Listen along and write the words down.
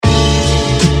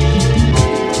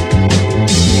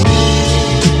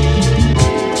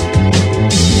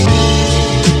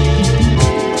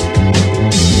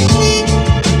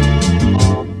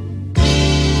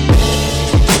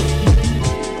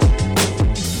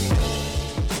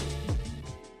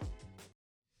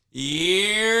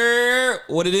Yeah,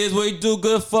 what it is, what we do,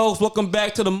 good folks. Welcome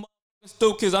back to the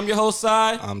Stoop Kids. I'm your host,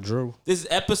 Sai. I'm Drew. This is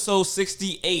episode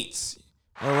 68.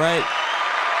 All right.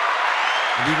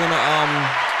 We're gonna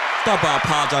start by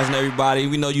apologizing to everybody.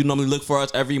 We know you normally look for us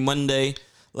every Monday.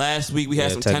 Last week we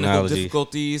had some technical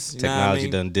difficulties. Technology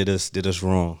done did us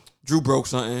wrong. Drew broke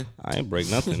something. I ain't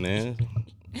break nothing, man.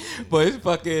 But it's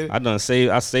fucking. I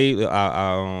saved.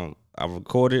 I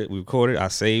recorded. We recorded. I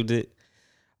saved it.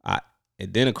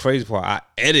 And then the crazy part, I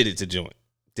edited the joint.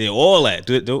 Did all that.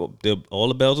 Did all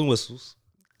the bells and whistles.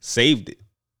 Saved it.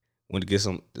 Went to get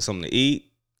something to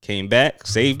eat. Came back.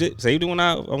 Saved it. Saved it when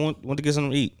I went to get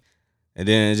something to eat. And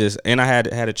then I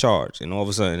had a charge. And all of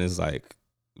a sudden it's like,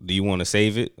 do you want to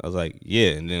save it? I was like, yeah.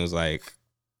 And then it was like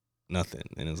nothing.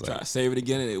 And it was like, try to save it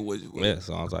again, and it was. Yeah.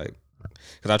 So I was like,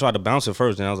 because I tried to bounce it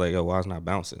first, and I was like, yo, why it's not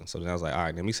bouncing? So then I was like, all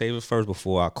right, let me save it first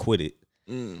before I quit it.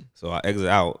 So I exit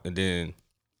out, and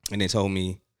they told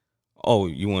me, oh,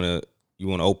 you wanna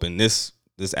open this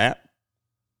app,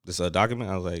 this document?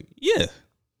 I was like, yeah.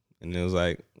 And it was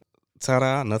like,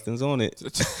 ta-da, nothing's on it.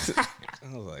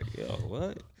 I was like, yo,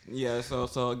 what? Yeah.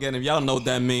 So again, if y'all know what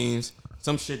that means,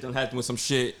 some shit done happened with some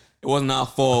shit. It wasn't our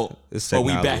fault. But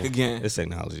we back again. It's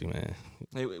technology, man.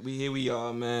 Here we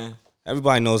are, man.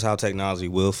 Everybody knows how technology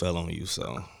will fail on you,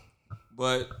 so.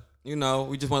 But, we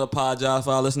just want to apologize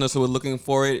for our listeners who were looking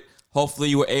for it. Hopefully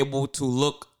you were able to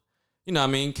look,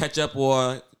 catch up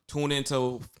or tune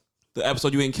into the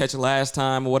episode you didn't catch last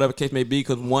time or whatever case may be,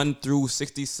 because 1 through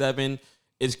 67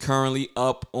 is currently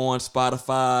up on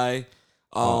Spotify.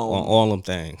 On all them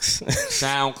things.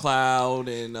 SoundCloud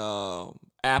and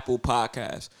Apple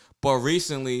Podcasts. But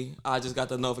recently, I just got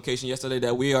the notification yesterday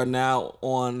that we are now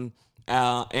on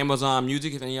Amazon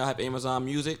Music. If any of y'all have Amazon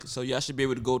Music, so y'all should be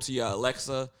able to go to your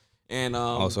Alexa and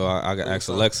so I got ask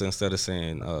Alexa instead of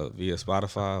saying via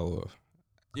Spotify or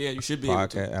you should be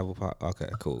podcast, able to. Apple Podcast. Okay,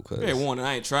 cool. Hey, warning,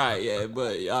 I ain't tried yet,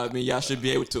 but y'all should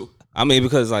be able to. I mean,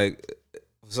 because like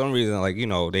for some reason, like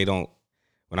they don't.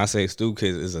 When I say Stoop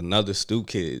Kids, it's another Stoop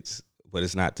Kids, but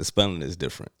it's not. The spelling is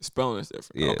different. Spelling is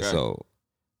different. Yeah. Okay. So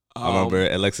I remember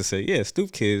Alexa said, "Yeah,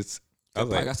 Stoop Kids." I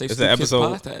was like, I say "It's Stoop an Kids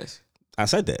episode." Podcast. I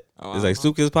said that. It's like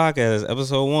Stoop Kids Podcast,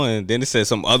 episode 1. Then it said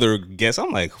some other guest.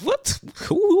 I'm like, what?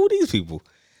 Who are these people?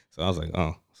 So I was like,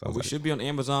 oh. So we should be on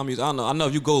Amazon Music. I know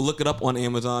if you go look it up on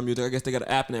Amazon Music, I guess they got an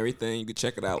app and everything. You can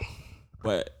check it out.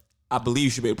 But I believe you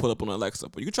should be able to pull up on Alexa.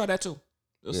 But you can try that too.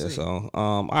 We'll see. So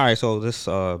all right. So this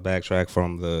backtrack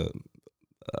from the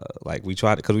we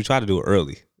tried to do it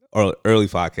early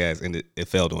podcast and it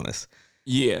failed on us.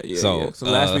 Yeah. So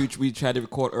last week we tried to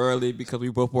record early because we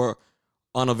both were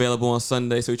unavailable on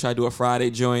Sunday, so we tried to do a Friday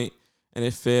joint and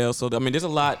it failed. So there's a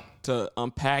lot to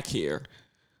unpack here.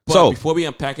 But before we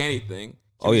unpack anything,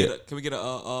 can we get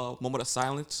a moment of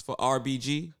silence for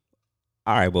RBG?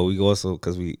 All right, but we also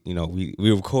because we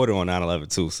recorded on 9/11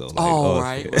 too, so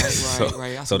right.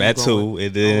 So that too,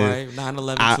 and then all right,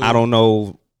 9/11. I don't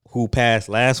know who passed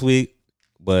last week,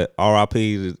 but RIP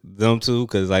to them too,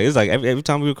 because it's like every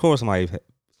time we record, somebody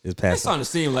is passing. It's starting to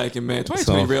seem like it, man.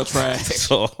 2020 real trash.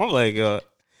 So I'm like, and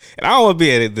I don't want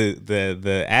to be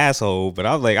the asshole, but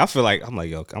I'm like,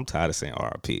 yo, I'm tired of saying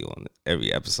RIP on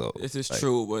every episode. This is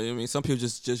true, but some people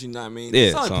just you know what I mean. Yeah,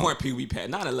 it's not important people we passed.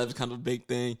 9/11 is kind of a big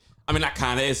thing. I mean, not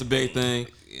kind of. It's a big thing,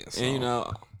 and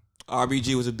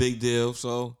RBG was a big deal.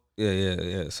 So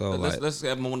yeah. So let's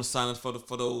have a moment of silence for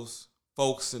those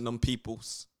folks and them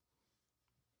peoples.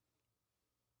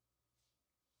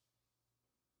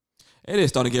 It is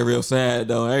starting to get real sad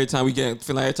though. Every time we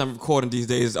feel like every time we're recording these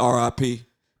days is RIP.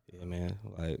 Yeah, man.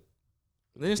 Like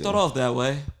they didn't start off that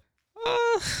way.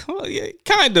 Well, yeah,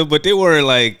 kind of, but they were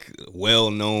like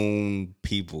well-known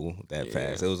people that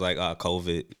passed. It was like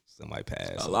COVID, somebody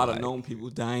passed. A lot of known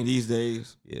people dying these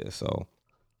days. Yeah, so,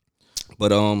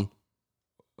 but if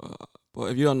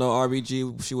you don't know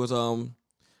RBG, she was a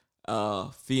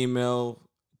female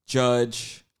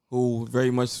judge who very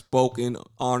much spoke and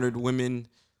honored women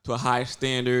to a high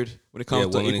standard when it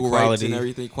comes to equal rights and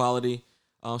everything, equality.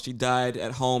 She died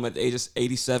at home at the age of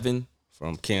 87.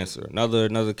 From cancer.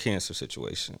 Another cancer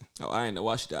situation. Oh, I didn't know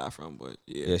why she died from, but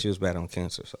yeah. Yeah, she was battling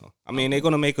cancer, so. I mean, they're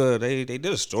going to make they did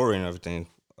a story and everything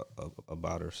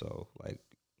about her, so, like,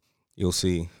 you'll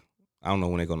see. I don't know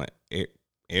when they're going to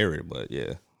air it, but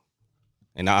yeah.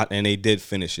 And they did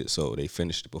finish it, so they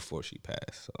finished it before she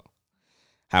passed, so.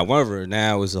 However,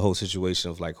 now is the whole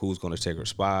situation of, like, who's going to take her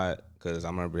spot, because I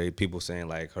remember people saying,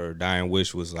 like, her dying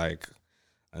wish was, like,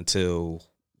 until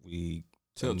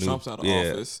Trump's out of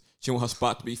office. She want her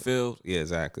spot to be filled. Yeah,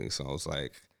 exactly. So it's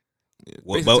like,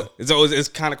 but it's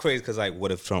kind of crazy because like,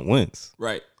 what if Trump wins?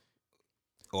 Right.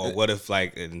 Or what if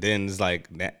like, and then it's like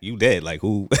you dead? Like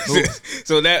who?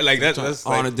 So that like that's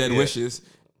honor like, dead wishes.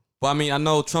 But I mean, I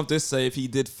know Trump did say if he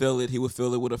did feel it, he would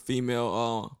feel it with a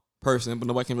female person, but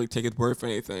nobody can really take his word for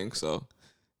anything. So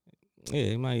yeah,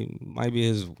 it might be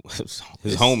his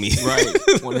homie,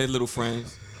 right? One of his little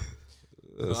friends.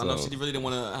 So, I know she really didn't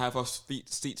want to have her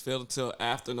seats filled until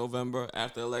after November,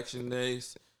 after election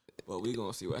days. But we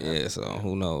gonna see what happens. Yeah, so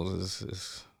who knows?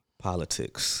 It's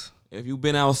politics. If you've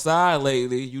been outside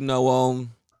lately, you know,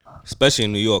 especially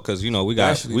in New York, because you know we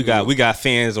got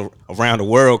fans around the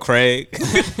world, Craig.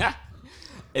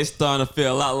 It's starting to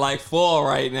feel a lot like fall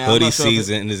right now. Hoodie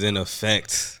season is in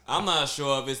effect. I'm not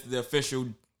sure if it's the official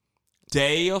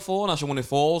day of fall. I'm not sure when it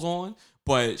falls on,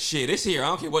 but shit, it's here. I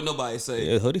don't care what nobody say.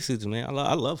 Yeah, hoodie season, man.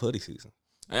 I love hoodie season.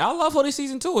 I love hoodie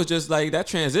season too. It's just like that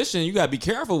transition. You gotta be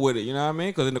careful with it. You know what I mean?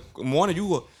 Because in the morning,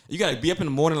 you gotta be up in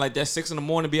the morning like that 6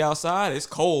 a.m. be outside. It's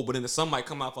cold, but then the sun might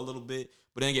come out for a little bit,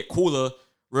 but then get cooler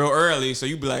real early. So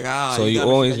you be like, So you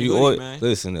always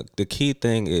listen. The key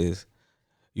thing is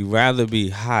you rather be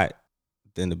hot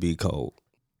than to be cold.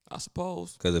 I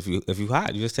suppose. Because if you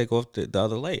hot, you just take off the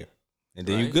other layer, and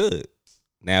then you good.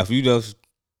 Now if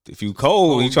you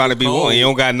cold, you trying to be warm, you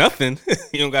don't got nothing.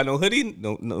 You don't got no hoodie.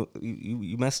 No,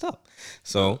 you messed up.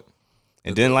 So,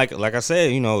 and then like I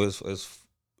said, you know, it's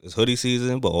hoodie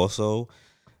season, but also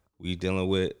we dealing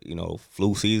with, you know,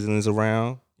 flu season is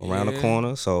around the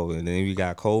corner. So, and then we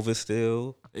got COVID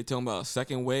still. They talking about a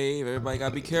second wave. Everybody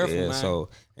gotta be careful, man. So,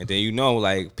 and then you know,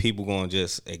 like people gonna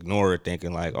just ignore it,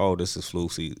 thinking like, oh, this is flu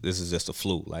season. This is just a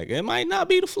flu. Like it might not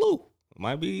be the flu. It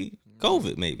might be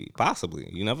COVID, maybe, possibly.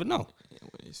 You never know.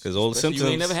 Because all the symptoms. You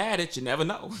ain't never had it. You never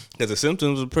know. Because the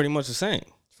symptoms are pretty much the same.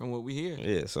 From what we hear.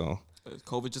 Yeah, so.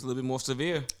 COVID just a little bit more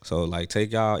severe. So, like,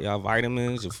 take y'all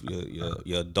vitamins,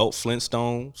 your adult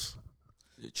Flintstones.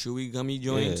 Your chewy gummy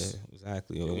joints. Yeah,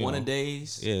 exactly. Your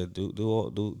one-a-days. Yeah,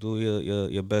 do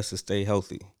your best to stay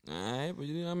healthy. All right, but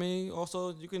you know what I mean?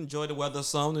 Also, you can enjoy the weather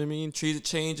some. I mean, trees are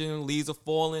changing, leaves are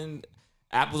falling,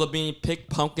 apples are being picked,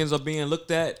 pumpkins are being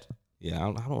looked at. Yeah,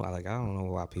 I don't know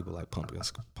why people like pumpkin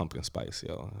spice,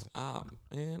 yo.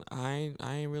 Man, I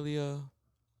ain't really a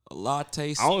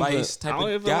latte spice type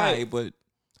of guy, but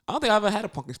I don't think I ever had a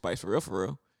pumpkin spice for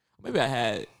real. Maybe I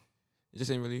had it. I just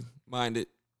ain't really mind it.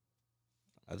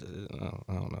 I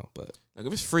don't know, but like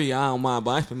if it's free, I don't mind.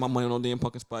 But I ain't spend my money on no damn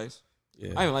pumpkin spice.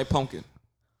 Yeah, I even like pumpkin.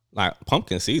 Like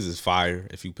pumpkin seeds is fire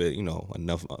if you put, you know,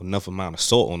 enough amount of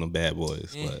salt on the bad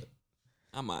boys, but.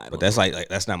 But that's like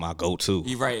that's not my go-to.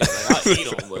 You're right. Like, I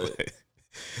eat them, but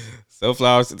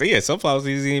sunflower seeds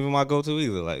ain't even my go-to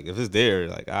either. Like if it's there,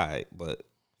 like all right. But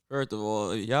first of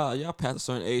all, y'all past a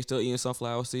certain age still eating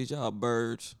sunflower seeds. Y'all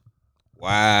birds.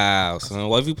 Wow, son.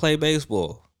 What if you play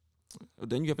baseball? Well,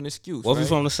 then you have an excuse. What if you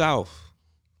from the South?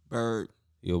 Bird.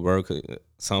 You a bird?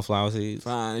 Sunflower seeds.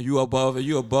 Fine. If you above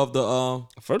the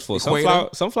First of all,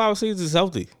 sunflower seeds is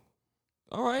healthy.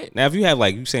 All right. Now, if you have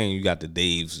like you saying you got the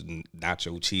Dave's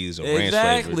nacho cheese or ranch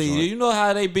flavor, exactly. You know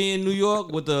how they be in New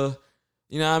York with the,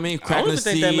 you know what I mean, cracking the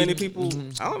seed. I don't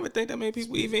even think that many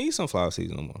people even eat sunflower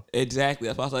seeds no more. Exactly.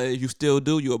 That's why I say if you still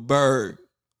do, you're a bird.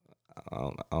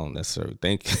 I don't necessarily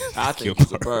think. I think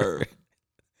you're a bird.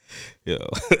 Yo,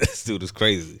 this dude is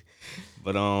crazy.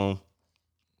 But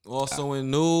also in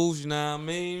news, you know what I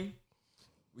mean.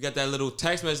 We got that little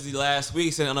text message last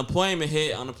week saying unemployment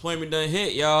hit. Unemployment done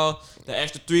hit, y'all. The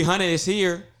extra 300 is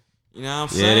here. You know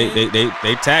what I'm saying? Yeah,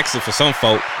 they taxed it for some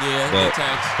folk. Yeah, they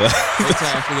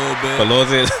taxed a little bit. But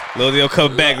Lord, they'll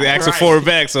come back. They asked for it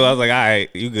back. So I was like, all right,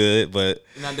 you good. But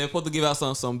you know, they're supposed to give out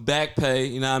some back pay.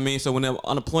 You know what I mean? So when the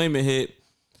unemployment hit,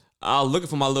 I was looking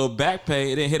for my little back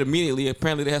pay. It didn't hit immediately.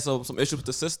 Apparently they had some issues with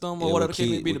the system or whatever.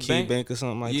 It be the bank or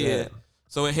something like that. Yeah.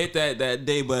 So it hit that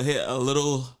day, but hit a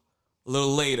little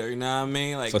later, you know what I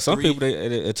mean? Like for some people,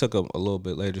 it took them a little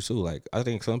bit later too. Like I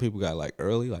think some people got like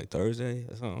early, like Thursday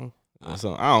or something. I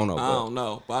don't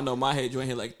know. But I know my head joint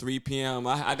hit like 3 p.m.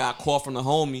 I got a call from the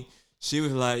homie. She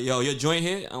was like, "Yo, your joint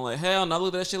hit?" I'm like, "Hell no! I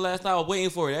looked at that shit last night. I was waiting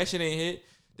for it. That shit ain't hit."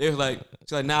 They was like,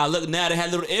 "She's like, nah, look now. They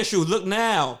had little issues. Look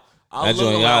now." I was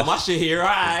looking like, my shit here, all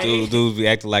right. Dudes be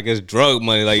acting like it's drug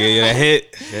money. Like yeah,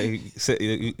 hit.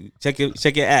 Check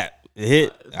your app. It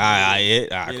hit. I hit.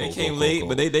 Yeah, they came late,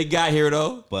 but they got here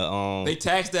though. But they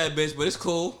taxed that bitch, but it's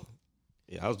cool.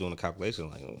 Yeah, I was doing a calculation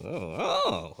like,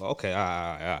 okay, all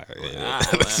right.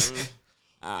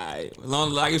 All right.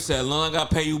 Long, like you said, long as I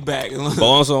gotta pay you back. But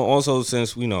also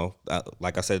since you know,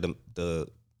 like I said, the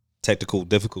technical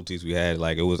difficulties we had,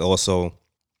 like it was also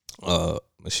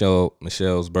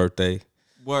Michelle's birthday.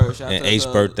 Word. Shout and Aish's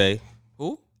birthday.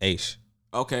 Who? Aish.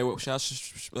 Okay, well, shout out Michelle.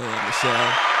 You know what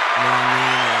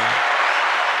I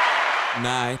mean?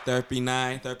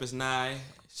 Therapist Nye.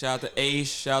 Shout out to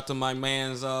Ace. Shout out to my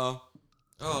man's. Oh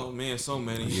man, so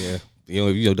many. Yeah.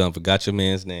 You done forgot your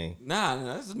man's name. Nah,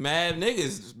 that's mad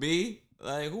niggas. B.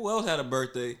 Like who else had a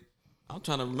birthday? I'm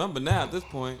trying to remember now at this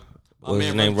point. My What was man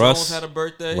his name? Russ Russ Jones had a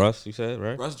birthday. Russ, you said,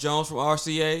 right? Russ Jones from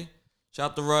RCA.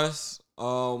 Shout out to Russ.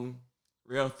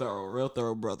 Real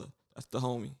thorough brother. That's the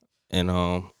homie. And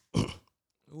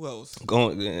Who else?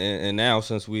 going and now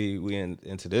since we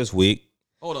into this week,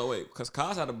 Hold on, wait, because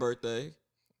Kaz had a birthday.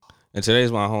 and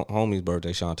today's my homie's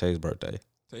birthday, Shantae's birthday.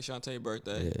 Today's Shantae's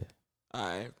birthday. Yeah. All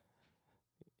right.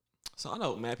 So I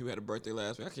know mad people had a birthday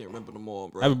last week. I can't remember them all,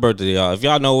 bro. Happy birthday, y'all. If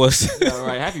y'all know what's Yeah,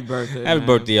 right. Happy birthday. happy man.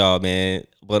 birthday, y'all, man.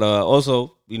 But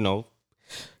also,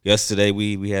 yesterday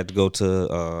we had to go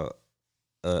to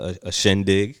a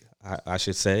shindig, I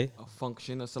should say. A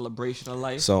function, a celebration of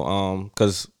life. So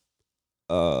because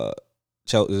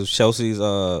Chelsea's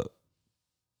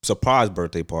surprise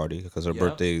birthday party, because her Yep.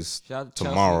 birthday's Shout out to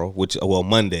tomorrow,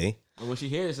 Monday. Chelsea. And when she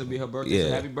hears this, it'll be her birthday. Yeah.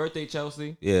 So happy birthday,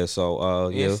 Chelsea. Yeah, so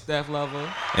And yeah, Steph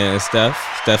Lover. and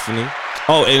Stephanie.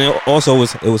 Oh, and it also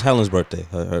was Helen's birthday.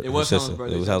 Her It was her Helen's sister.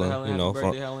 birthday. It was Shout out to Helen. Helen. Happy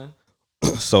birthday, Helen.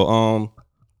 So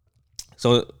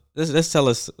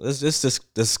let's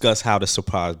discuss how the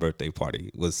surprise birthday party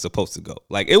was supposed to go.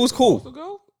 Like it was cool, Supposed to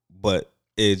go? but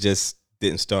it just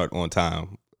didn't start on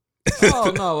time.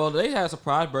 Oh no! Well, they had a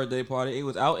surprise birthday party. It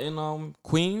was out in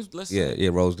Queens. Yeah,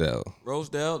 Rosedale.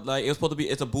 Rosedale. Like it was supposed to be.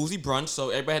 It's a boozy brunch, so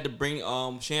everybody had to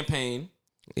bring champagne.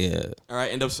 Yeah, All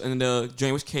right, and the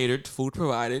joint was catered. Food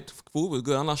provided. Food was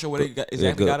good. I'm not sure where they got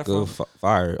it from.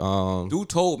 Fire. Dude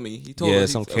told me. He told Yeah,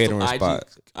 us some catering spot.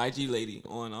 IG lady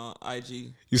on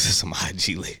IG. You said some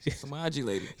IG lady. Some IG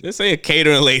lady. Just say a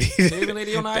catering lady. Catering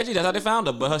lady on IG. That's how they found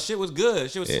her. But her shit was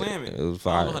good. She was Yeah, slamming. it was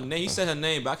I don't know fire. her name. He said her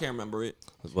name, but I can't remember it.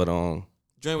 But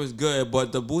Joint was good,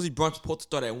 but the boozy brunch was supposed to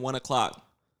start at 1:00.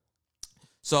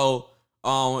 So,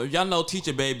 y'all know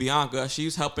Teacher Babe Bianca.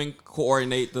 She's helping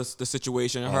coordinate the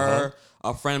situation. Her,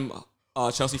 a friend,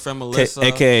 Chelsea friend Melissa,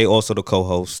 AKA also the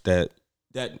co-host that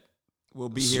that will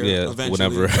be here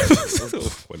eventually.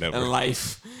 whenever. In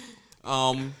life.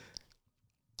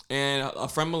 And a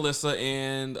friend Melissa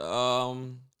and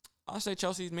I'll say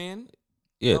Chelsea's man.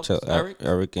 Yeah,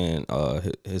 Eric? and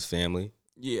his family.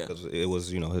 Yeah. Because it was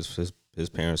his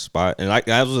parents' spot, and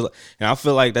I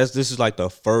feel like this is like the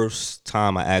first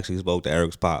time I actually spoke to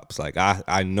Eric's pops. Like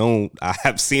I know I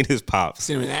have seen his pops.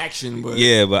 Seen him in action, but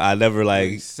Yeah, but I never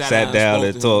like sat down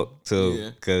and talked to Yeah.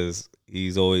 because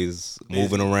he's always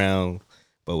moving around,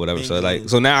 but whatever. So Mingling.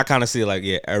 so now I kind of see like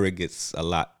Eric gets a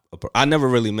lot. I never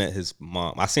really met his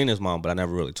mom. I seen his mom, but I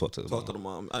never really talked to his Talk to mom. the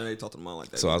mom. I didn't talk to the mom like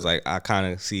that. So I was like, I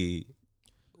kind of see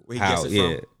where he how, gets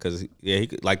it from. because he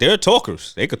could, like they're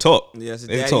talkers. They could talk. Yeah, his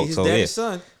They daddy, talk, his so, daddy's yeah.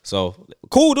 son. So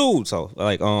cool dude. So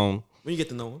like When you get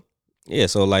to know him. yeah.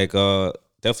 So like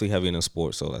definitely heavy in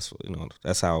sports. So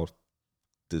that's how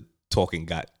the talking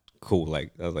got cool.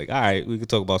 Like I was like, all right, we could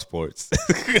talk about sports.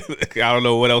 I don't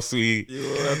know what else we. You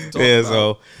will have to talk Yeah.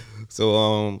 about.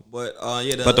 So But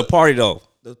yeah, but the party though.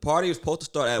 the party was supposed to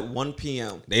start at 1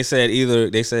 p.m. They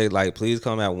said like please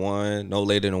come at 1, no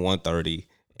later than 1:30.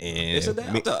 And They said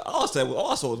that. All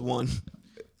I saw was 1.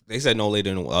 they said no later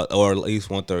than or at least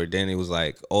 1:30. Then it was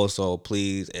like also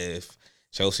please if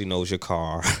Chelsea knows your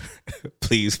car,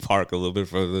 please park a little bit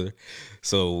further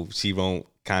so she won't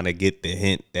kind of get the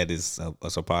hint that it's a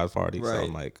surprise party. So Right.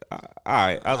 I'm like, all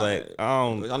right. I was like,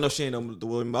 I know she ain't know the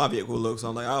way my vehicle looks. So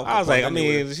I'm like, I was like, I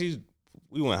mean,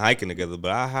 we went hiking together,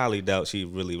 but I highly doubt she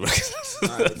really recognizes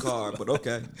the car, but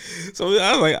okay. So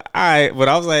I was like, all right, but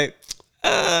I was like,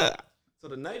 So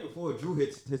the night before, Drew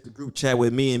hits the group chat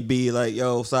with me and B, like,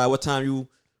 yo, Si, what time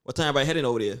everybody heading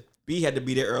over there? B had to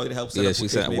be there early to help set yeah, up. she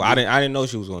said, well, I didn't know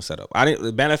she was gonna set up.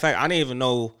 Matter of fact, I didn't even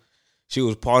know she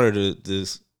was part of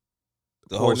the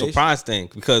whole Coordination? surprise thing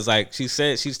because like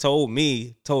she's told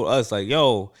us like,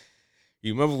 yo,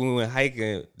 you remember when we went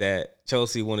hiking that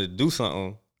Chelsea wanted to do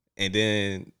something and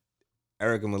then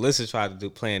Eric and Melissa tried to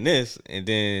plan this, and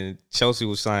then Chelsea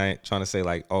was trying to say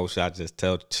like, "Oh, should I just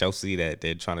tell Chelsea that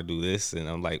they're trying to do this?" And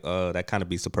I'm like, that kind of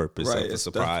beats the purpose Right, of the it's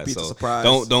surprise. beats the So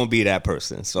surprise. don't be that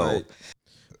person. So, Right.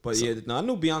 But yeah, no, I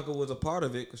knew Bianca was a part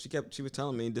of it because she was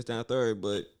telling me this, down third,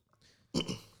 but I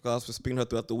was speaking to her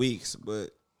throughout the weeks.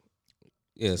 But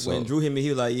yeah. So when Drew hit me, he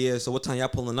was like, yeah, so what time y'all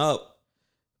pulling up?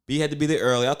 B had to be there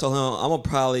early. I told him I'm gonna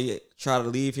probably try to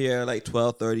leave here like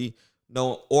 12:30,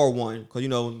 no, or 1, because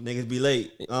niggas be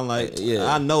late. I'm like,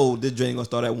 Yeah. I know this joint ain't gonna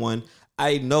start at 1.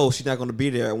 I know she's not gonna be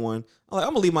there at 1. I'm like, I'm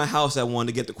gonna leave my house at 1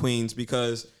 to get to Queens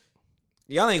because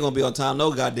y'all ain't gonna be on time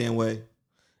no goddamn way.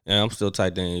 yeah, I'm still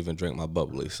tight. They didn't even drink my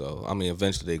bubbly. So I mean,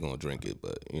 eventually they're gonna drink it,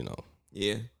 but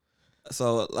Yeah.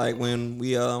 So like when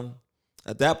we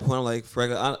at that point I'm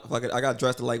like, I got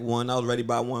dressed at like 1. I was ready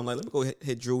by 1. I'm like, let me go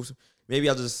hit Drew's. Maybe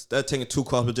I'll just instead of taking 2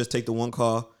 cars, but just take the 1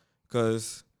 car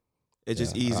because it's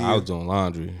just easier. I was doing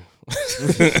laundry.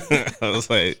 I was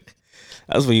like,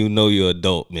 that's when you know you're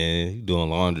adult, man. You doing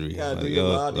laundry. You gotta like, do your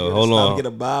laundry. hold on, get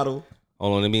a bottle.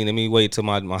 hold on. Let me wait till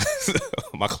my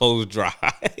my clothes dry.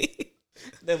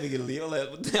 Then we can leave. I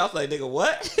was like, nigga,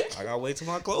 what? I gotta wait till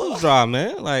my clothes dry,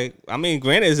 man. Like, I mean,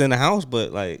 granted, it's in the house,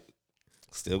 but like,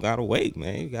 still gotta wait,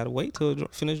 man. You gotta wait till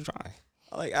it finish dry.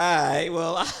 I'm like, all right,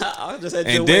 well, I'll just have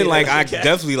to And then, like, I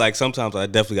definitely, like, sometimes I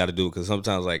definitely got to do it because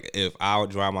sometimes, like, if I would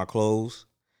dry my clothes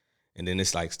and then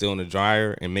it's, like, still in the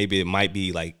dryer and maybe it might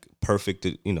be, like, perfect,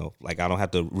 to, you know, like, I don't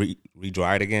have to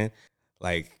re-dry it again.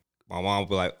 Like, my mom would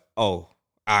be like, oh, all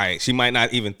right. She might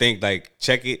not even think, like,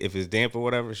 check it if it's damp or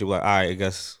whatever. She'll be like, all right, I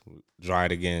guess dry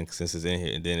it again since it's in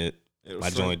here. And then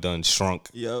my joint done shrunk.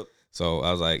 Yep. So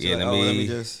I was like, yeah, like,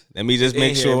 let me just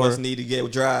make sure. It must need to get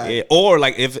dry. Yeah, or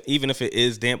like even if it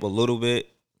is damp a little bit,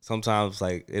 sometimes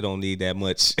like it don't need that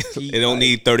much. It don't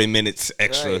need 30 minutes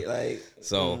extra. Right,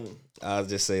 so I'll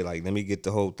just say like, let me get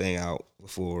the whole thing out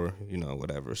before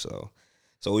whatever. So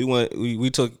we went. We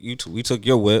took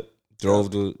your whip,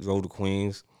 drove to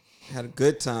Queens. Had a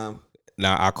good time.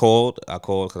 Now I called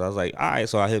because I was like, all right.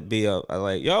 So I hit B up. I was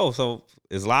like, yo, so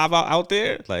is live out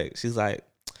there? Like she's like,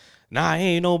 nah,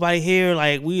 ain't nobody here.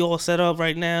 Like, we all set up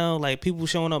right now. Like, people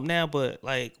showing up now, but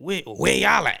like, where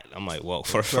y'all at? I'm like, well,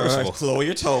 first of all, slow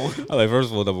your tone. I'm like, first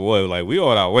of all, number one, like, we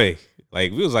on our way.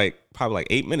 Like, we was like probably like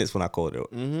 8 minutes when I called her.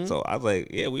 Mm-hmm. So I was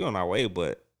like, yeah, we on our way,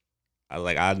 but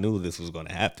I knew this was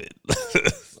gonna happen.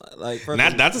 Like,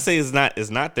 not to say it's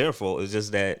not their fault. It's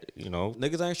just that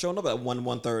niggas ain't showing up at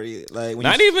 1:30. Like when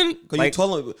not even because like, you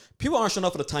told them people aren't showing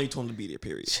up for the time you told them to be there.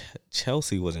 Period.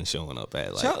 Chelsea wasn't showing up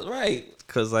at like right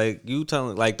because like you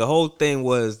telling like the whole thing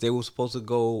was they were supposed to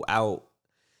go out.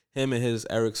 Him and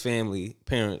Eric's family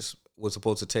parents was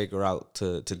supposed to take her out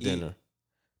to dinner.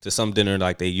 To some dinner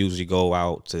like they usually go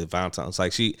out to Valentine's.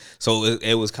 Like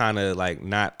it was kind of like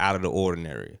not out of the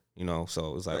ordinary,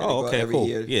 So it was like, oh, okay, cool,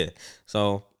 yeah.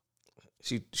 So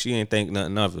she ain't think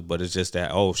nothing of it, but it's just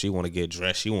that she want to get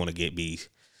dressed, she want to be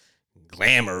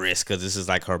glamorous because this is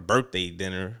like her birthday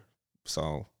dinner,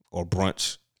 or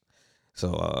brunch.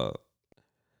 So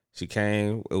she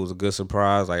came. It was a good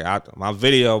surprise. Like my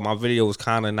video was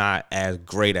kind of not as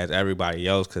great as everybody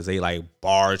else because they like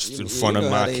barged in front of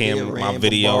my camera, my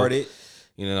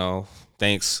video.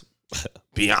 Thanks,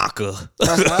 Bianca.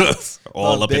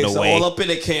 All up in the way, all up in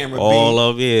the camera,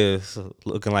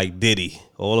 looking like Diddy,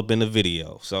 all up in the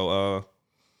video. So,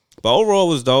 but overall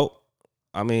it was dope.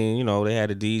 I mean, they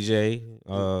had a DJ.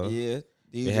 DJ,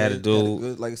 they had a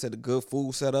dude, like I said, a good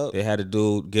food setup. They had a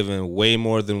dude giving way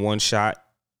more than one shot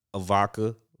of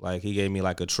vodka. Like he gave me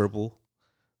like a triple,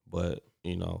 but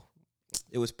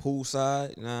it was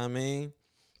poolside. You know what I mean?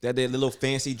 They had their little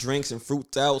fancy drinks and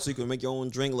fruits out, so you can make your own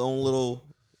drink, your own little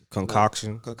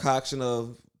concoction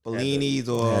of Bellinis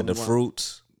or had the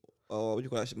fruits. What you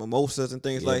call that? Mimosas and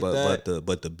things like that.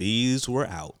 But the bees were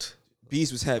out.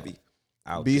 Bees was heavy.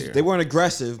 Bees, they weren't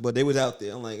aggressive, but they was out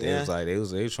there. I'm like, they was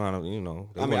trying to,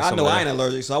 I mean, I know I ain't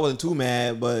allergic, so I wasn't too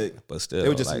mad, but still, they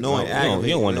were just like, annoying. You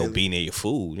don't want no bee near your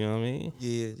food. You know what I mean?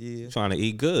 Yeah. Trying to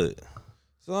eat good.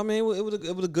 So I mean, it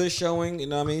was a good showing. You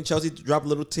know what I mean? Chelsea dropped a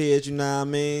little tears. You know what I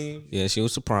mean? Yeah, she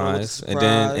was surprised,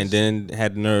 and then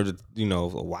had the nerve to,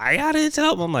 why y'all didn't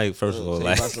tell me? I'm like, first of all,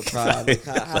 like, surprise.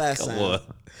 How that sound?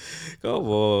 Come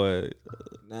on.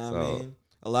 Nah, I mean,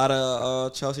 a lot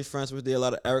of Chelsea friends were there. A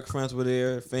lot of Eric friends were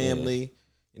there. Family. Yeah.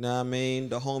 You know what I mean?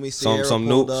 The homie Sierra some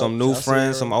new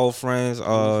friends, some old friends. The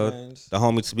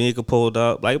homie Tamika pulled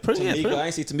up. Like pretty. Tamika, I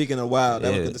ain't seen Tamika in a while.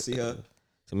 That was good to see her.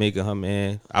 Tamika, her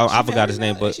man. I forgot his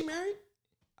name, but is she married?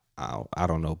 I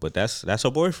don't know, but that's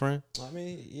her boyfriend. I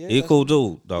mean, yeah, he a cool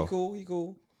dude though. He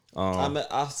cool.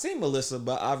 I've seen Melissa,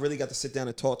 but I really got to sit down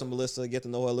and talk to Melissa, get to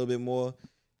know her a little bit more,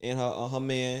 and her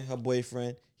man, her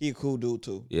boyfriend. He a cool dude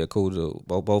too. Yeah, cool dude.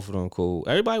 Both of them cool.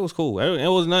 Everybody was cool. It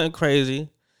was nothing crazy.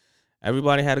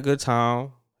 Everybody had a good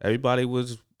time. Everybody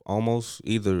was almost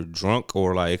either drunk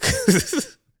or like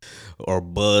or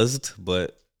buzzed,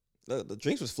 but the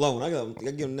drinks was flowing. I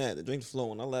gotta give them that. The drinks was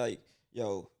flowing. I'm like,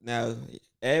 yo, now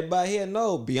everybody here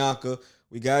know Bianca.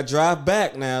 We gotta drive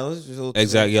back now.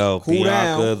 Exactly, yo. Cool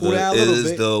Bianca down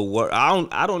is the word.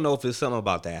 I don't know if it's something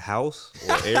about that house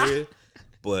or area,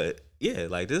 but yeah,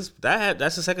 like that's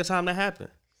the second time that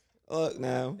happened. Look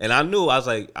now. And I knew,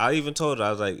 I even told her,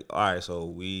 I was like, all right,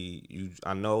 so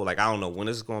I know, like, I don't know when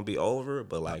it's going to be over,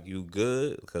 but, like, you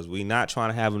good? Because we not trying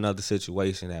to have another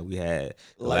situation that we had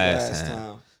last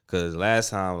time. Because last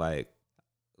time, like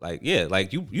Like, yeah,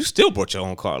 like you still brought your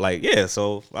own car. Like, yeah.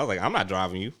 So I was like, I'm not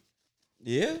driving you.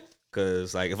 Yeah.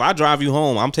 Cause like if I drive you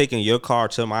home, I'm taking your car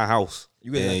to my house.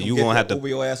 You gonna and you gonna have to Uber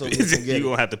your ass over here and get you it.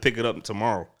 gonna have to pick it up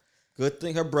tomorrow. Good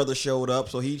thing her brother showed up,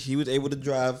 so he was able to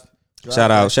drive.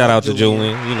 Shout out to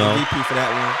Julian. You know, MVP for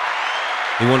that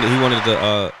he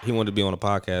wanted to be on the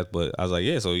podcast, but I was like,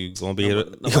 yeah. So you gonna be here?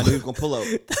 Nobody knew he was gonna pull up.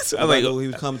 So I was like, he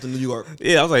was coming to New York.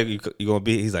 yeah. I was like, you gonna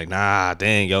be? He's like, nah,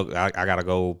 dang, yo, I gotta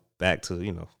go back to So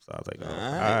I was like, all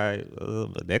right,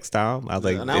 next time. I was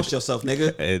like, announce yourself,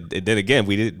 nigga. And then again,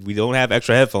 we don't have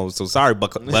extra headphones, so sorry,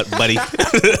 buddy.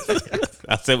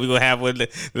 I said we're gonna have one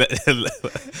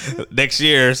next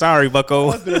year. Sorry,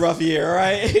 Bucko. It's been a rough year,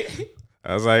 right?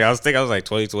 I was like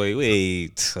 2020.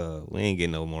 We ain't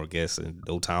getting no more guests and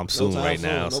no time soon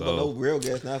now. No real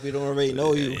guests now if we don't already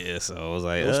know you. Yeah, so I was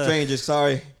like, no strangers.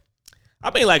 Sorry. I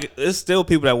mean, like, it's still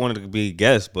people that wanted to be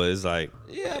guests, but it's like,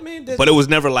 yeah, I mean, but it was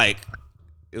never like,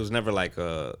 because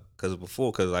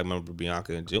I remember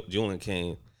Bianca and Julian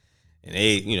came, and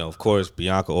they, of course,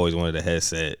 Bianca always wanted a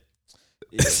headset.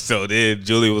 Yeah. So then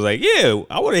Julie was like, yeah,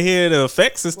 I want to hear the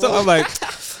effects and stuff. I'm like,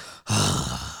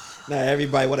 now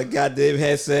everybody want a goddamn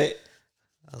headset.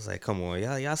 I was like, come on,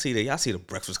 y'all see the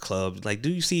Breakfast Club. Like, do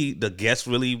you see the guests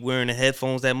really wearing the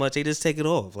headphones that much? They just take it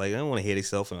off. Like, I don't want to hear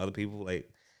themselves and other people. Like,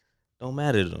 don't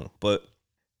matter to them. But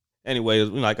anyway,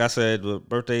 like I said, the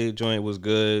birthday joint was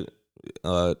good.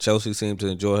 Chelsea seemed to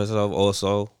enjoy herself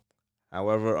also.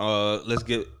 However, let's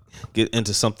get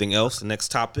into something else. The next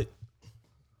topic.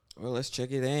 Well, let's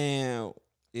check it out.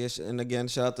 Yes, and again,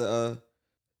 shout out to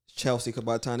Chelsea, because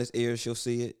by the time this airs, she'll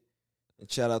see it.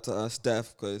 And shout out to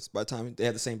Steph, because by the time they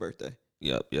had the same birthday.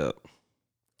 Yep.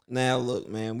 Now, look,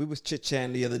 man, we was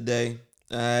chit-chatting the other day.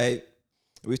 All right.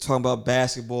 We was talking about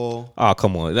basketball. Oh,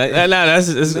 come on. We'll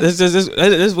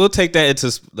take that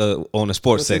into on the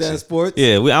sports section. Sports?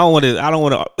 Yeah, I don't want to.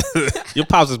 Your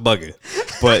pops is bugging.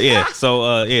 But yeah,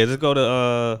 so let's go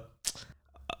to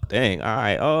dang. All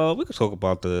right. We could talk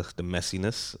about the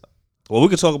messiness. Well, we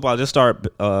could talk about, just start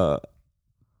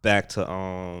back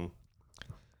to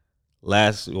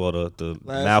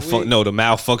the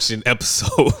malfunction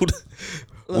episode.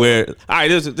 Where, all right,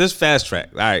 this fast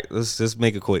track. All right, let's just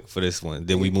make it quick for this one.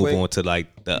 Then we move on to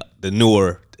like the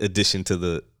newer addition to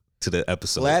the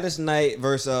episode. Gladys Knight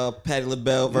versus Patti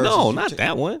LaBelle versus. No, not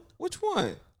that one. Which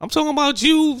one? I'm talking about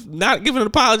you not giving an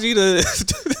apology to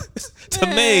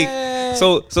Meg.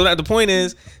 So that the point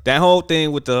is, that whole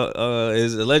thing with the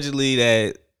is allegedly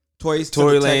that Tory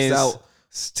Lanez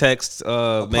text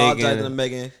apologizing to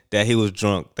Megan that he was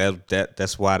drunk.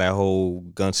 That's why that whole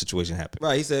gun situation happened.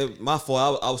 Right. He said, my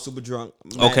fault. I was super drunk.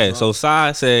 Okay, so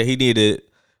Sai said he needed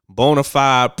bona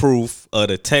fide proof of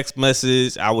the text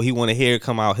message. He want to hear it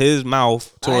come out his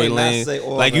mouth. Tory Lanez,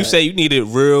 like you said, you needed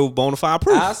real bona fide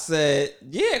proof. I said,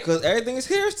 yeah, because everything is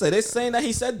hearsay. They're saying that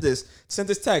he sent this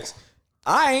text.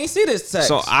 I ain't see this text.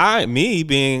 So me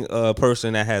being a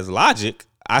person that has logic,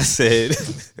 I said.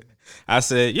 I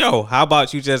said, yo, how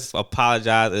about you just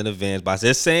apologize in advance by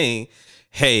just saying,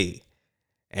 hey,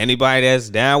 anybody that's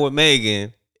down with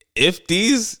Megan, if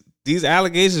these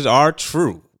allegations are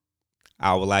true,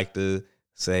 I would like to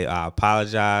say I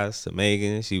apologize to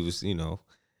Megan. She was, she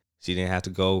didn't have to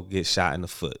go get shot in the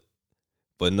foot.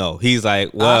 But no, he's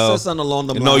like, well, I said something along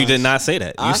the lines. No, you did not say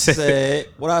that. I said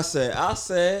what I said. I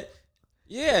said,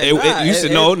 yeah. You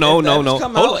said no. Hold on,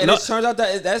 no. It turns out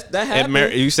that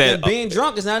happened. You said being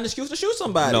drunk is not an excuse to shoot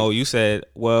somebody. No, you said,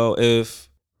 well, if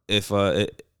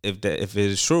it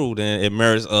is true, then it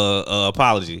merits a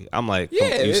apology. I'm like, yeah.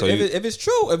 If it's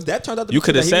true, if that turned out to be true, you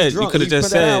could have just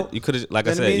said, you could have, like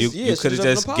I said, you could have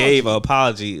just gave an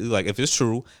apology. Like, if it's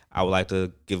true, I would like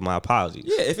to give my apologies.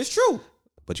 Yeah, if it's true.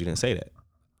 But you didn't say that.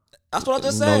 That's what I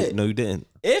just said. No, you didn't.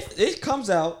 If it comes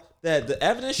out that the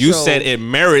evidence you said it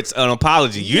merits an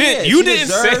apology. You didn't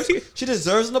say she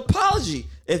deserves an apology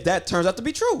if that turns out to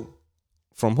be true.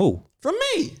 From who? From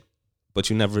me. But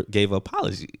you never gave an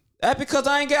apology. That's because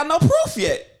I ain't got no proof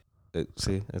yet.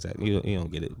 See, exactly. You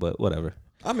don't get it, but whatever.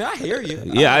 I mean, I hear you.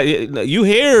 Yeah, you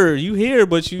hear,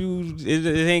 but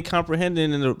it ain't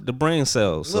comprehending in the brain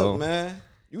cells. Look, man,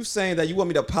 you saying that you want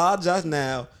me to apologize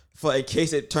now for a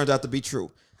case it turns out to be true.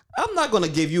 I'm not gonna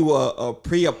give you a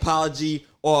pre-apology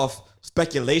off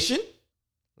speculation.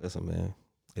 Listen, man,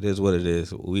 it is what it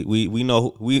is. We know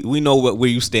where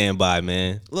you stand by,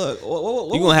 man. Look,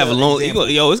 you gonna have a lonely.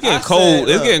 It's getting cold.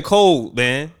 It's getting cold,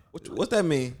 man. What's that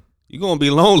mean? You gonna be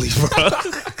lonely, bro.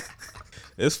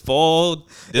 It's fall,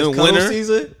 then winter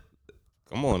season.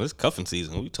 Come on, it's cuffing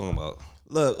season. What you talking about?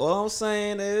 Look, all I'm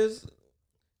saying is,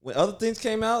 when other things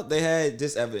came out, they had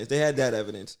this evidence. They had that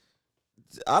evidence.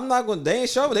 I'm not going. They ain't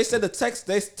show me. They said the text.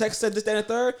 They text said this, that, and the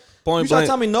third. Point You trying to blank.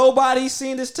 tell me nobody's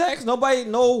seen this text? Nobody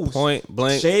knows. Point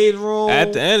blank. Shade room.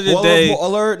 At the end of the Boiler day,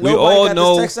 alert. we Nobody all got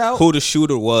know this text out? who the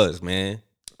shooter was, man.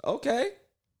 Okay.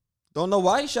 Don't know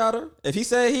why he shot her. If he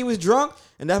said he was drunk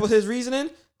and that was his reasoning,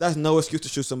 that's no excuse to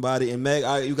shoot somebody. And Meg,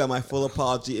 you got my full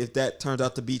apology if that turns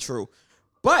out to be true.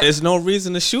 But There's no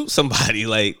reason to shoot somebody.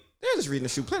 Like, they're just reading to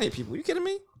shoot plenty of people. You kidding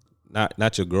me?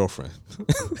 not your girlfriend.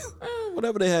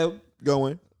 Whatever they have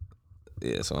going.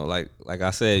 Yeah, so like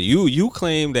I said, you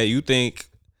claim that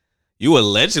you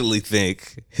allegedly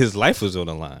think his life was on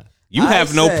the line. You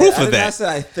have no proof of that. I said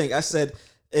I think. I said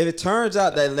if it turns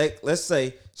out that, like, let's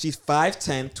say she's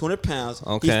 5'10", 200 pounds.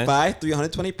 Okay. He's 5'3",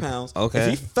 120 pounds. Okay. If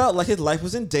he felt like his life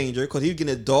was in danger because he was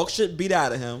getting a dog shit beat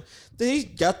out of him, then he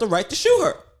got the right to shoot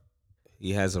her.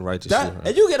 He has a right to shoot her.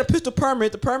 And you get a pistol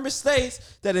permit. The permit states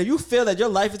that if you feel that your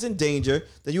life is in danger,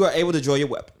 then you are able to draw your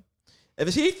weapon.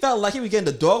 If he felt like he was getting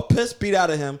the dog piss beat out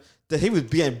of him, that he was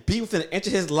being beat within an inch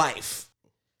of his life,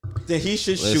 then he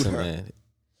should shoot her. Man.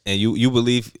 And you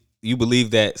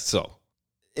believe that? So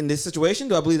In this situation,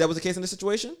 do I believe that was the case in this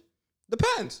situation?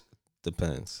 Depends.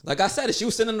 depends. Like I said, if she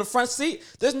was sitting in the front seat,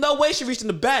 there's no way she reached in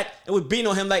the back and was beating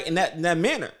on him like in that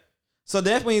manner. So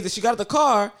that means that she got out of the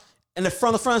car in the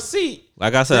front seat.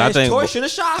 Like I said, Toy should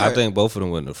have shot her. I think both of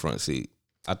them were in the front seat.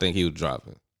 I think he was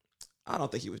driving. I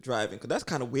don't think he was driving because that's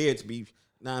kind of weird to be.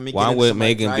 Nah, I mean, Why would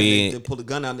Megan be to pull the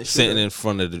gun out and sitting shoot her? in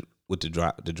front of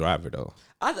the driver though?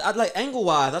 I'd like angle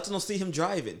wise. I just don't see him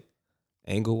driving.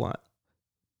 Angle what?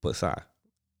 But sorry,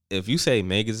 if you say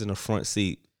Megan's in the front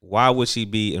seat, why would she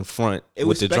be in front It with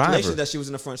was the speculation driver? that she was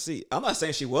in the front seat. I'm not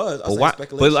saying she was. I was But why? saying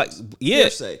speculation. But like, yeah.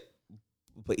 Hearsay.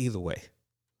 But either way,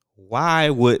 why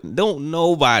would don't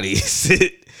nobody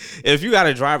sit? If you got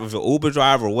a driver, if an Uber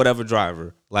driver or whatever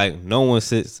driver, like no one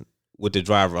sits with the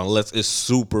driver unless it's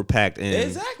super packed in.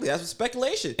 Exactly. That's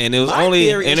speculation. And it was My only-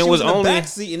 theory and is it she was in the only- back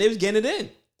seat and they was getting it in.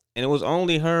 And it was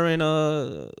only her and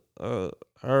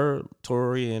her,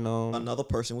 Tori and Another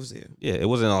person was there. yeah, it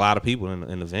wasn't a lot of people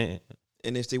in the van.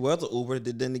 And if they was the Uber,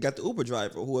 then they got the Uber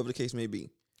driver or whoever the case may be.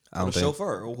 I Or don't the think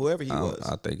chauffeur or whoever he was.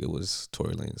 I think it was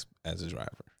Tory Lanez as a driver.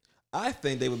 I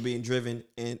think they were being driven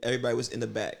and everybody was in the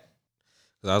back.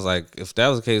 'Cause I was like, if that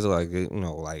was the case, like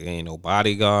like ain't no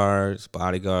bodyguards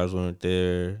weren't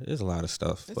there. There's a lot of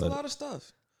stuff. It's a lot of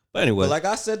stuff. But anyway, But like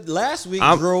I said last week,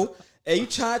 Drew, and you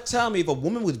trying to tell me if a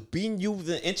woman was beating you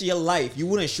within an inch of your life, you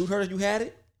wouldn't shoot her if you had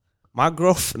it? my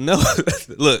girlfriend. No,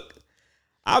 look,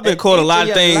 I've been An called a inch lot of of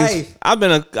your things. life.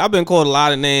 I've been called a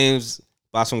lot of names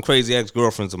by some crazy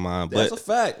ex-girlfriends of mine, That's but a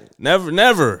fact.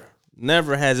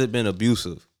 never has it been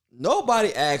abusive.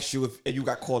 Nobody asked you if you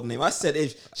got called a name. I said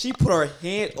if she put her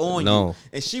hand on you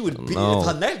and she would beat No. if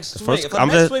her next swing, First, if her I'm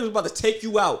next just- swing was about to take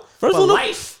you out First for of all,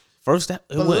 life. First, it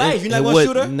For life, you're not gonna would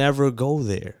shoot her? never go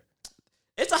there.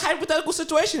 It's a hypothetical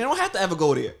situation. You don't have to ever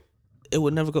go there. It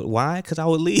would never go. Why? Because I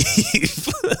would leave.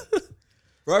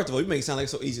 First of all, you make it sound like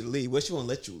it's so easy to leave. What she won't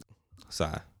let you?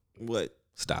 Sorry. What?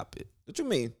 Stop it. What you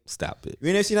mean? Stop it. You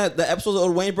ain't never seen that the episode of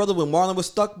the Wayne Brother when Marlon was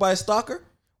stuck by a stalker?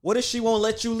 What if she won't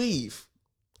let you leave?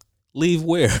 Leave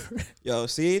where? Yo,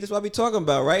 see, this is what I be talking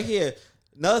about right here.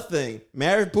 Another thing,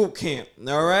 marriage boot camp.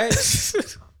 All right,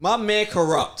 my man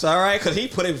corrupt. All right, because he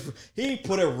put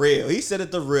it real. He said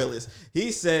it the realest.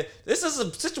 He said this is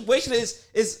a situation that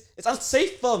is it's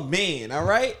unsafe for a man. All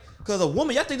right, because a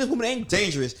woman, y'all think this woman ain't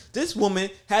dangerous. This woman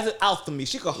has it out for me.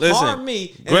 She could harm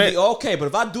me and it'd be okay. But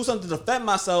if I do something to defend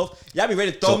myself, y'all be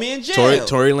ready to throw me in jail.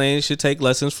 Tory Lanez should take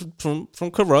lessons from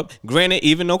Corrupt. Granted,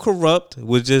 even though Corrupt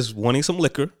was just wanting some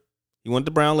liquor. He wanted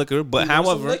the brown liquor, but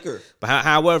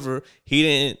however, he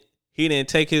didn't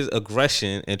take his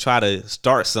aggression and try to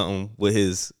start something with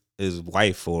his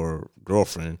wife or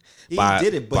girlfriend. He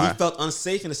did it, but he felt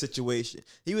unsafe in the situation.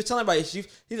 He was telling everybody,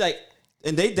 he's like,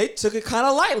 and they took it kind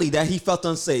of lightly that he felt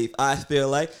unsafe. I feel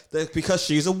like that because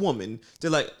she's a woman, they're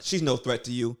like, she's no threat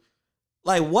to you.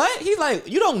 Like what? He's like,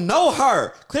 you don't know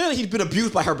her. Clearly, he's been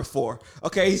abused by her before.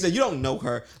 Okay, he said, you don't know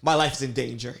her. My life is in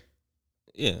danger.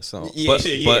 Yeah, so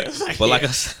but like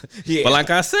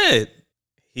I said,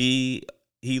 he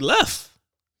left.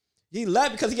 He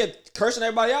left because he kept cursing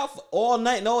everybody out all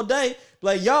night and all day.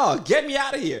 Like, y'all, get me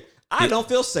out of here. I don't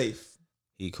feel safe.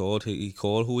 He called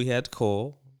who he had to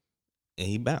call, and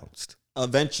he bounced.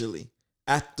 Eventually,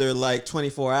 after like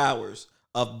 24 hours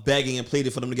of begging and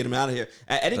pleading for them to get him out of here.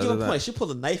 At any given point, she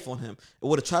pulled a knife on him and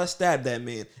would have tried to stab that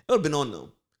man. It would have been on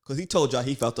them because he told y'all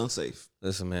he felt unsafe.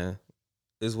 Listen, man.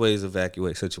 There's ways to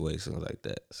evacuate situations like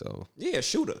that. So yeah,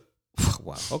 shoot her.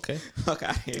 Wow. Okay.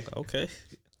 Okay. Okay.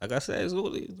 Like I said,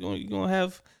 you're gonna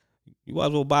have. You might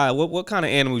as well buy what kind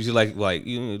of animals you like? Like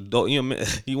you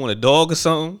want a dog or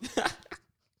something?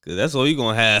 Cause that's all you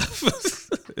gonna have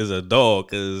is a dog.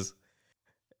 Cause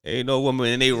ain't no woman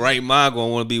in their right mind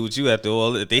gonna want to be with you after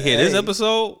all. If they hear this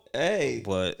episode,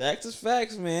 but facts is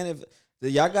facts, man. If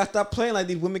y'all gotta stop playing like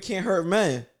these women can't hurt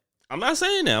men. I'm not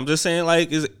saying that. I'm just saying like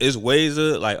it's ways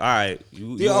of like, all right,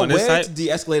 you are on this aware type to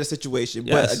de-escalate a situation,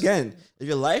 Yes. but again, if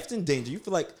your life's in danger, you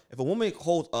feel like if a woman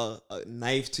holds a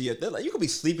knife to your, like, you could be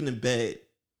sleeping in bed.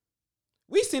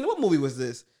 We seen what movie was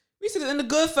this? We seen it in the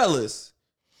Goodfellas.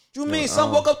 You mean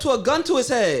some woke up to a gun to his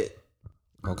head?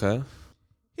 Okay.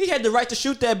 He had the right to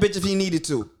shoot that bitch if he needed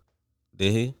to.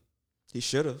 Did he? He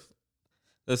should have.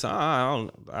 Listen, I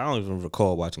don't even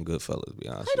recall watching Goodfellas. To be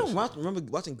honest, I don't remember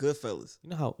watching Goodfellas. You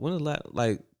know how when is that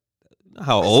like? You know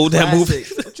how old that movie?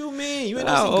 What you mean? You ain't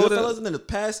How seen old Goodfellas in the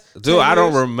past? Dude, 10 I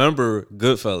don't years? remember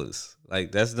Goodfellas.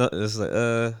 Like that's not. It's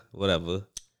like whatever.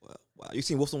 Wow, you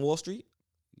seen Wolf on Wall Street?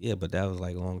 Yeah, but that was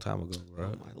like a long time ago, bro.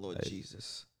 Oh my Lord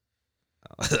Jesus!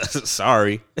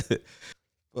 Sorry.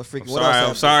 Well, freak, I'm what sorry. else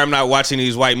I'm sorry. I'm not watching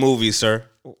these white movies, sir.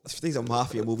 These are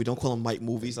mafia movie. Don't call them white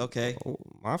movies, okay? Oh,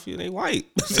 mafia, they white.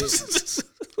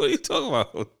 What are you talking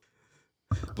about?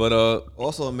 But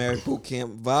Also, in Marriage Boot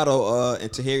Camp, Vado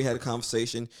and Tahiri had a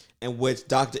conversation in which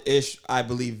Dr. Ish, I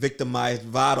believe, victimized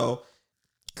Vado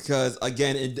because,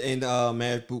 again, in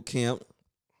Marriage Boot Camp,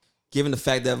 given the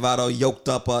fact that Vado yoked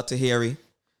up Tahiri,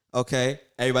 okay,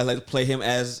 everybody like to play him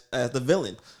as the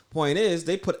villain. Point is,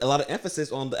 they put a lot of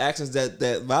emphasis on the actions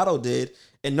that Vado did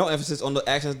and no emphasis on the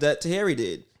actions that Tahiri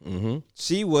did. mm-hmm.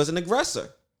 She was an aggressor.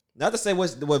 Not to say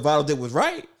what Vado did was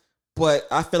right, but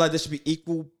I feel like there should be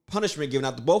equal punishment given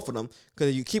out to both of them. Because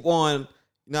if you keep on,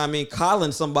 you know what I mean,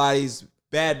 calling somebody's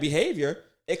bad behavior,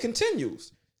 it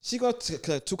continues. She's going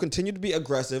to continue to be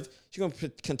aggressive. She's going to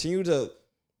continue to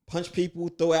punch people,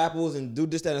 throw apples, and do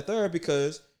this, that, and the third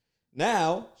because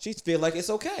now she feels like it's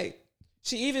okay.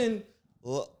 She even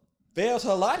failed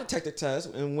her lie detector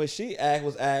test, and when she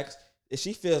was asked if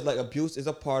she feels like abuse is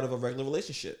a part of a regular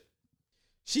relationship.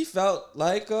 She felt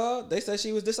like they said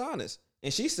she was dishonest.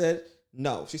 And she said,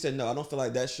 no. She said, no, I don't feel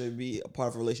like that should be a part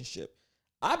of a relationship.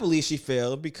 I believe she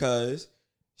failed because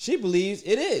she believes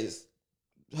it is.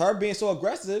 Her being so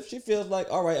aggressive, she feels like,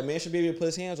 all right, a man should be able to put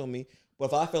his hands on me. But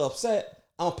if I feel upset,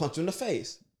 I'm going to punch you in the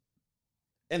face.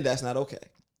 And that's not okay.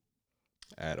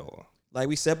 At all. Like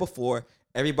we said before,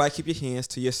 everybody keep your hands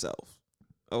to yourself.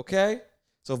 Okay?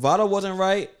 So Vado wasn't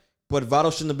right, but Vado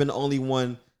shouldn't have been the only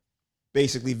one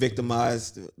basically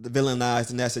victimized,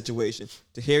 villainized in that situation.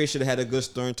 Tahiri should have had a good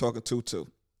stern talking to too.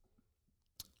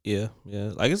 Yeah.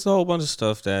 Like it's a whole bunch of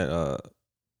stuff that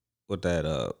with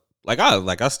that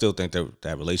I still think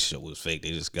that relationship was fake.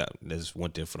 They just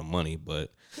went there for the money,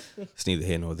 but it's neither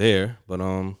here nor there. But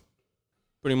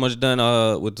pretty much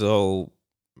done with the whole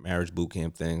marriage boot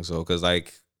camp thing. So cause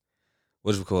like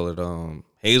what do you call it?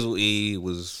 Hazel E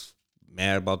was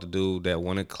mad about the dude that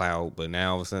wanted clout, but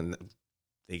now all of a sudden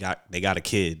they got a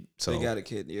kid. So they got a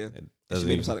kid, yeah. Doesn't She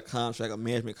made even, him sign a contract, a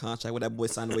management contract, where that boy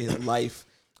signed away his life.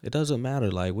 it doesn't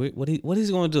matter. Like what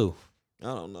he's gonna do? I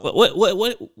don't know.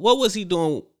 What was he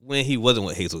doing when he wasn't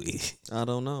with Hazel E? I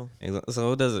don't know.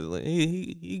 So it doesn't.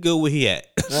 He go where he at.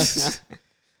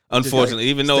 Unfortunately,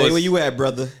 even though stay where you at,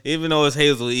 brother. Even though it's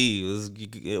Hazel E, it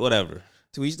was whatever.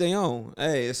 To each their own.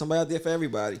 Hey, there's somebody out there for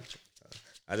everybody.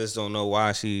 I just don't know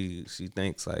why she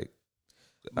thinks like.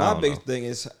 My big thing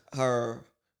is her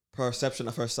perception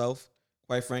of herself.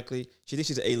 Quite frankly, she thinks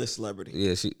she's an A-list celebrity.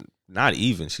 Yeah, she not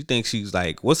even. She thinks she's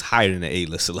like, what's higher than an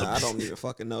A-list celebrity? I don't even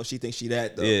fucking know. She thinks she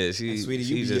that though. Yeah, sweetie,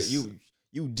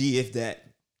 you D if that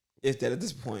at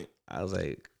this point. I was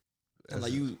like, I'm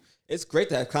like you. It's great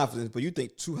to have confidence, but you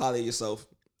think too highly of yourself.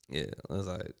 Yeah, I was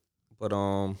like, but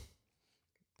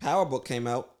Power Book came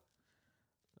out.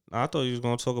 I thought you was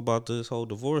gonna talk about this whole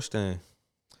divorce thing.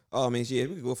 Oh, I mean, yeah,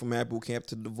 we could go from Mad Boot Camp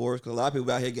to divorce because a lot of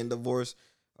people out here getting divorced.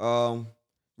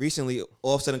 Recently,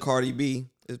 Offset and Cardi B,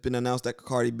 it's been announced that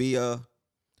Cardi B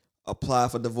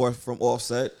applied for divorce from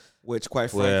Offset, which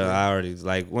quite frankly, Well, I already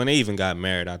like when they even got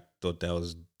married, I thought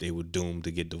they were doomed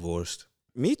to get divorced.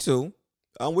 Me too.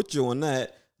 I'm with you on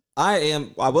that. I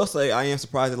will say I am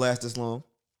surprised it lasted this long.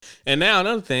 And now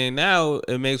another thing, now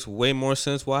it makes way more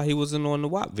sense why he wasn't on the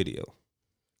WAP video.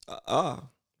 There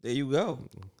you go.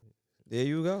 There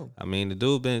you go. I mean, the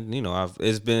dude been,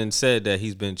 it's been said that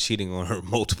he's been cheating on her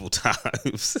multiple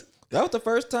times. That was the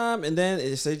first time, and then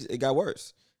it got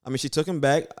worse. I mean, she took him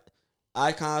back.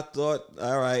 I kind of thought,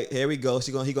 all right, here we go.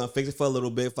 He gonna fix it for a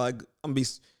little bit. I'm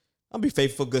be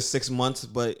faithful for a good 6 months,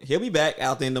 but he'll be back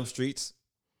out there in them streets.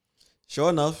 Sure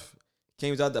enough,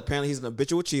 came out that apparently he's an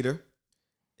habitual cheater,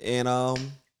 and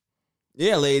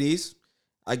yeah, ladies,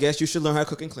 I guess you should learn how to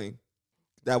cook and clean.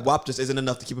 That WAP just isn't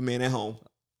enough to keep a man at home.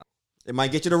 It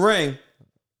might get you the ring,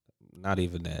 not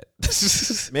even that.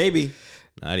 Maybe.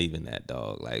 Not even that,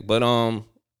 dog. Like, but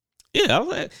yeah, I was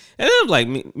like, and it was like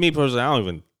me personally, I don't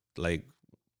even like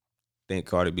think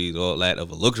Cardi B is all that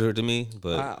of a looker to me,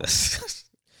 but Wow. because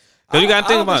you gotta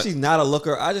think about she's not a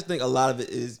looker. I just think a lot of it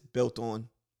is built on,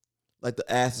 like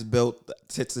the ass is built, the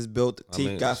tits is built, the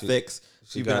teeth got fixed.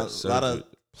 She got a lot of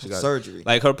surgery.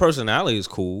 Like her personality is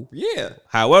cool. Yeah.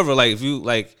 However, like if you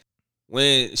like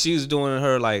when she was doing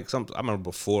her like I remember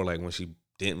before like when she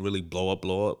didn't really blow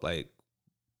up. Like,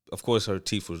 of course her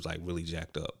teeth was like really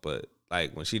jacked up, but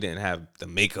like when she didn't have the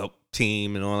makeup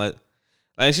team and all that,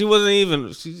 like she wasn't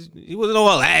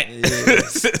all that.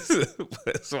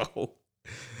 Yeah.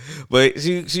 But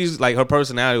she's like her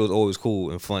personality was always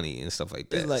cool and funny and stuff like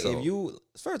that. It's like if you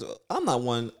first of all, I'm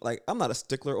not a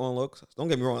stickler on looks. Don't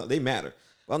get me wrong, they matter.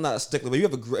 But I'm not a stickler. But if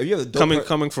you have a dope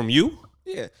coming from you,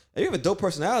 yeah. If you have a dope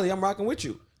personality, I'm rocking with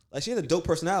you. Like she has a dope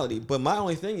personality, but my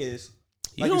only thing is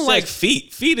you don't like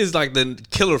feet. Feet is like the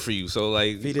killer for you. So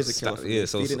like feet is a killer for me. Yeah,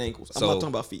 feet and ankles. I'm not talking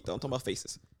about feet though. I'm talking about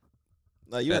faces.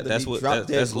 Like you have to be drop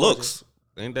dead. That's looks.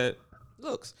 Ain't that?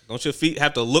 Looks. Don't your feet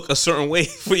have to look a certain way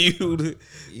for you to?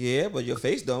 Yeah, but your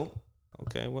face don't.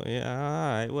 Okay, well, yeah,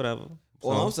 all right, whatever.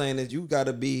 All I'm saying is you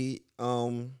gotta be a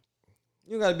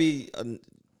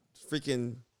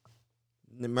freaking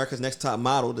America's Next Top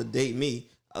Model to date me.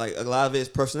 Like a lot of it is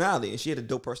personality, and she had a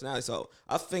dope personality. So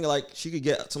I think like she could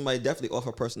get somebody definitely off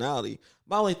her personality.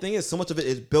 My only thing is so much of it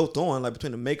is built on like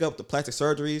between the makeup, the plastic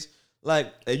surgeries.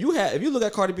 Like if you look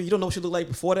at Cardi B, you don't know what she looked like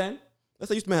before then. Let's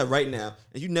say you met her right now,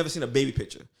 and you've never seen a baby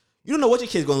picture. You don't know what your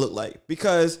kid's gonna look like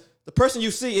because the person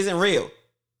you see isn't real,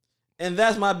 and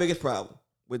that's my biggest problem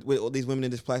with all these women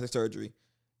in this plastic surgery.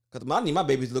 Because I need my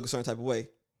babies to look a certain type of way,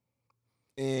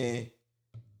 and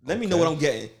let me know what I'm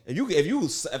getting.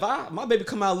 If my baby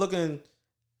come out looking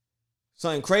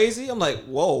something crazy, I'm like,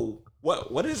 whoa,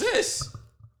 what is this?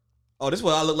 Oh, this is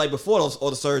what I looked like before all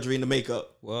the surgery and the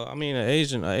makeup. Well, I mean, an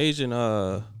Asian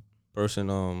person,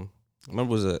 I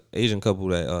remember it was an Asian couple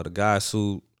that the guy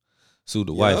sued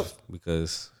the wife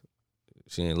because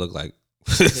she didn't look like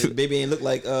baby ain't look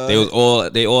like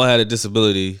they all had a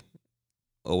disability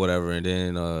or whatever, and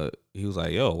then he was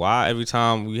like, yo, why every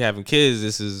time we having kids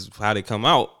this is how they come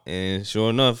out? And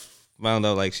sure enough found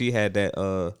out like she had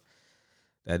that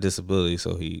disability,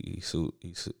 so he sued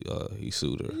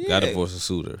her. Yeah. Got divorced and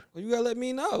sued her. Well, you gotta let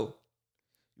me know.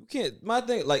 You can't. My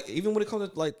thing, like even when it comes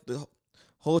to like the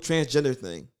whole transgender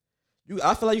thing,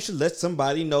 I feel like you should let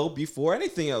somebody know before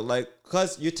anything else, like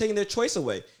because you're taking their choice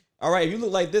away. All right, if you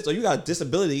look like this or you got a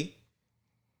disability,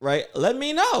 right? Let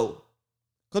me know,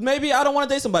 because maybe I don't want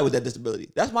to date somebody with that disability.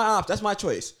 That's my That's my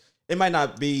choice. It might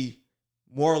not be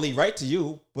morally right to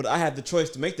you, but I have the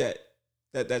choice to make that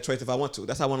choice if I want to.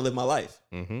 That's how I want to live my life.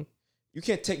 Mm-hmm. You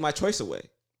can't take my choice away.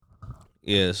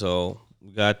 Yeah, so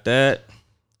we got that,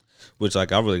 which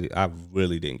like I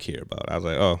really didn't care about. I was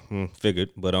like, figured.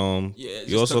 But yeah,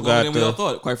 you also got we all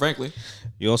thought, quite frankly.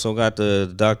 You also got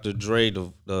the Dr. Dre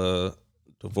the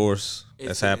divorce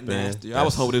that's happening. Nasty. I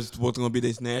was hoping this was gonna be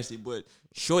this nasty, but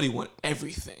Shorty want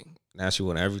everything. Now she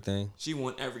want everything. She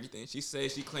want everything. She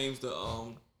says she claims to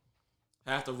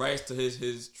have the rights to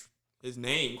his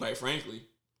name. Quite frankly,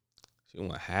 she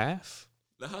want half.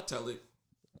 Let her tell it.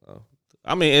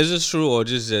 I mean, is this true or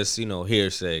just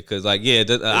hearsay? Because like, yeah,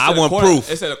 I want proof.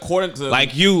 It said according to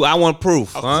like you, I want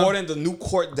proof. According to new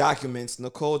court documents,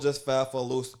 Nicole just filed for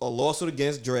a lawsuit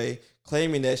against Dre,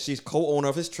 claiming that she's co-owner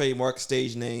of his trademark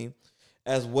stage name,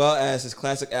 as well as his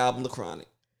classic album, The Chronic.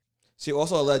 She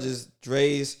also alleges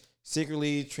Dre's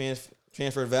secretly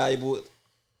transferred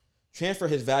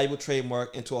his valuable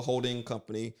trademark into a holding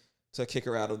company to kick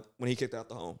her out when he kicked out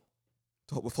the home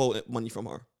to withhold money from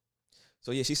her.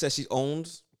 So yeah, she says she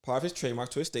owns part of his trademark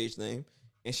to his stage name,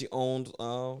 and she owns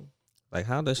like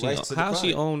how does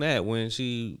she own that when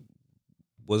she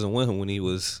wasn't with him when he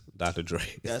was Dr. Dre?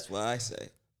 That's what I say.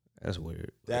 That's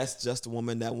weird. That's just a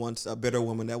bitter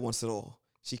woman that wants it all.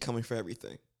 She coming for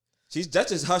everything. That's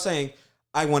just her saying,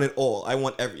 I want it all. I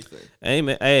want everything. Hey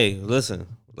man, hey, listen.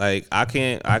 Like I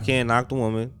can't knock the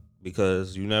woman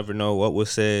because you never know what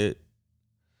was said.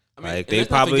 I mean, like they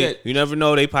probably, you never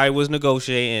know. They probably was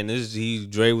negotiating.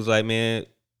 Dre was like, man,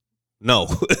 no,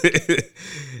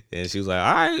 and she was like,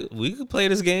 all right, we could play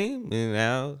this game. And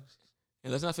now,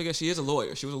 and let's not forget, she is a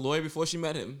lawyer. She was a lawyer before she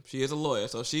met him. She is a lawyer,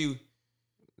 so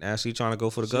now she trying to go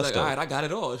for the gusto. Like, all right, I got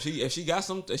it all. If she got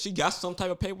some type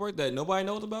of paperwork that nobody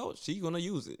knows about, she gonna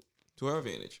use it to her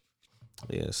advantage.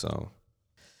 Yeah, so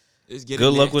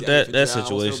good luck with that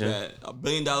situation. $1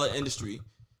 billion industry.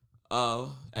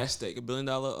 At stake, $1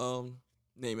 billion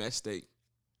name at stake.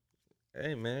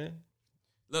 Hey man,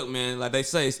 look man, like they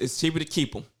say, it's cheaper to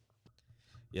keep them.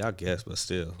 Yeah, I guess, but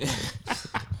still,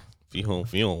 if you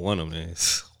don't want them, then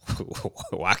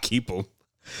why keep them?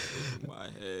 My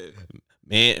head.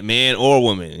 Man or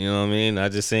woman, you know what I mean? I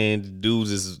just saying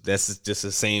dudes that's just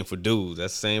the same for dudes.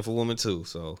 That's the same for women too.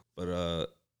 So, but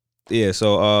yeah.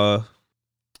 So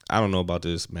I don't know about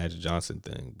this Magic Johnson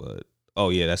thing, but oh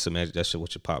yeah, that's the Magic. That's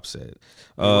what your pop said.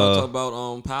 You want to talk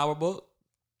about Power Book?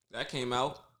 That came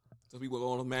out. So we were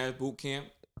going to Marriage Boot Camp.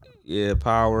 Yeah,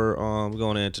 Power. We're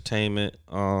going to entertainment.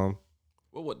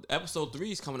 What episode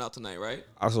 3 is coming out tonight, right?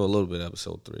 I saw a little bit of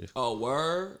episode 3. Oh,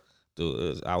 word.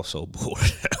 Dude, I was so bored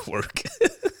at work.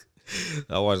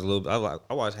 I watched a little.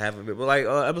 I watched half of it, but like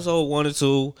episode 1 and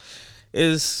 2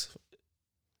 is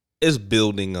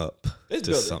building up It's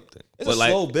to building. something. It's but a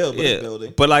like, slow build, but it's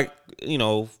building. But like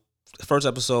the first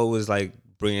episode was like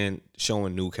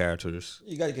showing new characters.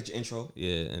 You got to get your intro.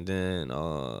 Yeah, and then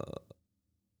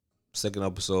second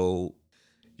episode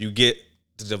you get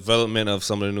the development of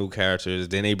some of the new characters.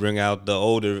 Then they bring out the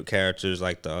older characters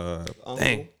like the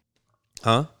Uncle.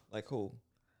 Huh? Like who?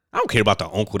 I don't care about the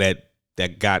uncle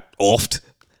that got offed.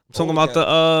 I'm talking about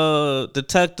the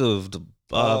detective.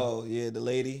 Oh yeah, the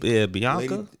lady. Yeah,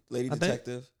 Bianca. Lady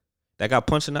detective. That got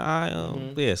punched in the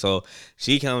eye. Yeah, so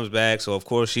she comes back. So of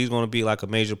course she's gonna be like a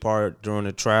major part during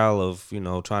the trial of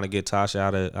trying to get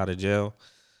Tasha out of jail.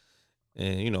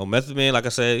 And Method Man, like I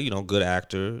said, good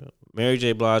actor. Mary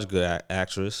J. Blige, good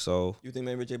actress. So you think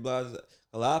Mary J. Blige?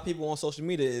 A lot of people on social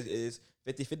media is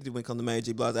 50-50 when it comes to Mary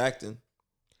J. Blige acting.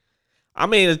 I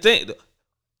mean, the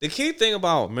key thing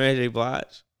about Mary J.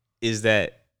 Blige is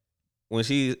that when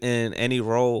she's in any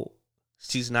role,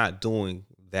 she's not doing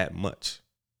that much.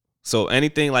 So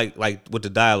anything like with the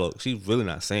dialogue, she's really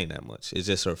not saying that much. It's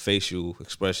just her facial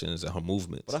expressions and her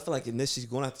movements. But I feel like in this, she's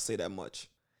gonna have to say that much.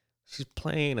 She's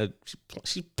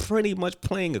she's pretty much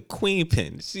playing a queen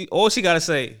pin. All she gotta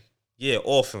say, yeah,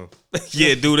 off him.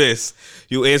 Yeah, do this.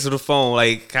 You answer the phone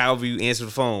like however you answer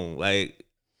the phone. Like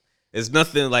it's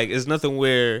nothing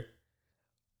where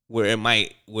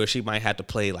she might have to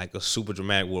play like a super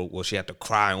dramatic where she have to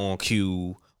cry on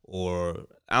cue, or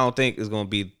I don't think it's gonna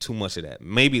be too much of that.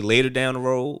 Maybe later down the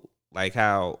road, like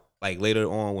how like later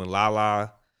on when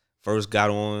Lala first got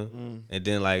on, and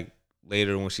then like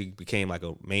later when she became like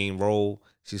a main role,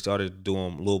 she started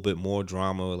doing a little bit more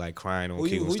drama, like crying on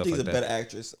cue and stuff like that. Who you think is a better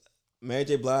actress, Mary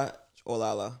J. Blige or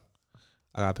Lala?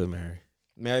 I gotta put Mary.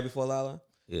 Mary before Lala?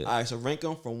 Yeah. All right, so rank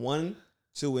them from 1,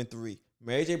 2, and 3.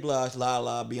 Mary J. Blige,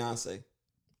 Lala, Beyonce.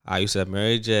 You said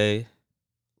Mary J.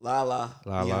 Lala,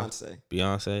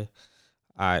 Beyonce.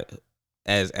 All right.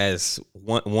 As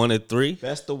 1 and 3?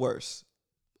 Best to worst.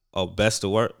 Oh, best to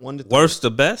worst? 1 to 3. Worst to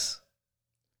best?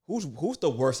 Who's the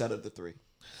worst out of the 3?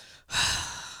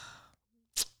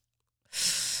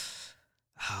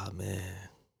 Oh man,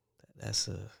 that's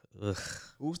a. Ugh.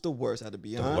 Who's the worst out of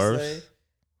Beyonce,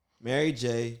 Mary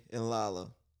J, and Lala?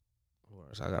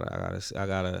 Worst. I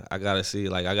gotta see.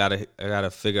 Like I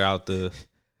gotta figure out the.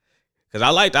 Cause I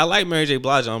like Mary J.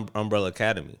 Blige on Umbrella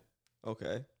Academy.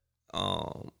 Okay.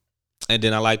 And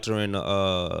then I liked her in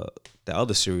the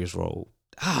other serious role.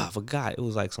 I forgot. It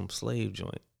was like some slave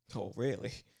joint. Oh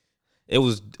really? It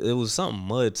was something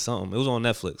Mud something. It was on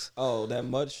Netflix. Oh, that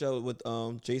Mud show with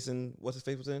Jason, what's his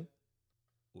face was in?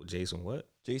 Jason what?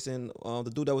 Jason,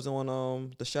 the dude that was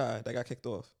on The Chi that got kicked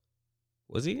off.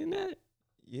 Was he in that?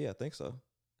 Yeah, I think so.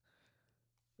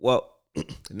 Well,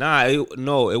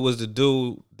 it was the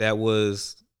dude that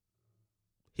was.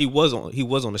 He was on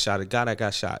The Chi. The guy that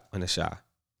got shot in The Chi,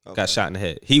 got shot in the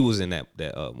head. He was in that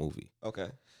movie. Okay.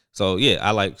 So yeah,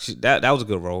 I like that. That was a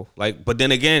good role. Like, but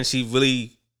then again, she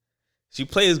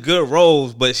plays good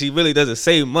roles, but she really doesn't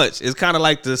say much. It's kind of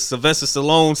like the Sylvester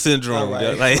Stallone syndrome.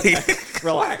 Right. Like,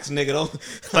 relax, nigga.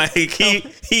 Don't like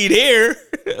he there,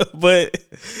 but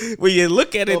when you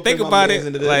look at it, think about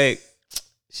it, like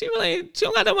she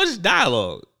don't got that much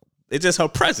dialogue. It's just her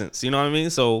presence. You know what I mean?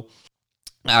 So, all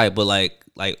right, but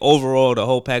like overall, the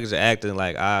whole package of acting,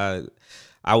 like I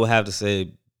would have to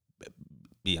say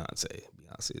Beyonce.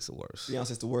 Beyonce is the worst.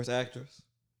 Beyonce's the worst actress.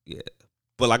 Yeah.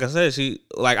 But like I said,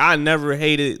 I never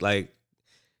hated, like,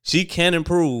 she can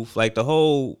improve. Like, the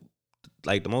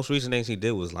most recent thing she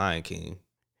did was Lion King.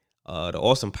 The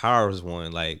Austin Powers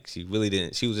one, like, she really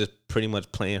didn't. She was just pretty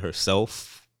much playing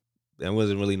herself. There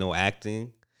wasn't really no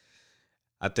acting.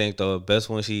 I think the best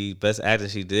acting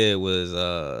she did was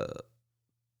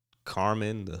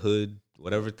Carmen, the Hood,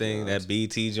 whatever thing, that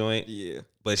BT joint. Yeah.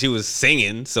 But she was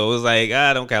singing, so it was like,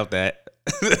 I don't count that.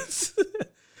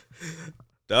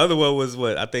 The other one was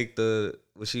what I think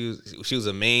she was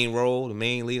a main role, the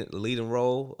main leading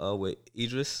role with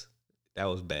Idris. That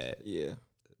was bad. Yeah.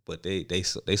 but they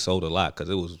sold a lot because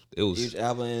it was Huge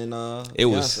Alba and it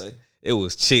Beyonce. was it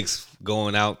was chicks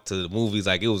going out to the movies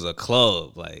like it was a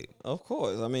club, like. Of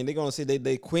course. I mean, they're gonna see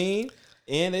they queen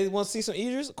and they want to see some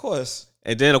Idris, of course.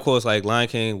 And then of course like Lion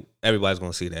King, everybody's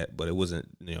gonna see that, but it wasn't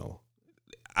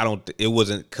it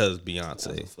wasn't because Beyonce.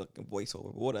 That was a fucking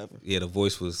voiceover, whatever. Yeah, the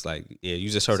voice was like, yeah, you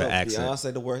just heard So the accent.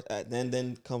 Beyonce the worst.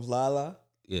 Then comes Lala.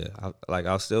 Yeah,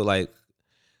 I still like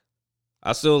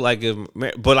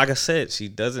it, but like I said, she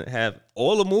doesn't have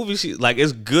all the movies. She like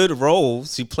it's good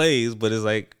roles she plays, but it's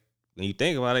like when you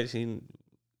think about it, it's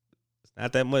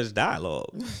not that much dialogue.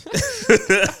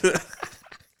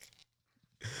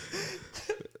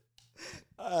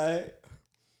 All right.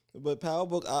 But Power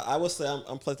Book, I would say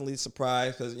I'm pleasantly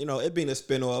surprised because it being a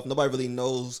spinoff, nobody really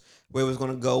knows where it was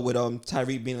gonna go with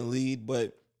Tyreek being the lead,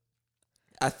 but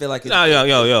I feel like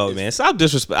Yo, man, stop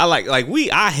disrespect.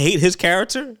 I hate his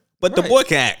character, but the boy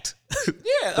can act.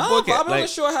 Yeah, the boy I'm not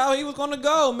sure how he was gonna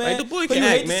go, man. Like, the boy but can you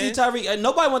act, hate man. to see Tyreek. And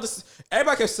nobody wants to.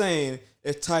 Everybody kept saying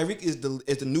if Tyreek is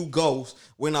the new Ghost,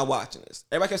 we're not watching this.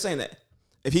 Everybody kept saying that.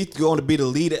 If he's going to be the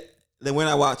lead, then we're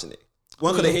not watching it.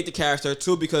 One, because they hate the character.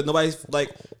 Two, because nobody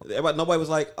was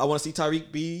like, I want to see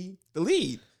Tyreek be the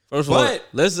lead. First of all, I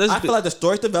feel like the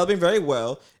story's developing very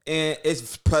well, and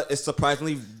it's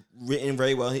surprisingly written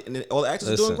very well, and all the actors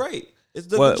are doing great. It's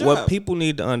the good job. What people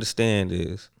need to understand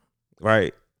is,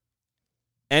 right?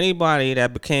 Anybody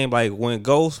that became like when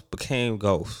Ghost became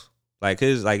Ghost, like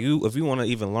if you want to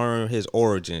even learn his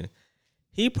origin,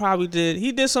 he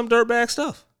did some dirtbag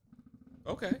stuff.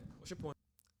 Okay, what's your point?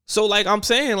 So like I'm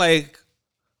saying, like,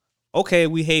 okay,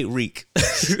 we hate Reek.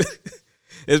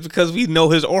 It's because we know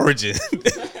his origin.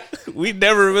 We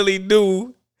never really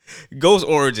knew Ghost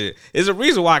origin. There's a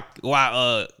reason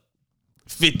why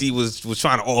 50 was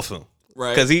trying to off him.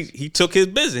 Right. Because he took his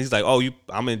business. He's like, oh,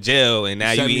 I'm in jail and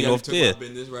now you eating off there.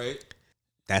 Right.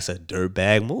 That's a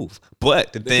dirtbag move.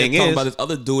 But the thing talking is, about this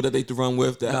other dude that they to run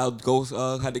with, that how Ghost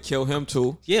had to kill him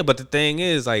too. Yeah, but the thing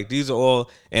is, like, these are all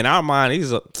in our mind.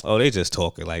 These are they just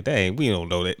talking like, dang, we don't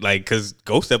know that, like, because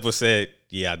Ghost ever said,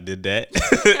 yeah, I did that.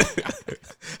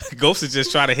 Ghost is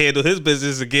just trying to handle his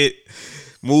business and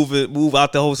move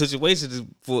out the whole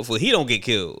situation for he don't get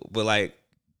killed. But like,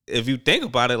 if you think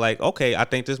about it, like, okay, I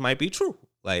think this might be true.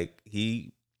 Like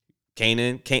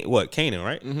Kanan,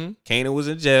 right? Mm-hmm. Kanan was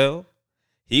in jail.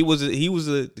 He was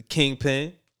the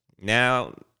kingpin.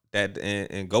 Now that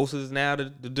and Ghost is now the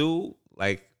dude.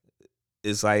 Like,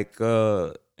 it's like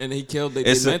and he killed their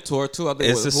mentor too. I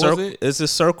think it's a circle. It's a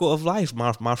circle of life,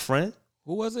 my friend.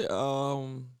 Who was it?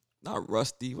 Not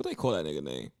Rusty. What they call that nigga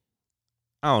name?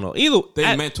 I don't know. Either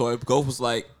their mentor. Ghost was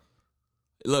like,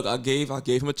 look, I gave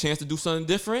him a chance to do something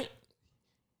different.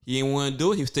 He didn't want to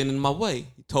do it. He was standing in my way.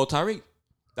 He told Tyreek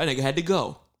that nigga had to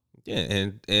go. Yeah,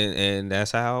 and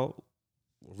that's how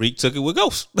Reek took it with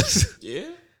Ghost.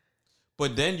 Yeah.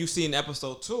 But then you see in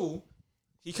episode 2,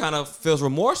 he kind of feels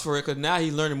remorse for it because now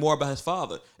he's learning more about his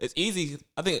father. It's easy.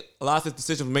 I think a lot of his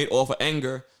decisions were made off of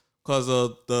anger because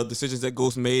of the decisions that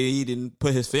Ghost made and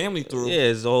put his family through. Yeah,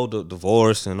 his old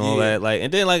divorce and all that. Like,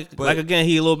 and then like again,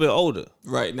 he a little bit older.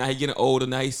 Right. Now he getting older.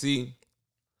 Now he see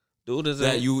dude is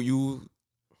that you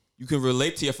can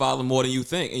relate to your father more than you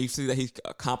think. And you see that he's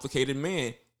a complicated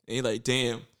man. And you're like,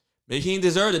 damn, maybe he didn't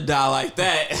deserve to die like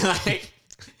that. Like,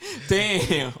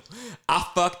 damn, I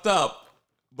fucked up.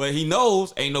 But he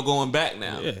knows ain't no going back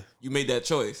now. Yeah. You made that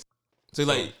choice. So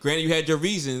like, granted you had your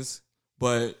reasons,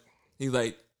 but he's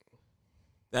like,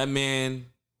 that man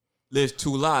lives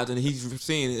 2 lives, and he's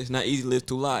seeing it's not easy to live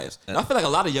 2 lives. And I feel like a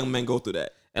lot of young men go through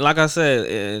that. And like I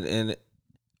said, and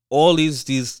all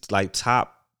these like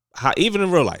top high, even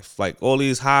in real life, like all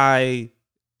these high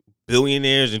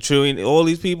billionaires and trillionaires, all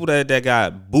these people that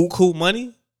got buku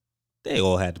money, they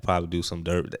all had to probably do some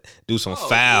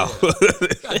foul. Yeah.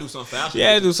 Gotta do some foul.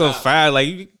 Yeah, do some foul. Like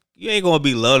you ain't gonna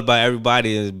be loved by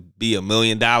everybody and be $1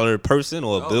 million person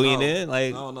or a billionaire. No.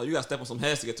 Like, no, you gotta step on some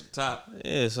heads to get to the top.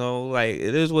 Yeah, so like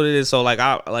it is what it is. So like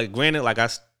granted, like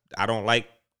I don't like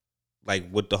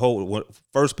with the whole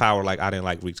first Power, like I didn't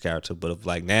like Reek's character, but if,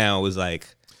 like now it's like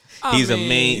he's a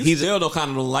main. You still don't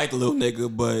kind of like the little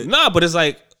nigga, but but it's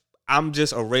like I'm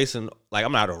just erasing. Like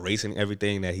I'm not erasing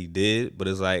everything that he did, but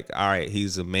it's like, all right,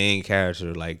 he's the main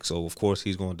character. Like, so of course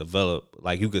he's going to develop.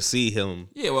 Like you could see him.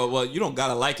 Yeah, well, you don't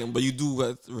gotta like him, but you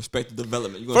do respect the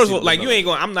development. First of all, like you ain't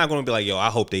going. I'm not going to be like, yo, I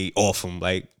hope they off him.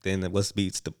 Like then what's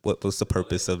the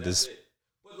purpose of this?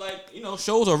 But like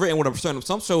shows are written with a percent.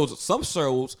 Some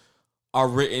shows are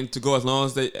written to go as long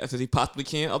as he possibly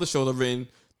can. Other shows are written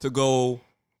to go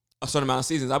a certain amount of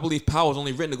seasons. I believe Power was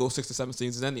only written to go 6 to 7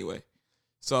 seasons anyway.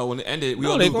 So when it ended, we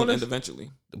all knew it was going to end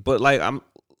eventually. But like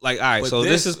like, all right, But so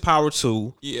this is Power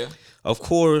 2. Yeah. Of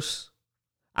course,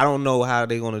 I don't know how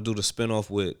they're going to do the spinoff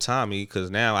with Tommy,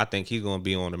 because now I think he's going to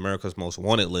be on America's Most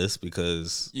Wanted list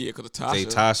because Because of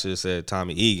Tasha said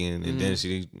Tommy Egan, and then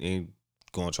she ain't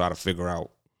going to try to figure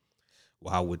out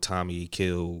why would Tommy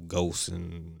kill Ghost,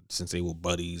 and since they were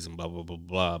buddies and blah, blah, blah,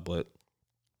 blah. But,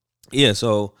 yeah,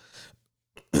 so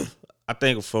I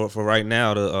think for right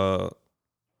now, the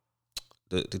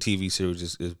TV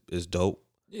series is dope.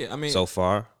 Yeah, I mean, so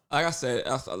far, like I said,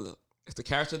 it's the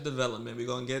character development. We're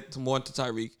gonna get more into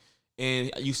Tyreek, and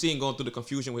you see him going through the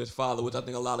confusion with his father, which I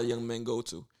think a lot of young men go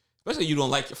to, especially if you don't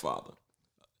like your father.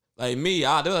 Like me,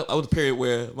 there was a period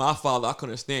where my father, I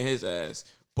couldn't stand his ass,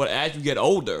 but as you get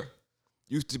older,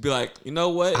 you used to be like, you know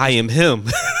what? I am him.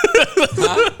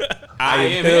 I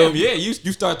am him. Yeah, you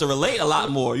start to relate a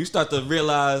lot more. You start to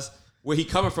realize where he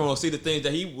coming from, or see the things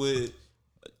that he would.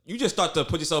 You just start to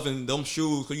put yourself in them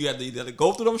shoes, because you have to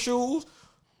go through them shoes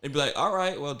and be like, all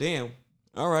right, well, damn.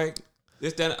 All right.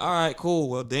 This, that, all right, cool.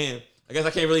 Well, damn. I guess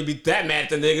I can't really be that mad at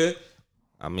the nigga.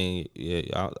 I mean,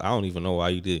 yeah, I don't even know why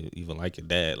you didn't even like your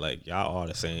dad. Like, y'all are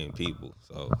the same people.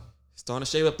 So It's starting to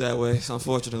shape up that way,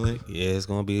 unfortunately. yeah, it's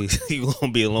gonna be you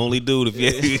gonna be a lonely dude if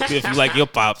you if you like your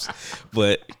pops.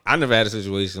 But I never had a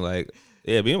situation like,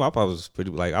 yeah, me and my pops was pretty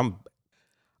like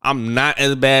I'm not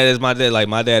as bad as my dad. Like,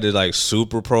 my dad is like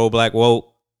super pro black woke.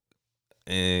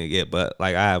 And yeah, but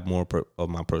like I have more of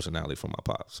my personality from my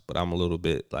pops. But I'm a little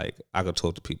bit like, I could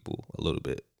talk to people a little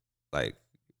bit. Like,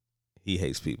 he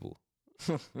hates people.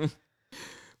 to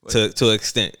an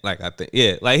extent. Like, I think,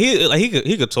 yeah. Like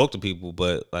he could talk to people,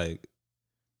 but like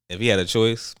if he had a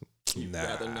choice,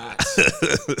 Rather not.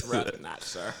 Rather not,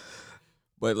 sir.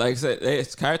 But like I said,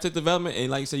 it's character development,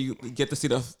 and like you said, you get to see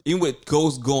even with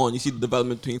Ghost gone, you see the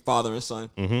development between father and son,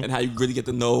 and how you really get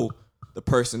to know the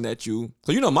person that you.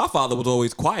 So my father was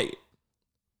always quiet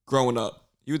growing up.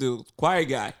 He was the quiet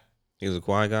guy. He was a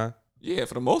quiet guy. Yeah,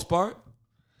 for the most part.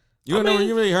 You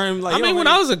really heard him. Like, when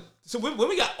I was so when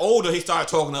we got older, he started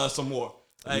talking to us some more.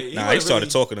 Like, he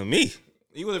started talking to me.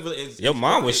 He was really. Your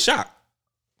mom was shocked.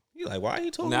 You like, why are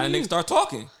you talking? Now the nigga start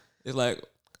talking. It's like.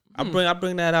 I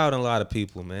bring that out in a lot of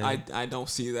people, man. I don't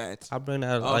see that. I bring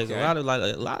that out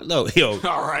a lot. No, yo,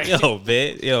 all right,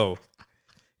 man,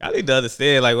 I need to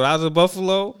understand. Like, when I was in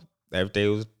Buffalo, everything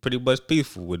was pretty much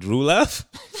peaceful. When Drew left,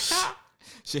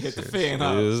 shit hit the fan.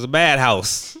 Huh? It was a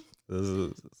madhouse. It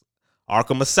was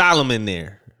Arkham Asylum in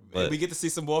there. But we get to see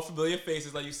some more familiar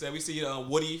faces, like you said. We see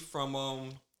Woody from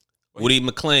Woody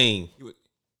McClain,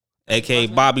 aka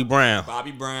Bobby Brown.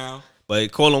 Bobby Brown, but they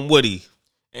call him Woody.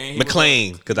 And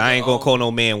McClain, because I ain't gonna call no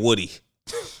man Woody.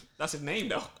 That's his name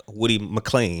though. Woody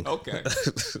McClain. Okay. And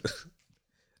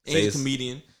he's a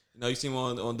comedian. You see him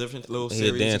on different little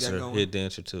series. He a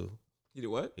dancer too. He did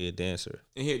what? He a dancer.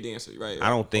 And he a dancer, right? I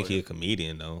don't think he a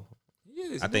comedian though.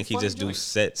 I think he just do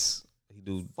sets. He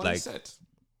do funny like sets.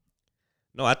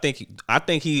 No, I think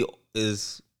he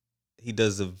does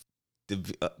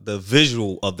the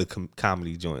visual of the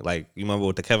comedy joint. Like, you remember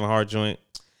with the Kevin Hart joint?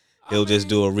 He'll just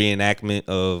do a reenactment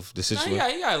of the situation.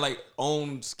 He got like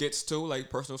own skits too, like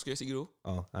personal skits he do.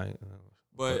 Oh,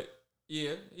 but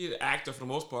yeah, he's an actor for the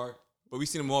most part. But we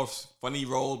seen him more funny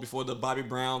roles before the Bobby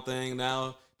Brown thing.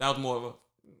 Now that was more of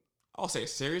I'll say a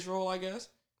serious role, I guess.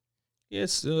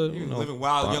 Yes, living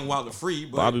wild, young, wild and free.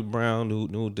 But Bobby Brown,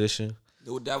 new addition.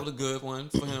 That was a good one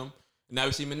for him. And now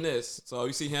we see him in this. So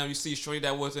you see him. You see Shorty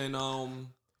that was in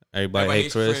Everybody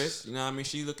Hates Chris. You know what I mean?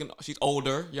 She's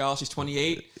older, y'all. She's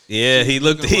 28. Yeah, he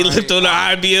looked on the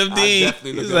IBMD.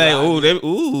 He's like,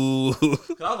 ooh.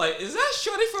 I was like, is that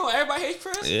Shorty from Everybody Hates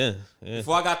Chris? Yeah.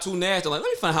 Before I got too nasty, I'm like, let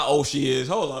me find out how old she is.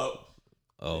 Hold up.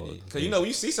 Oh, because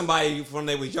you see somebody from when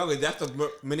they was younger, that's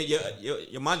the minute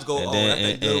your minds go,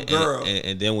 that's that little girl.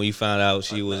 And then when you found out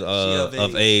she was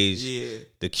of age, yeah.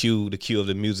 the cue of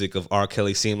the music of R.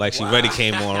 Kelly seemed like she already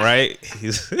came on, right?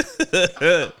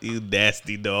 You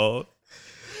nasty dog.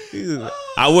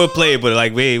 I would play it, but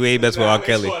like way best for R.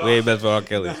 Kelly. Way best for R.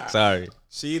 Kelly. Sorry.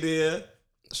 She did.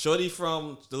 Shorty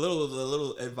from the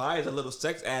little advisor, the little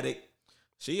sex addict.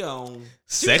 She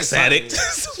sex addict.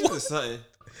 She was something.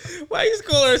 Why you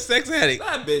call her a sex addict?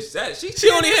 That bitch,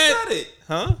 she only had said it.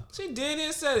 Huh? She did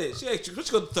and said it. What you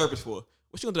go to the therapist for?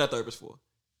 What you gonna do that therapist for?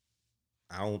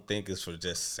 I don't think it's for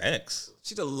just sex.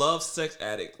 She's a love sex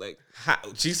addict. Like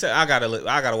she said, I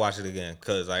gotta watch it again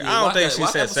because I don't think she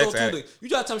said sex addict. You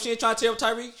trying to tell me she ain't trying to tear up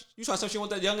Tyreek? You trying to tell me she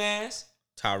want that young ass?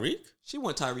 Tyreek? She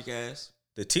want Tyreek ass.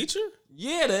 The teacher?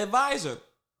 Yeah, the advisor.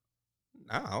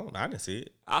 I didn't see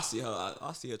it. I see her.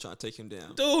 I see her trying to take him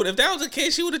down. Dude, if that was the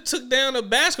case, she would have took down a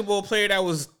basketball player that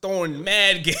was throwing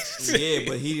mad games. Yeah,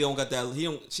 but he don't got that. He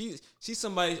don't. She's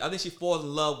somebody. I think she falls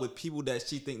in love with people that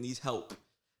she think needs help.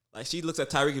 Like she looks at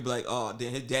Tyreek and be like, "Oh,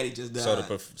 damn, his daddy just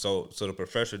died." So the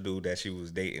professor dude that she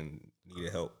was dating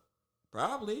needed help.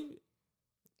 Probably.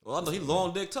 Well, I know he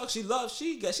long dick tuck. She's a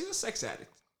sex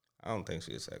addict. I don't think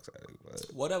she's a sex addict, but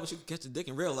whatever. She can catch a dick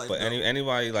in real life. But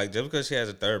anybody like just because she has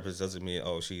a therapist doesn't mean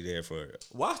she there for her.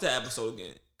 Watch that episode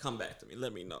again. Come back to me.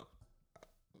 Let me know.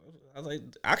 I was like,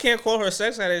 I can't call her a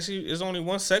sex addict. There's only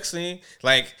one sex scene.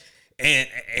 Like, and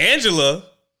Angela,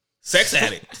 sex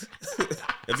addict.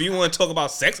 If you want to talk about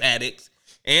sex addicts,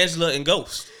 Angela and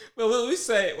Ghost. But what we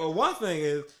say, one thing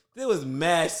is there was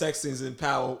mad sex scenes in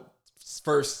Power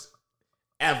first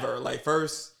ever. Like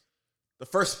the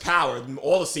first Power,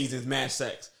 all the seasons, mad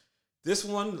sex. This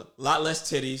one, a lot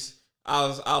less titties. I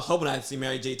was hoping I'd see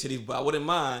Mary J titties, but I wouldn't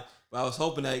mind. But I was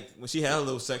hoping that when she had a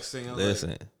little sex scene, I was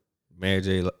listen,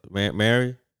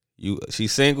 Mary,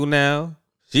 she's single now.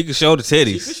 She can show the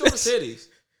titties. She can show the titties.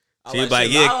 She's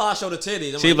like, yeah. I'll show the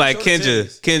titties. She's like,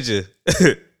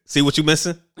 Kendra, see what you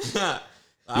missing? You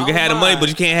can have the money, but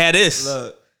you can't have this.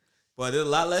 Look. But there's a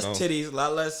lot less titties, a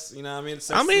lot less, you know what I mean?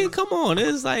 I mean, come on.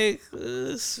 It's like,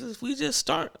 we just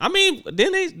start. I mean,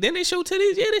 didn't they show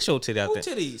titties? Yeah, they show titties out there.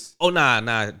 Titties? Oh,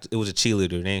 nah. It was a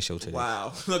cheerleader. They ain't show titties.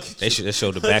 Wow. Look at they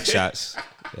showed the back shots.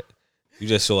 You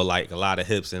just saw like a lot of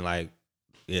hips and like,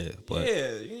 yeah. But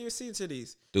yeah, you didn't even see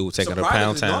titties. Dude taking her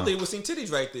pound town. Normally you would see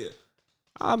titties right there.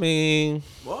 I mean.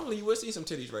 Normally you would see some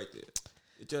titties right there.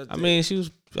 I mean, she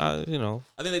was, you know.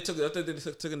 I think they took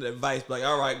the advice, like,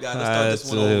 all right, guys, let's start this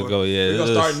one over. We're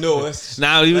gonna start new.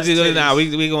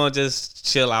 We gonna just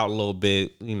chill out a little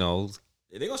bit, you know.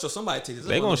 Yeah, they gonna show somebody titties.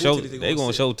 They gonna show titties. They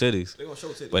gonna show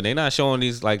titties. But they not showing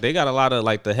these. Like they got a lot of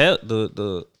like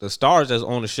the stars that's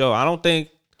on the show. I don't think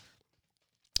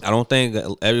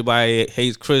everybody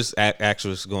hates Chris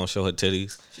actress gonna show her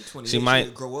titties. She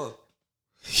might grow up.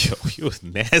 Yo, you was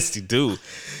nasty, dude.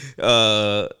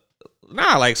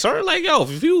 Nah, like certain, like yo,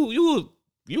 if you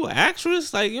an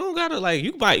actress, like you don't gotta like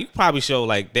you probably show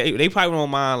like they probably don't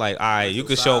mind like all right, you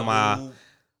could show a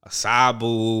side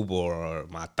boob or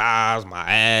my thighs,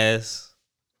 my ass,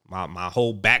 my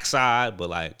whole backside, but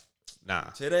like nah,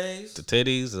 the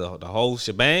titties, the whole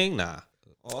shebang, nah.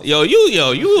 Awesome. Yo,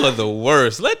 you are the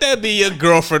worst. Let that be your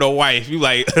girlfriend or wife. You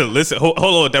like listen, hold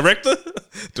on, director,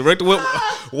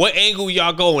 what angle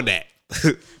y'all going at?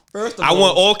 First of I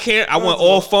want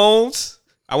all phones.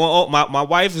 I want all my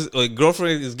wife's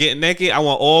girlfriend is getting naked. I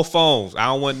want all phones. I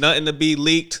don't want nothing to be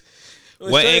leaked.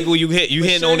 What angle you hit? You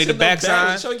hitting only the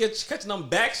backside? Catching them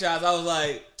back shots. I was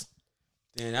like,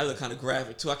 damn, that look kind of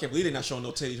graphic too. I can't believe they're not showing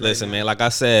no titties. Listen, man, like I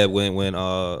said, when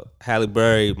Halle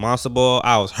Berry Monster Ball,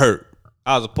 I was hurt.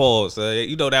 I was appalled. So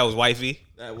you know that was wifey.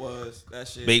 That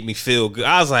shit made me feel good.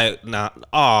 I was like, nah,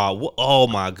 oh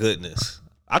my goodness.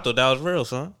 I thought that was real,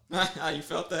 son. You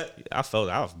felt that?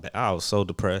 I was so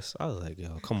depressed. I was like,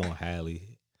 yo, come on, Halle.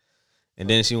 And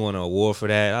then she won an award for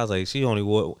that. I was like, she only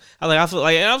won. I feel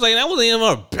like that wasn't even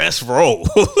her best role.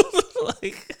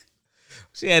 Like,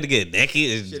 she had to get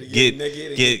naked and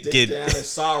get down in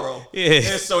sorrow. Yeah,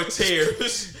 and so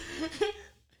tears.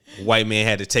 White man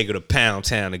had to take her to Pound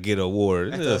Town to get an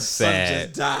award. It's sad. Son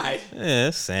just died. Yeah,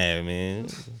 it's sad, man.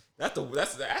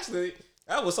 That's actually.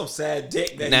 That was some sad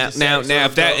dick. Now,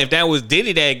 if that was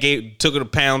Diddy that took her to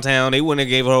Pound Town, they wouldn't have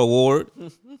gave her an award.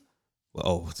 Mm-hmm.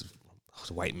 Well,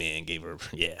 the white man gave her,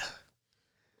 yeah.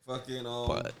 Fucking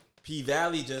P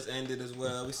Valley just ended as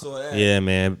well. We saw that. Yeah,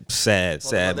 man, sad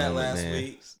that moment, last man.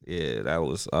 week. Yeah, that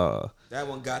was. That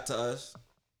one got to us.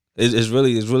 It's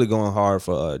really going hard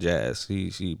for Jazz.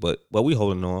 But we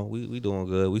holding on. We doing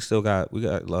good. We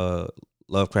got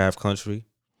Lovecraft Country.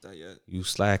 Not yet. You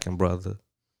slacking, brother.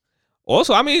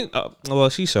 Also, I mean,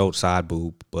 she showed side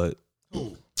boob, but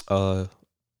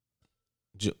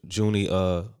Junie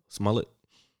Smollett,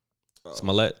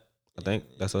 I think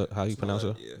that's how you pronounce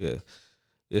her.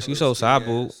 Yeah, she showed side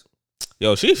boob.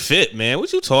 Yo, she fit, man.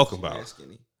 What you talking about?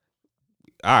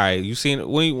 All right, you seen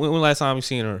when last time you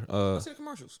seen her? I seen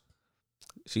commercials.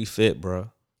 She fit, bro.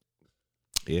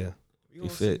 Yeah, she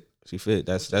fit. She fit.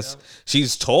 That's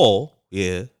she's tall,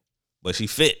 yeah, but she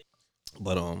fit.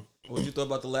 But what you thought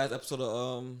about the last episode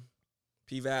of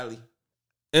P Valley?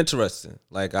 Interesting.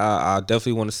 Like I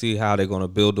definitely want to see how they're gonna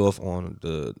build off on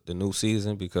the new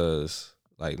season because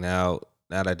like now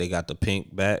that they got the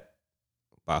pink back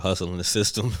by hustling the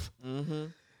system. Mm-hmm.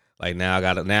 Like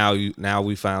now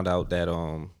we found out that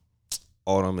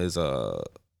Autumn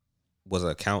was an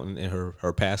accountant in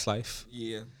her past life.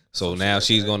 Yeah. So now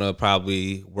she's gonna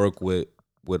probably work with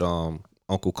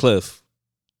Uncle Cliff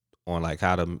on like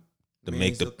how to make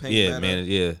Manage the the paint yeah better. man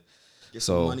yeah. Get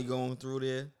So- some money going through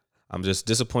there. I'm just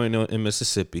disappointed in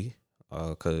Mississippi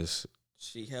because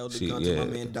She held the She- gun to yeah. my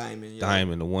man Diamond. Yo.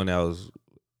 Diamond, the one that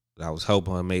was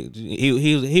helping her make,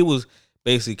 he was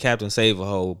basically Captain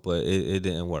Save-A-Ho, but it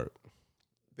didn't work.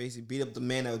 Basically beat up the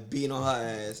man that was beating on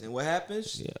her ass. And what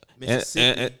happens? Yeah,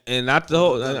 Mississippi. and not the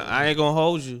whole. I ain't gonna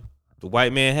hold you. The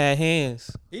white man had hands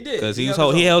He did. because he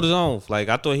held held his his own. Like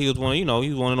I thought he was one. He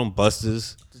was one of them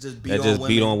busters own. Just beat that on just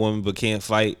women. beat on women but can't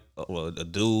fight, or a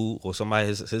dude or somebody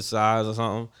his size or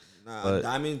something. Nah, but-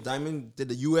 Diamond did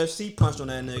the UFC punch on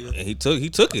that nigga. And he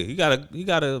took it. He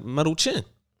got a metal chin.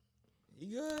 He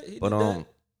good. He But did that.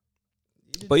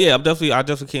 He did But yeah, I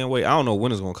definitely can't wait. I don't know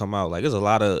when it's gonna come out. Like, there's a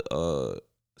lot of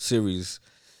series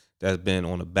that's been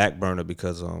on the back burner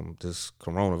because this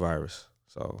coronavirus.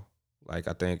 So, like,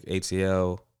 I think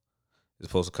ATL is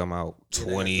supposed to come out Yeah,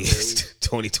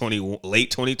 2020,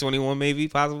 late 2021, maybe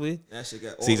possibly. that shit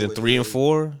got all Season the way 3 and delayed.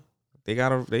 4, they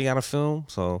gotta film.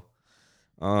 So,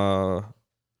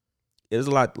 there's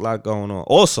a lot going on.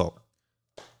 Also,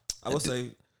 I would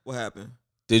say, what happened?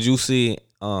 did you see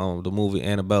the movie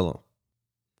Annabella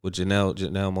with Janelle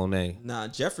Monáe? Nah,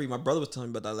 Jeffrey, my brother was telling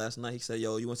me about that last night. He said,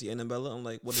 "Yo, you want to see Annabella?" I'm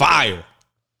like, "What?" is Fire. that?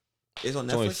 It's on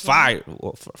Joint Netflix.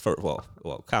 fire.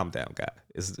 Well, calm down, guy.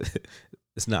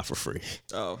 It's not for free.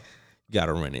 Oh, You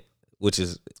gotta rent it, which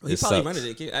is he it probably sucks. rented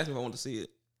it. He asked me if I wanted to see it.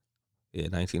 Yeah,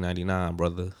 1999,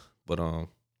 brother. But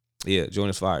yeah, joint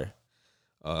is fire.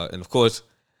 And of course,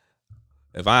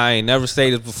 if I ain't never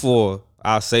said it before,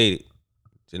 I'll say it.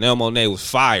 Janelle Monáe was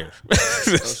fire.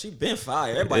 Oh, she been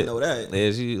fired. Everybody know that.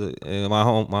 Yeah, she and my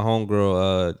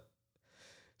homegirl,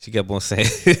 she kept on saying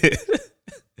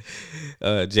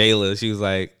Jayla, she was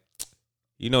like,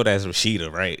 you know that's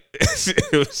Rashida, right?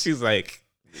 She's like,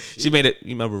 she made it. You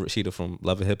remember Rashida from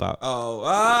Love and Hip Hop?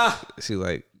 Oh, She's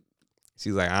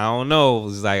like, I don't know.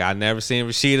 It's like I never seen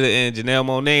Rashida and Janelle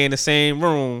Monáe in the same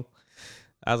room.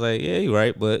 I was like, yeah, you're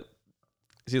right, but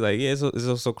she's like, yeah,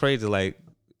 it's so crazy. Like,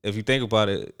 if you think about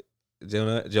it,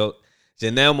 Janelle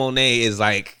Monáe is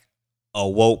like a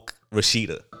woke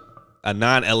Rashida, a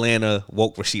non-Atlanta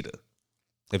woke Rashida.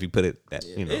 If you put it that,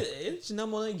 yeah. you know, Is Janelle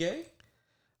Monáe gay?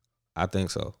 I think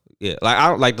so. Yeah,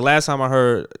 like the last time I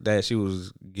heard that she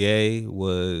was gay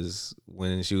was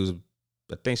when she was,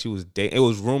 I think she was dating. It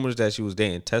was rumors that she was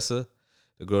dating Tessa,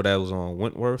 the girl that was on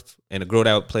Wentworth, and the girl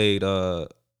that played. Oh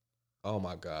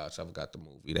my gosh, I forgot the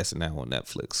movie. That's now on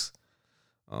Netflix.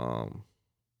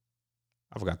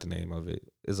 I forgot the name of it.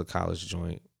 It's a college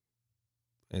joint.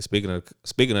 And speaking of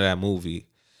that movie,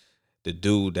 the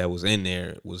dude that was in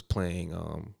there was playing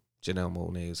Janelle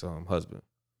Monáe's husband.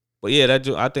 But yeah,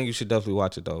 I think you should definitely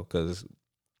watch it though, because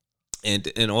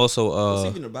and also What's it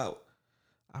even about?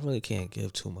 I really can't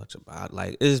give too much about.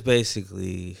 Like, it's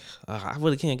basically I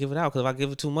really can't give it out because if I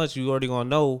give it too much, you already gonna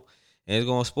know and it's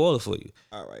gonna spoil it for you.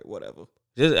 All right, whatever.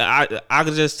 Just I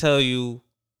could just tell you.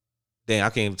 Dang, I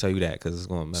can't even tell you that because it's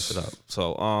gonna mess it up.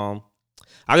 So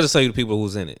I could just tell you the people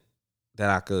who's in it that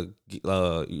I could.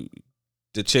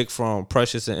 The chick from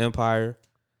Precious and Empire.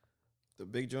 The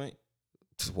big joint.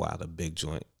 Wow, the big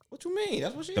joint. What you mean?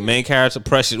 That's what she. The main character,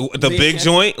 Precious, the Big big ass-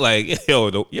 joint. Like,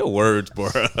 yo, your words, bro.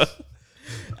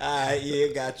 All right, yeah,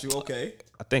 got you. Okay.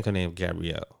 I think her name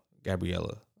Gabriella.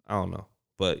 I don't know,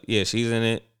 but yeah, she's in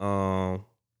it. Yeah,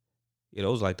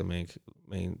 those like the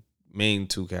main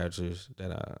two characters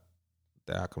that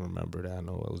I can remember that I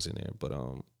know was in there. But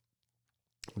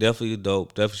definitely dope.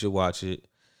 Definitely should watch it.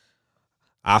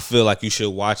 I feel like you should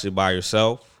watch it by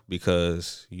yourself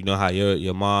because you know how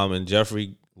your mom and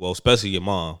Jeffrey, well, especially your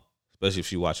mom, especially if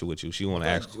she watch it with you, she want to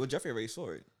ask. Well, Jeffrey already saw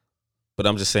it. But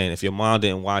I'm just saying, if your mom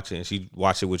didn't watch it and she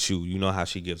watched it with you, you know how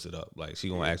she gives it up. Like, she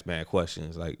gonna ask mad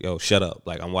questions. Like, yo, shut up.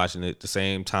 Like, I'm watching it the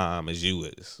same time as you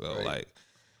is. So, Right. like,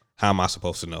 how am I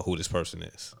supposed to know who this person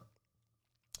is?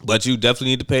 But you definitely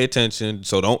need to pay attention.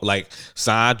 So don't, like,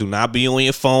 do not be on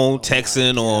your phone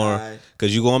texting or, God.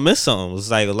 because you're gonna miss something.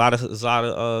 It's like a lot of One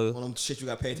of them shit you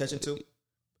got to pay attention to.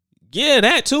 yeah,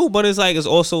 that too. But it's like, it's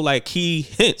also like key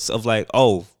hints of like,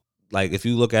 oh, like if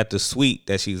you look at the suite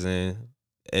that she's in,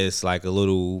 it's like a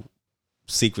little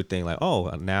secret thing. Like, oh,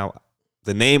 now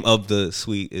the name of the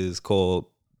suite is called,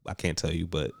 I can't tell you,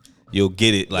 but you'll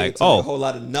get it. Like, Tell me a oh, whole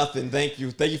lot of nothing. Thank you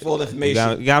for all the you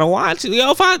information. gotta watch it.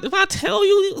 Yo, if I tell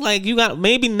you, like, you got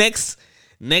maybe next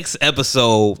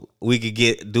episode we could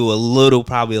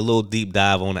probably a little deep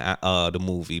dive on the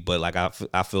movie. But like,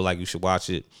 I feel like you should watch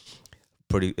it.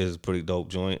 It's a pretty dope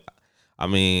joint. I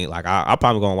mean, like, I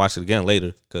probably gonna watch it again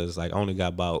later because like I only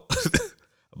got about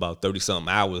about 30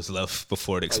 something hours left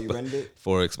before it Oh, you rented it?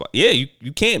 expires. Yeah,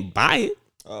 you can't buy it.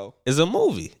 Oh, It's a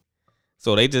movie.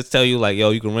 So they just tell you like,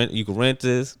 yo, you can rent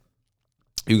this.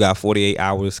 You got 48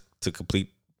 hours to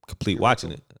complete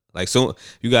watching it. Like, so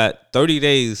you got 30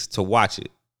 days to watch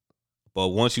it. But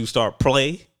once you start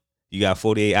play, you got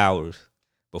 48 hours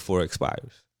before it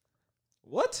expires.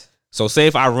 What? So say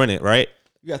if I rent it, right?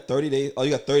 You got 30 days. Oh, you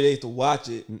got 30 days to watch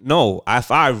it. No, if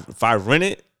I rent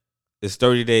it, it's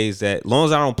 30 days. That as long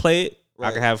as I don't play it, right,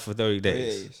 I can have it for 30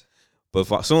 days.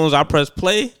 But as soon as I press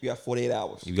play, you got 48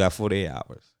 hours. You got 48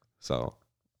 hours. So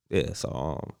yeah,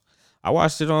 so I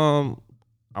watched it.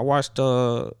 I watched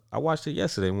it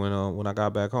yesterday when I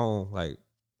got back home. Like,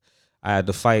 I had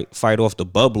to fight off the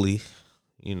bubbly,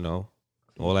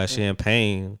 all that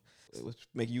champagne. It was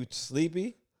make you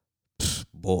sleepy?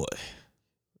 Boy.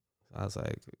 I was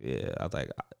like,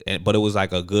 but it was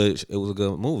like a good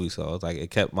movie. So I was like,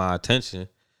 it kept my attention.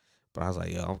 But I was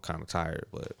like, yo, I'm kind of tired.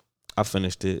 But I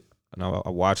finished it and I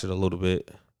watched it a little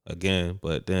bit again.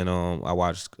 But then I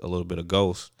watched a little bit of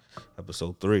Ghost,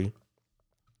 episode 3.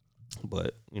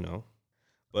 But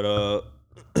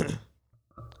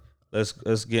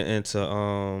let's get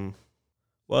into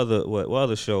what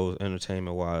other shows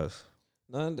entertainment wise.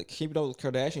 None. Keeping Up with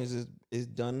the Kardashians is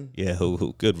done. Yeah,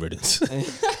 who good riddance.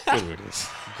 Good riddance.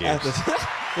 After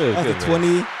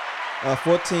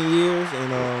 14 years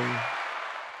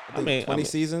and 20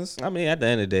 seasons. I mean, at the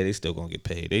end of the day, they still gonna get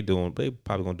paid. They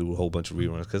probably gonna do a whole bunch of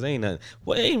reruns because ain't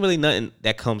really nothing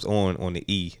that comes on the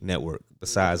E network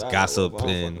besides gossip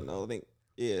and. I think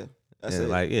that's it.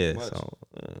 Like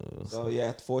So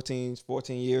after 14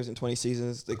 years and 20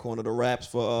 seasons, they cornered the raps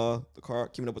for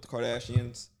Keeping Up with the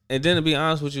Kardashians. And then to be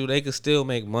honest with you, they could still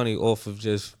make money off of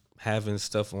just having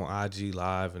stuff on IG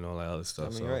Live and all that other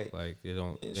stuff. Right. Like they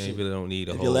really don't need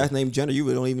a if whole. Your last name Jenner, you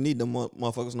really don't even need them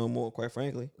motherfuckers no more. Quite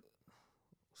frankly.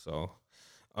 So,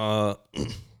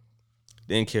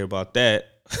 didn't care about that.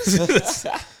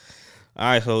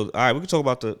 All right, we can talk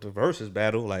about the versus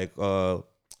battle, like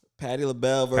Patti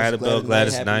LaBelle versus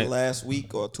Gladys Knight last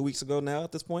week or 2 weeks ago now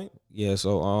at this point. Yeah,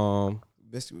 so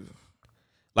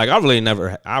like I really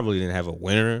didn't have a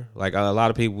winner. Like a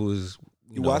lot of people was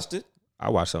you watched it? I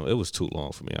watched something. It was too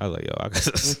long for me. I was like, yo,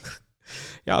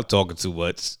 y'all talking too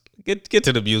much. Get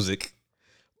to the music.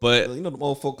 But the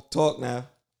old folk talk now.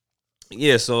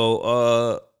 Yeah,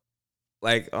 so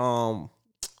with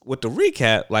the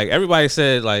recap, like everybody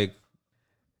said like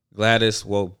Gladys,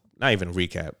 well, not even a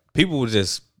recap. People were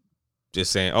just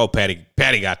saying, "Oh, Patti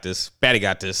got this. Patti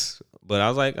got this." But I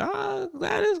was like,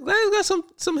 Gladys got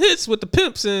some hits with the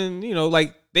Pimps, and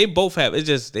like they both have. It's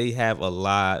just they have a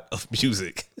lot of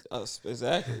music.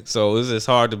 Exactly. So it's just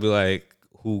hard to be like,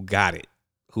 who got it?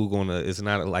 Who gonna? It's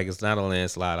not a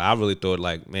landslide. I really thought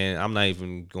like, man, I'm not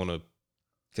even gonna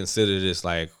consider this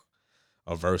like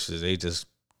a versus. They just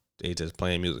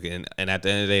playing music, and at the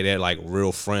end of the day, they're like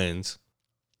real friends.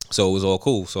 So it was all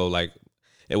cool. So like.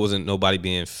 It wasn't nobody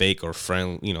being fake or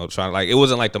friend, trying like it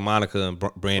wasn't like the Monica and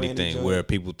Brandy thing where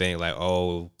people think like,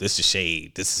 oh, this is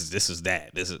shade, this is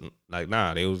that, this is like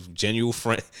nah, they was genuine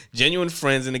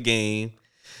friends in the game,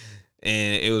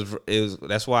 and it was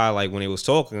that's why like when they was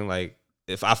talking like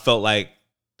if I felt like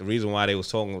the reason why they was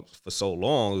talking for so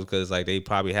long was because like they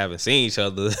probably haven't seen each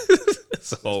other,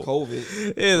 so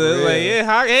COVID,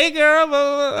 like hey girl, blah,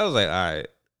 blah, blah. I was like all right,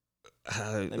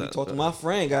 let me talk to my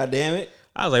friend, goddamn it.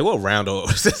 I was like, what round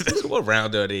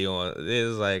are they on? It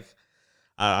was like,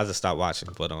 I just stopped watching.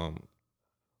 But from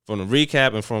the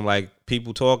recap and from like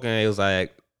people talking, it was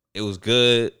like it was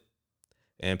good.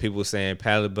 And people were saying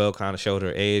Patti LaBelle kind of showed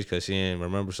her age because she didn't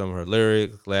remember some of her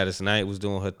lyrics. Gladys Knight was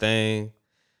doing her thing,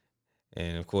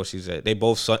 and of course they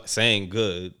both sang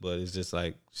good, but it's just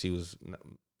like she was,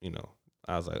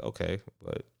 I was like okay,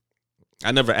 but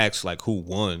I never asked like who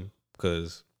won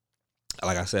because.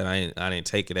 Like I said, I didn't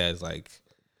take it as like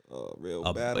a real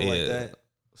battle like that.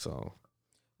 So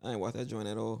I ain't watch that joint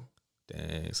at all.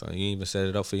 Dang, so you even set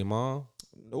it up for your mom?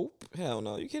 Nope, hell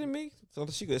no. You kidding me? So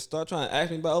she could start trying to ask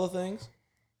me about other things.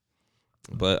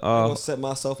 But I'm gonna set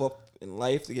myself up in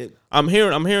life to get. I'm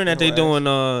hearing that they doing.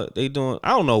 I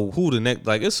don't know who the next.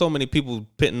 Like, there's so many people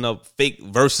pitting up fake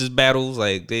versus battles.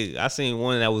 Like I seen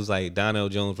one that was like Donnell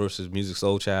Jones versus Musiq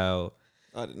Soulchild.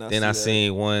 I did not then I see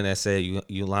seen one that said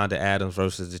Yolanda Adams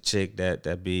versus the chick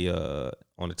that be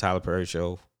on the Tyler Perry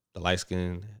show, the light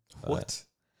skin. What?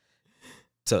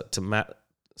 Something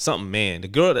man.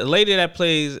 The lady that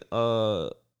plays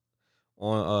on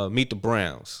Meet the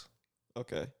Browns.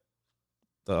 Okay.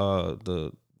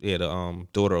 The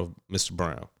daughter of Mr.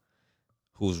 Brown,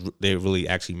 they really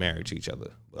actually married to each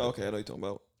other. But, okay, I know what you're talking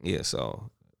about. Yeah, so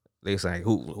they saying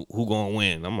who gonna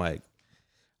win?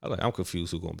 I'm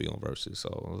confused who gonna be on versus. So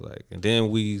I was like, and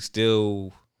then we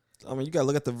still I mean, you gotta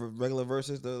look at the regular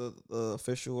versus the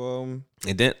official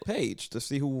And then page to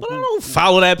see who. but I don't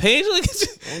follow that page.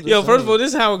 Like, yo, first of all,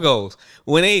 this is how it goes.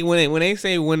 When they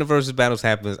say when the versus battles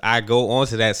happens, I go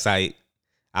onto that site,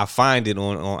 I find it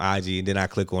on IG, and then I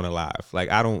click on it live. Like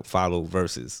I don't follow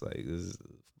versus. Like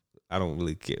I don't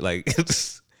really care. Like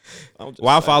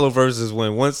why follow versus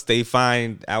when once they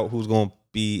find out who's gonna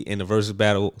be in the versus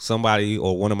battle, somebody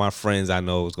or one of my friends I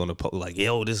know is gonna post like,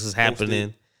 yo, this is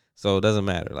happening. So it doesn't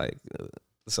matter. Like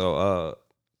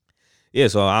yeah,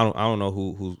 so I don't know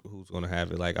who's gonna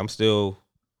have it. Like I'm still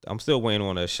waiting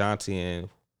on Ashanti and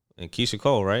Keisha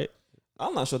Cole, right?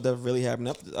 I'm not sure that really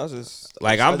happened.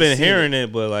 I've been hearing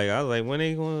it, but like I was like, when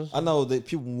they going? I know that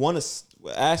people were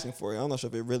asking for it. I'm not sure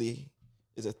if it really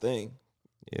is a thing.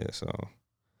 Yeah. So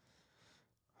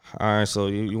all right. So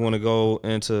you want to go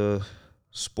into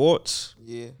sports?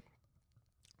 Yeah.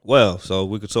 Well, so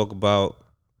we could talk about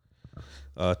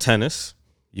tennis,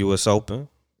 U.S. Open.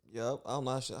 Yep. I'm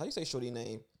not sure how you say shorty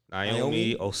name.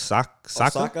 Naomi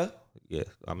Osaka. Yeah,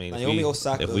 I mean, Naomi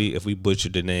Osaka. If we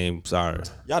butchered the name, sorry.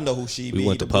 Y'all know who she be. We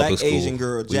went to the public black school. Asian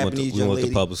girl, Japanese young lady. We went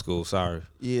to public school. Sorry.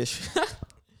 Yeah,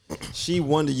 she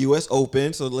won the U.S.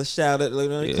 Open. So let's shout it,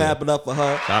 clap it up for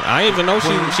her. I didn't even know she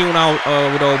went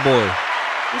out with old boy.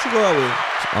 Who she go out with?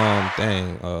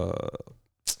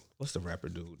 What's the rapper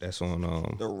dude that's on?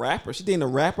 The rapper. She dating the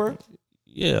rapper.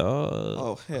 Yeah.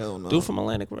 Oh hell no. Dude from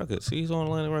Atlantic Records. He's on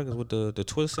Atlantic Records with the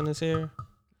twist in his hair.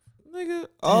 Nigga.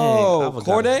 Oh,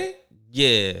 Corday.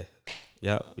 Yeah.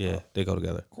 Yep. Yeah. They go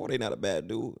together. Corday not a bad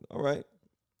dude. All right.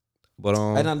 But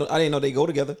I didn't know they go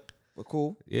together. But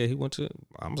cool. Yeah, he went to.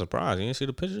 I'm surprised. You didn't see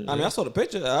the picture. I mean, I saw the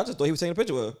picture. I just thought he was taking a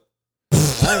picture with her.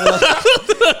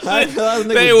 I didn't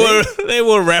realize they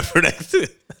were a rapper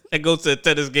that goes to a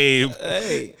tennis game.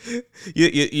 Hey,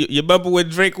 you remember when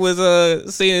Drake was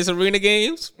seeing his arena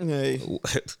games? Hey,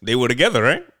 they were together,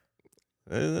 right?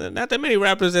 Not that many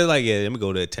rappers that like, yeah, let me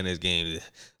go to a tennis game,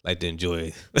 like to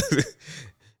enjoy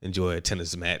a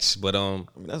tennis match. But I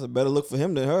mean, that's a better look for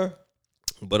him than her.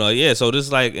 But yeah, so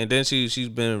this like, and then she's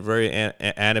been very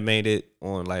animated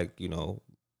on like the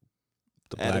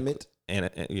animate.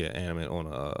 Animate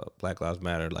on Black Lives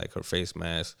Matter. Like her face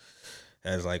mask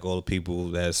has like all the people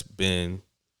that's been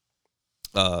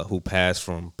who passed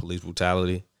from police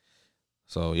brutality.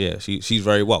 So yeah, she's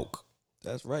very woke.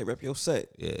 That's right. Rep your set.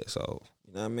 Yeah. So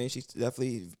you know what I mean. She's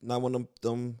definitely not one of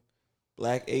them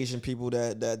black Asian people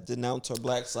that denounce her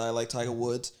black side like Tiger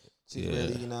Woods. She's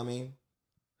really, you know what I mean,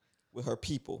 with her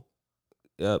people.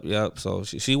 Yep. So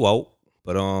she woke,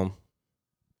 but yeah,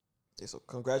 so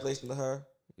congratulations to her.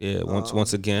 Yeah,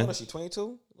 once again. What is she,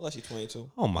 22? Unless she's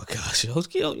 22. Oh my gosh, I was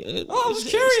curious. Hey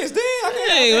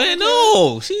man,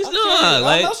 no, she's not.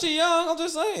 Like, I know she's young. I'm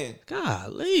just saying.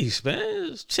 Golly,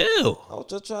 man, chill. I was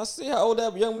just trying to see how old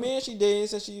that young man she dated.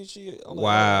 Said she.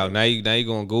 Wow, now you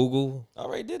gonna Google? I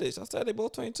already did it. I said they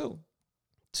both 22.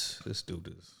 This dude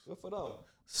is good for them.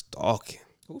 Stalking.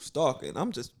 Who's stalking?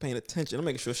 I'm just paying attention. I'm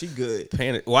making sure she good.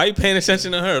 Why are you paying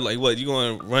attention to her? Like, what? You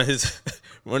gonna run his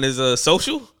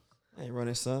social? I ain't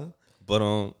running, son. But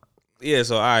yeah.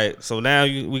 So all right. So now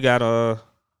we got all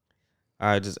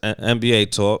right, just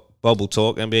NBA talk, bubble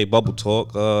talk, NBA bubble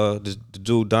talk. The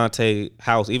dude Dante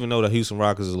House, even though the Houston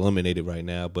Rockets is eliminated right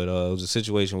now, but it was a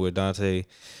situation where Dante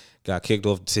got kicked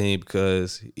off the team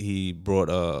because he brought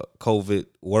a COVID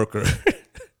worker.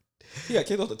 He got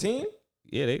kicked off the team?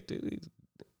 Yeah, they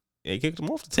kicked him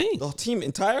off the team. The team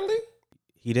entirely?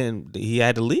 He didn't. He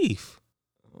had to leave.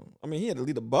 I mean, he had to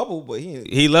leave the bubble, but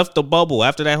he left the bubble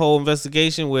after that whole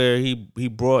investigation where he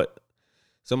brought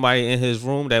somebody in his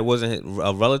room that wasn't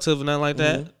a relative or nothing like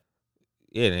that. Mm-hmm.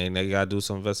 Yeah, and they gotta do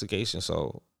some investigation.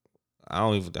 So I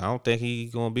don't think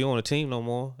he's gonna be on the team no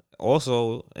more.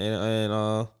 Also,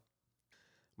 and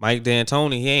Mike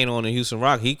D'Antoni, he ain't on the Houston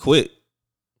Rockets. He quit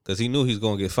because he knew he's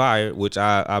gonna get fired. Which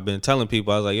I've been telling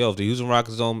people. I was like, yo, if the Houston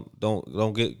Rockets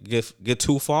don't get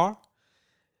too far,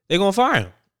 they're gonna fire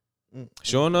him.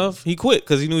 Sure enough, he quit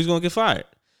because he knew he was gonna get fired.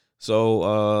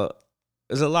 So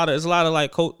there's a lot of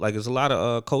like there's a lot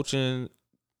of coaching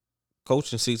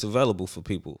seats available for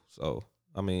people. So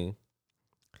I mean,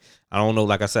 I don't know.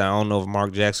 Like I said, I don't know if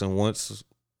Mark Jackson wants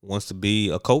to be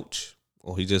a coach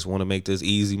or he just want to make this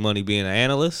easy money being an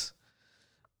analyst.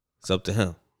 It's up to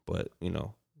him. But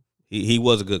he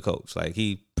was a good coach. Like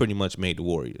he pretty much made the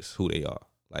Warriors who they are.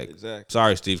 Like exactly.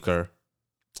 Sorry, Steve Kerr.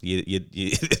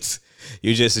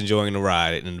 You're just enjoying the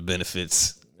ride and the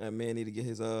benefits. That man need to get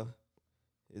his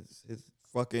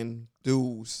fucking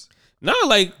dues. No,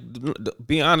 like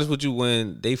be honest with you,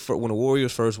 when the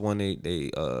Warriors first won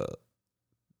they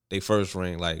first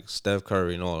ring, like Steph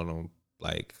Curry and all of them,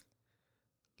 like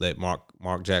let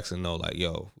Mark Jackson know, like,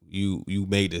 yo, you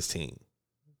made this team.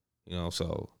 You know,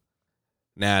 so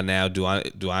now do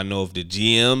I know if the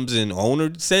GMs and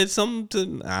owner said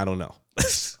something to? I don't know.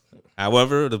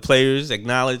 However, the players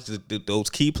acknowledge those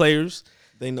key players.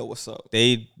 They know what's up.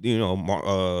 They,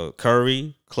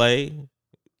 Curry, Clay,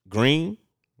 Green,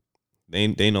 they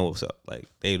know what's up. Like,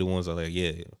 they the ones that are like,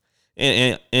 yeah.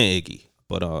 And Iggy.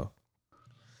 But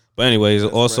anyways,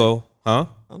 That's also, right. huh?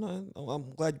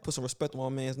 I'm glad you put some respect on my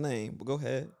man's name, but go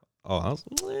ahead. Oh,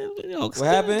 What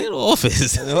happened? Get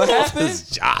office. What happened?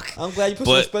 Jock. I'm glad you put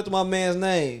some respect on my man's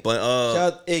name. But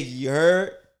shout out Iggy, you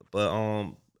heard?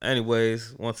 But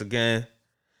anyways, once again,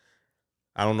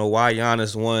 I don't know why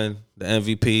Giannis won the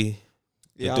MVP.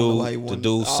 Yeah, I don't know why he won. The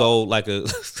dude sold like a that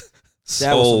was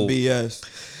some BS.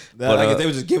 I guess they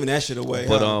were just giving that shit away.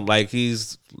 But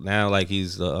he's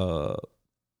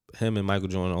him and Michael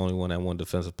Jordan the only one that won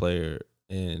Defensive Player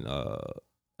in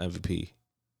MVP.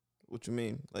 What you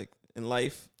mean? Like in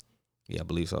life? Yeah, I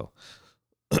believe so.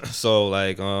 So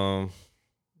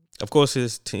of course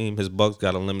his Bucks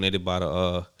got eliminated by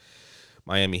the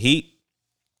Miami Heat.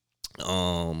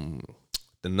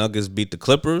 The Nuggets beat the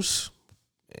Clippers.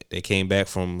 They came back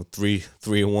from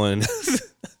 3-1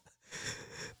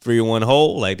 3-1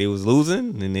 hole, like they was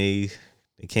losing, and they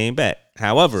came back.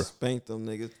 However, spanked them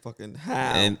niggas. Fucking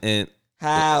how? And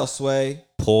how, Sway?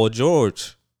 Paul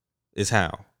George is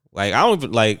how. Like, I don't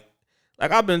even like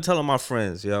I've been telling my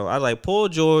friends, yo, I like Paul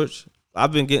George.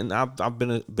 I've been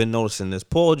noticing this.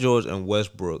 Paul George and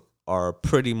Westbrook are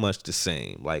pretty much the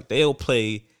same. Like, they'll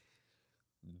play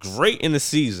great in the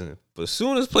season, but as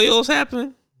soon as playoffs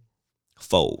happen,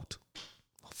 fold.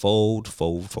 Fold. That's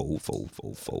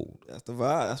the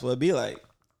vibe. That's what it be like.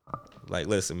 Like,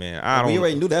 listen, man, we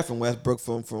already knew that from Westbrook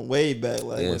from way back.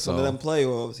 Like, when some of them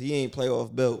playoffs, he ain't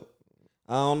playoff built.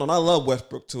 I don't know. I love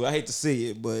Westbrook too. I hate to see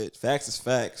it, but facts is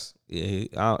facts.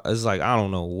 Yeah, it's like I don't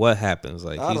know what happens.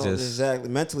 Like, exactly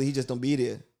mentally, he just don't be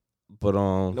there. But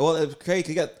all that crazy.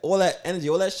 He got all that energy,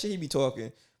 all that shit he be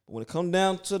talking. But when it come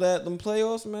down to them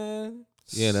playoffs, man.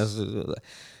 Yeah,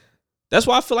 that's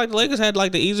why I feel like the Lakers had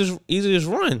like the easiest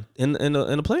run in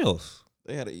the playoffs.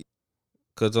 They had to,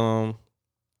 cause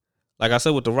like I said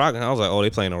with the Rockets, I was like, oh, they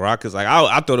playing the Rockets. Like,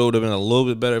 I thought it would have been a little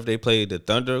bit better if they played the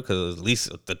Thunder, because at least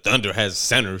the Thunder has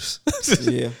centers.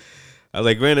 Yeah. I was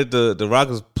like, granted, the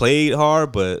Rockets played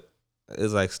hard, but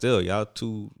it's like, still, y'all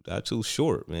too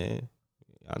short, man.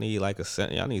 Y'all need like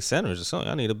y'all need centers or something.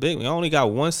 Y'all need a big. Y'all only got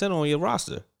one center on your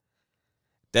roster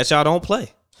that y'all don't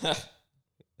play.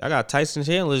 I got Tyson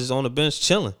Chandler just on the bench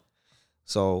chilling,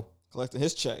 so collecting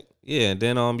his check. Yeah, and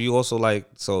then you also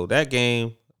so that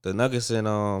game, the Nuggets and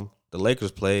the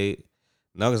Lakers played.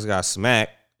 Nuggets got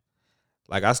smacked.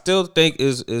 Like, I still think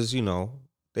is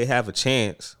they have a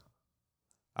chance.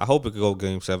 I hope it could go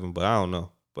Game 7, but I don't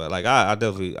know. But like I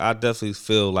definitely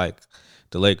feel like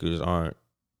the Lakers aren't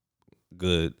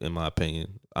good, in my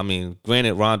opinion. I mean,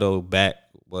 granted, Rondo back,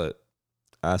 but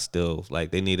I still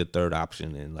they need a third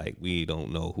option, and like we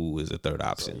don't know who is a third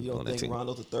option. So you don't think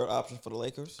Rondo's the third option for the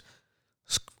Lakers?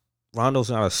 Rondo's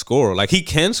not a scorer. Like, he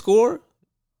can score,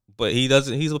 but he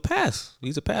doesn't. He's a pass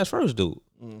first dude.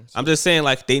 So I'm just saying,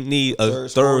 like, they need a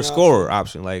third scorer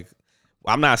option. Like,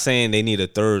 I'm not saying they need a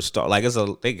third star. Like,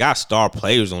 they got star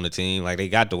players on the team. Like, they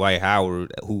got Dwight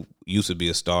Howard, who used to be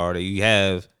a star. You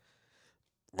have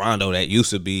Rondo that used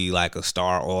to be like a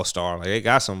star, all-star. Like, they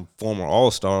got some former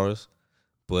all-stars,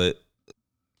 but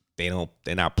they're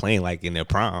not playing like in their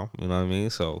prime. You know what I mean?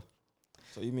 So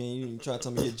you mean you try to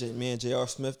tell me your man J.R.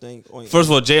 Smith thing? First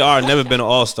of all, J.R. never been an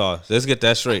all-star. Let's get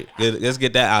that straight. Let's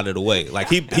get that out of the way. Like,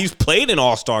 he's played in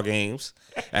all-star games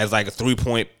as like a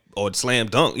 3-point or slam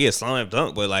dunk. Yeah, slam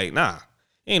dunk. But like, nah,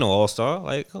 he ain't no all-star.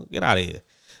 Like, get out of here.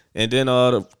 And then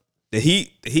the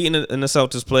Heat and the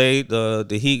Celtics played.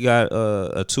 The Heat got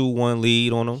a 2-1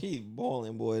 lead on them. Heat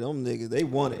balling, boy. Them niggas, they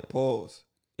won it. Pause.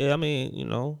 Yeah, I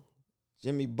mean,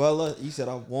 Jimmy Butler, he said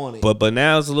I want it. But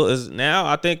now now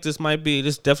I think this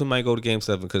definitely might go to Game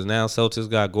 7, because now Celtics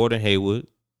got Gordon Hayward,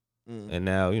 and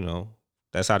now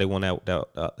that's how they won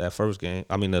that first game.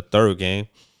 I mean, the third game.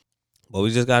 But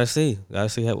we just gotta see where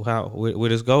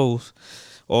this goes.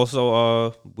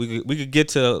 Also, we could get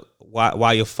to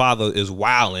why your father is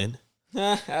wilding.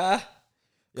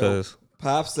 Because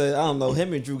Pop said, I don't know,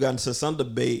 him and Drew got into some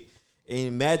debate,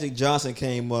 and Magic Johnson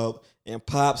came up. And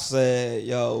Pop said,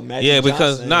 "Yo, Magic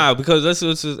Johnson." Because this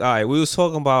was all right.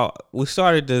 We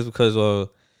started this because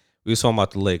we was talking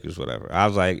about the Lakers, whatever. I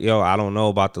was like, "Yo, I don't know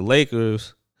about the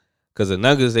Lakers, because the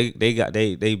Nuggets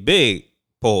they big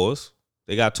pause.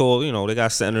 They got tall, they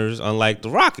got centers, unlike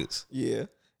the Rockets. Yeah,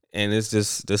 And it's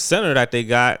just the center that they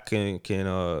got can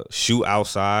shoot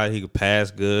outside. He can pass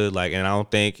good. Like, and I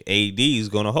don't think AD is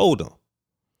gonna hold him.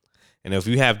 And if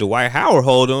you have Dwight Howard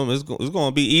hold him, it's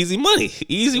gonna be easy money,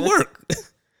 easy work.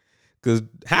 Because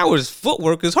Howard's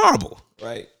footwork is horrible.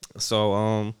 Right.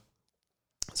 So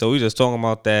we just talking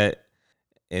about that,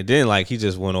 and then like he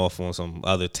just went off on some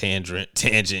other tangent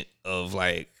of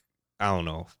like, I don't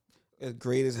know.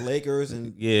 Greatest Lakers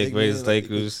and greatest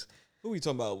Lakers. Who we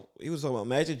talking about? He was talking about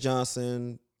Magic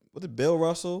Johnson. What did Bill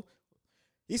Russell?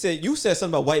 You said something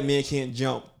about white men can't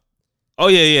jump. Oh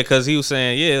yeah, because he was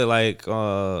saying like we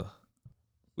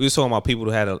was talking about people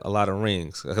who had a lot of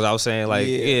rings. Because I was saying like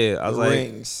I was like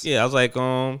rings. I was like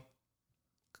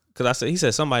because he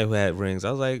said somebody who had rings.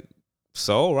 I was like,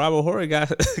 so Robert Horry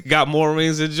got more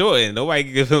rings than Jordan. Nobody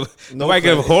give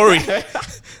Horry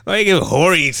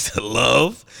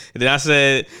love. And then I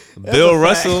said Bill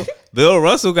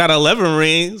Russell got 11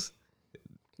 rings.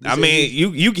 I mean,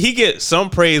 he get some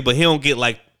praise, but he don't get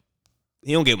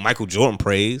Michael Jordan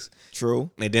praise. True.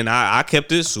 And then I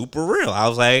kept it super real. I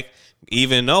was like,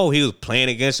 even though he was playing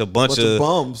against a bunch of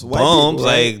bums, people, right?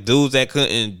 Like dudes that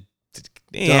couldn't,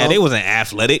 they wasn't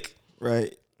athletic.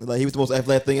 Right. Like he was the most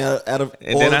athletic thing out of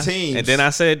all the teams. And then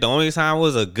I said the only time it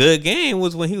was a good game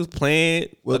was when he was playing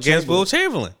against Will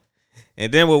Chamberlain.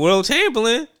 And then with Will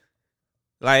Chamberlain,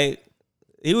 like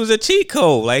he was a cheat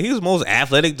code. Like he was the most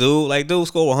athletic dude. Like dude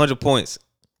scored 100 points.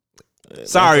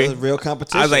 Sorry, real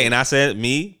competition. I was like, and I said,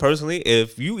 me personally,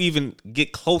 if you even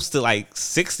get close to like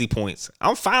 60 points,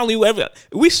 I'm finally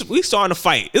we starting to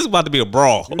fight. This is about to be a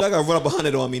brawl. You're not gonna run up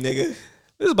 100 on me, nigga.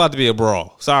 This is about to be a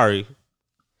brawl. Sorry.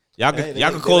 Y'all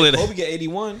can call it. Kobe get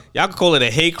 81. Y'all can call it a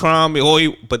hate crime,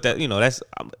 but that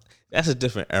that's a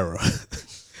different era.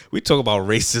 We talk about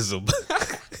racism.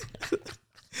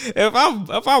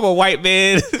 If I'm a white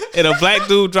man and a black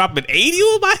dude dropping 80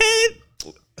 on my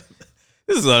head,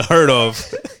 this is unheard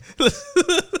of.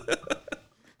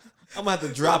 I'm gonna have to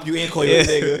drop you and call you a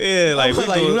nigga. Yeah, like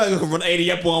you're not gonna run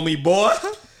 80 up on me, boy.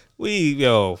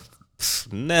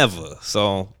 Never.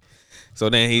 So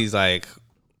then he's like.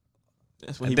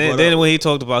 That's when when he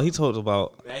talked about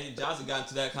Magic Johnson got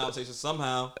into that conversation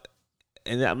somehow.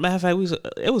 And matter of fact,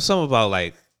 it was something about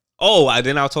like,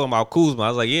 then I was talking about Kuzma. I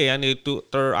was like, I need a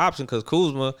third option because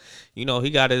Kuzma, he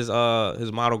got his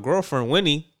model girlfriend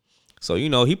Winnie, so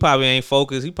he probably ain't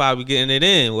focused. He probably getting it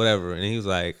in, whatever. And he was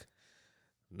like,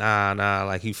 nah,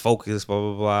 like he focused, blah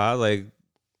blah blah. I was like,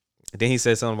 then he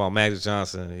said something about Magic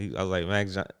Johnson. I was like,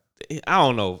 Magic Johnson. I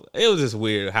don't know. It was just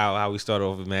weird how we started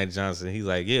off with Magic Johnson. He's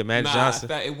like, Magic Johnson.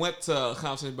 In fact, it went to a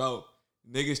conversation about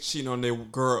niggas cheating on their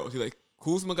girls. He's like,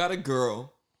 Kuzma got a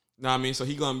girl. Know what I mean? So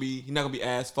he's not gonna be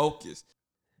as focused.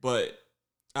 But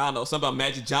I don't know, something about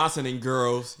Magic Johnson and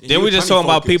girls. And then we just talking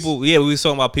about people. Yeah, we was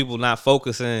talking about people not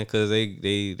focusing because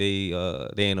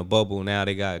they in a bubble now.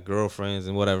 They got girlfriends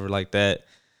and whatever like that.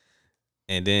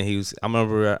 And then I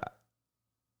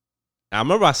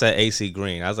remember I said AC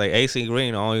Green. I was like, AC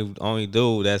Green, the only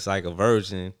dude that's like a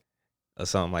virgin or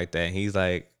something like that. And he's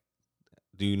like,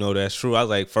 do you know that's true? I was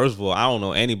like, first of all, I don't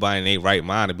know anybody in their right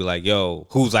mind to be like, yo,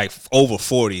 who's like over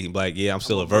 40, be like, yeah, I'm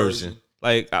still a virgin.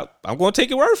 Like, I'm going to take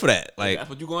your word for that. Like, that's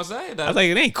what you going to say. I was like,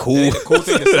 it ain't cool. It ain't a cool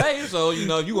thing to say. So, you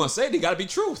going to say it, it got to be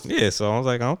truth. Yeah, so I was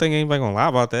like, I don't think anybody going to lie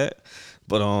about that.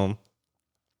 But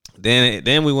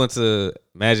then we went to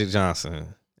Magic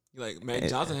Johnson. Like, Magic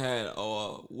Johnson had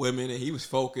women and he was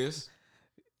focused.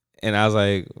 And I was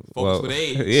like, focused with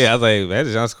AIDS. Yeah, I was like,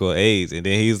 Magic Johnson called AIDS. And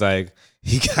then he's like,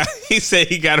 he said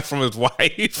he got it from his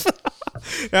wife.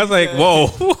 I was like, whoa.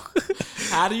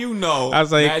 How do you know I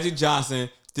was like, Magic Johnson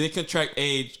didn't contract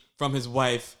AIDS from his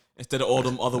wife instead of all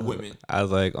them other women? I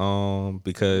was like,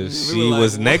 because she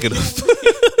was negative.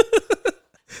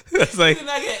 I was like, he did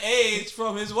not get AIDS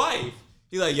from his wife.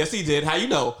 He's like, yes, he did. How you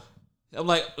know? I'm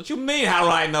like, what you mean? How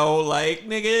do I know? Like,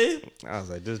 nigga. I was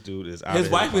like, this dude is out his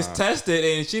of wife his was mind. tested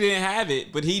and she didn't have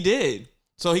it, but he did.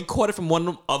 So he caught it from one of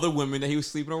them other women that he was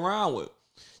sleeping around with.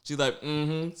 She's like,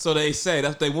 So they say,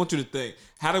 that's what they want you to think.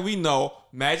 How do we know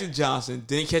Magic Johnson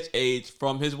didn't catch AIDS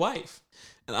from his wife?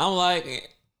 And I'm like,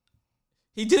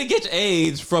 he didn't catch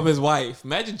AIDS from his wife.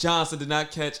 Magic Johnson did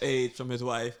not catch AIDS from his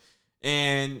wife.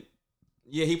 And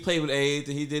yeah, he played with AIDS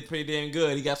and he did pretty damn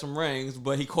good. He got some rings,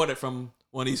 but he caught it from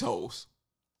one of these hoes.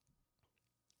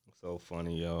 So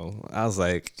funny, yo. I was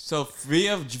like, so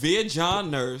via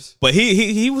John Nurse. But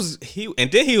he was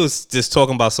and then he was just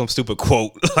talking about some stupid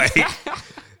quote like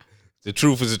the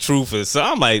truth is the truth is. So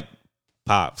I'm like,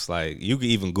 Pops, like you can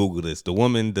even Google this. The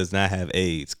woman does not have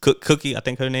AIDS. Cookie, I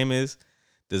think her name is,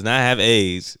 does not have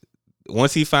AIDS.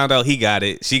 Once he found out he got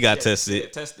it, she got tested. Yeah,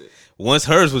 tested. Once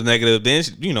hers was negative, then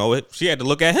she had to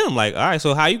look at him like, all right,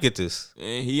 so how you get this?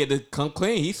 And he had to come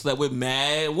clean. He slept with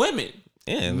mad women.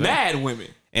 Yeah, mad women.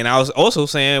 And I was also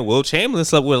saying Will Chamberlain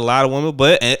slept with a lot of women,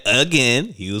 but again,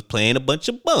 he was playing a bunch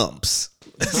of bumps.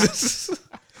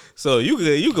 So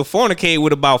you could fornicate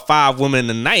with about 5 women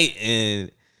a night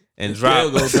and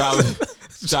drop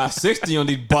drive 60 on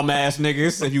these bum ass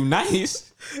niggas if you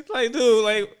nice. Like, dude,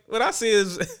 like when I see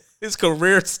his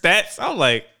career stats, I'm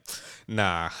like,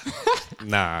 nah,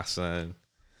 son,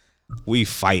 we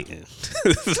fighting.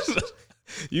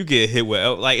 You get hit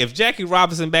with like if Jackie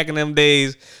Robinson back in them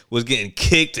days was getting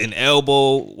kicked and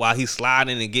elbowed while he's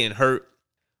sliding and getting hurt.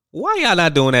 Why y'all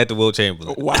not doing that to Will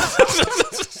Chamberlain? Wow.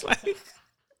 Like,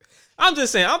 I'm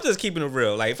just saying, I'm just keeping it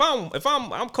real. Like if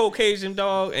I'm Caucasian,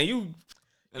 dog, and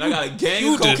I got a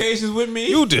gang of Caucasians with me.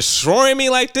 You destroying me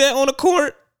like that on the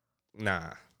court?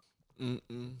 Nah.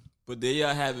 But there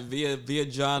y'all have it via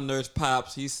John Nurse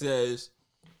Pops. He says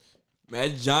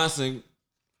Matt Johnson,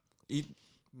 he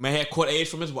may have caught AIDS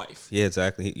from his wife. Yeah,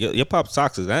 exactly. Your pop's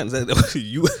toxic.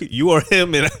 You are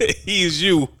him and he is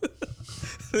you.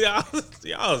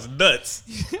 Y'all is nuts.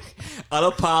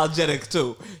 Unapologetic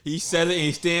too. He said it and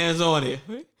he stands on it.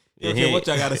 Okay, what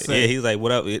y'all gotta say? Yeah, he's like,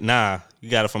 what up? Nah, you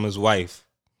got it from his wife.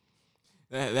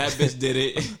 That bitch did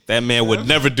it. That man would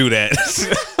never do that.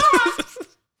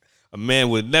 A man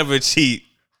would never cheat.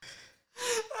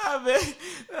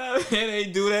 That man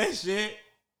ain't do that shit.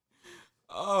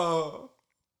 Oh,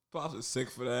 Pops is sick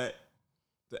for that.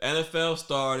 The NFL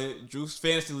started. Drew's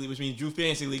Fantasy League, which means Drew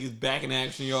Fantasy League is back in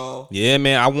action, y'all. Yeah,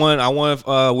 man. I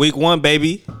won week 1,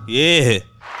 baby. Yeah.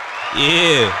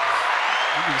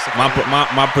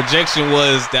 My projection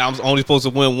was that I was only supposed to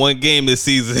win 1 game this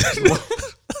season.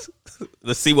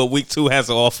 Let's see what week 2 has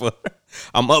to offer.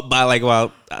 I'm up by like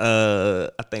about I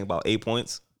think about 8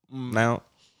 points now.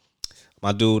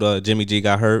 My dude Jimmy G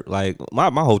got hurt. Like my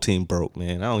whole team broke,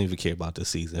 man. I don't even care about this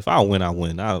season. If I win, I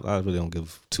win. I really don't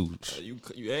give two.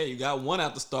 You got 1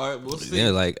 at the start. We'll see.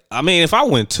 Yeah, like I mean, if I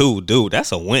win 2, dude,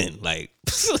 that's a win. Like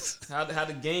how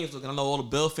the games look? I know all the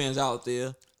Bill fans out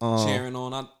there cheering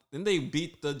on. Didn't they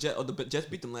beat the Jets? Or the Jets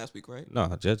beat them last week, right? No,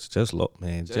 Jets got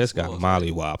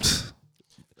mollywopped.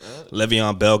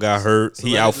 Le'Veon Bell got hurt. So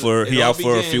he out for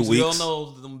a few weeks. We all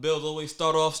know them Bills always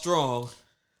start off strong.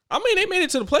 I mean, they made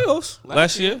it to the playoffs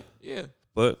last year. Yeah.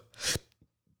 But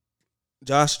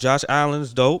Josh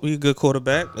Allen's dope. He's a good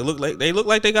quarterback. They look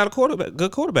like they got a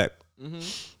good quarterback.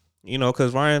 Mm-hmm.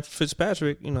 Because Ryan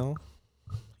Fitzpatrick,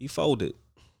 he folded.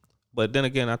 But then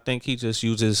again, I think he just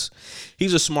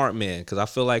he's a smart man because I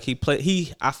feel like he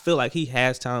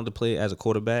has talent to play as a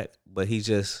quarterback, but he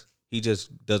just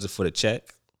does it for the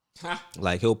check.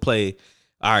 Like he'll play,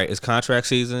 all right, it's contract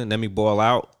season. Let me ball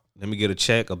out. Let me get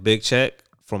a big check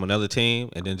from another team,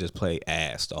 and then just play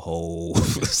ass the whole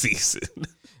season.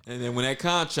 And then when that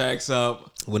contract's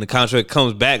up, when the contract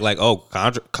comes back, like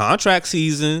contract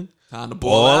season, time to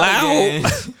ball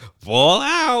out, ball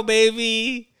out,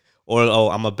 baby.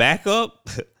 Or I'm a backup.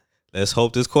 Let's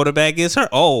hope this quarterback gets hurt.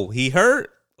 Oh, he hurt.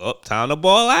 Oh, time to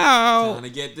ball out. Time to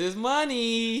get this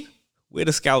money. Where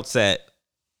the scouts at?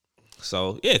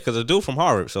 So yeah, because a dude from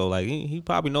Harvard. So like he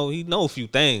probably know a few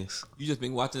things. You just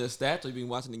been watching the stats, or you been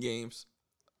watching the games?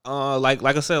 Like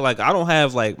I said, like I don't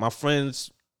have like my friends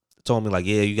told me like,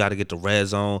 yeah, you got to get the red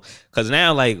zone because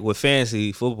now like with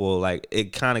fantasy football, like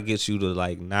it kind of gets you to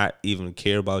like not even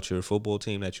care about your football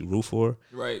team that you root for.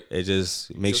 Right. It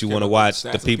just makes you want to watch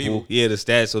the people. Yeah, the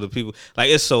stats of the people. Like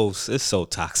it's so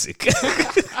toxic.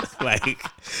 Like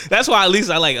that's why at least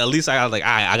I was like, all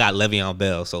right, I got Le'Veon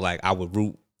Bell, so like I would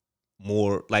root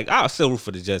more. Like I'll still root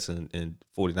for the Jets and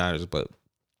 49ers,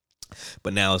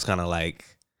 but now it's kind of like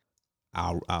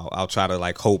I'll try to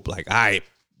like hope like all right,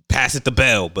 pass it to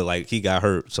Bell, but like he got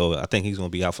hurt, so I think he's gonna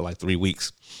be out for like 3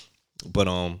 weeks. But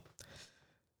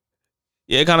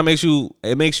yeah, it kind of makes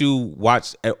you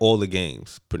watch all the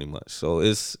games pretty much. So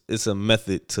it's a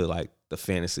method to like the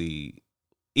fantasy,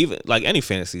 even like any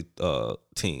fantasy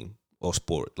team or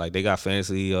sport. Like they got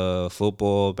fantasy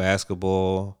football,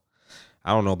 basketball.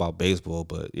 I don't know about baseball,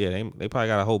 but yeah, they probably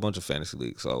got a whole bunch of fantasy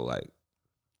leagues. So like,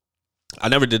 I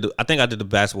think I did the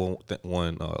basketball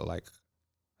one like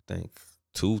I think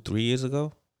 2-3 years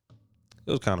ago.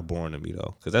 It was kind of boring to me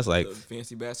though, because that's like the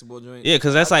fancy basketball joint. Yeah,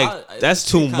 because that's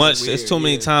too much. Weird, it's too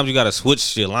many times you got to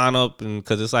switch your lineup, and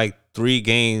because it's like 3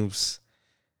 games,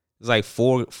 it's like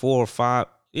four or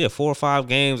five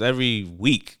games every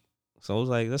week. So it was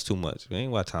like that's too much. We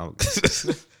ain't got time.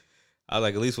 I was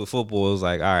like, at least with football, it was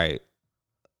like, all right,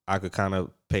 I could kind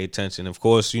of pay attention. Of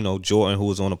course, Jordan, who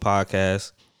was on the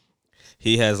podcast,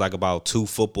 he has like about 2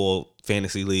 football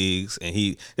fantasy leagues, and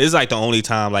this is like the only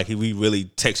time like we really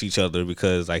text each other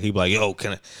because like he be like, yo,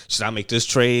 should I make this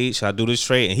trade? Should I do this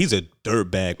trade? And he's a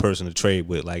dirtbag person to trade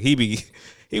with. Like he be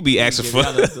asking for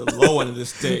the low end of the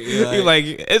stick. He like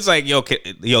it's like yo,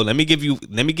 let me get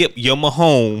your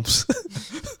Mahomes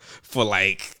for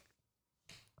like.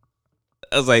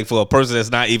 I was like, for a person that's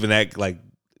not even that like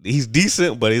he's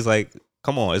decent, but he's like,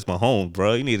 come on, it's Mahomes,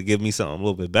 bro. You need to give me something a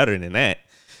little bit better than that.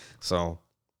 So.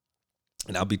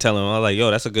 And I'll be telling him, I'm like,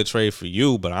 yo, that's a good trade for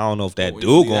you, but I don't know if that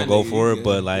dude gonna go for it.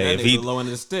 But like, if he low end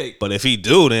of the stick, but if he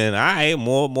do, then I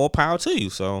more power to you.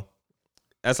 So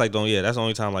that's like, that's the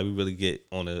only time like we really get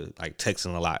on the like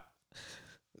texting a lot.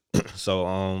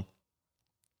 So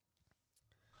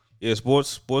yeah,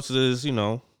 sports is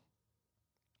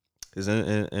is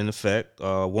in effect.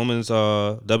 Women's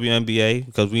WNBA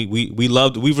because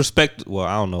we respect. Well,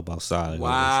 I don't know about side.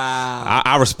 Wow,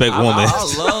 I respect women.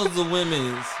 I love the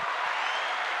women's.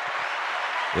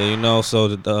 Yeah, so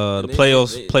the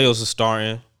playoffs are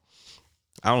starting.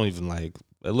 I don't even like.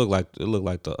 It look like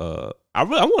the. I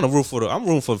want to root for I'm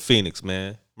rooting for Phoenix,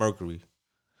 man. Mercury.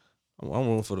 I'm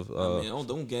rooting for the.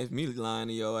 Don't get me lying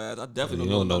to your ass. I definitely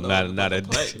don't know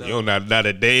not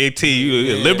a day team.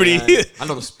 Yeah, Liberty. I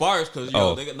know the Sparks because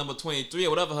they got number 23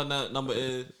 or whatever her number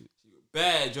is.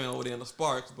 Bad joint over there in the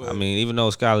Sparks, but I mean, even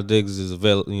though Skylar Diggs is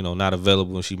not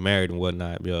available and she married and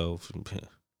whatnot,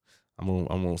 I'm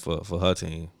rooting for her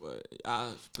team. But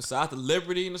besides the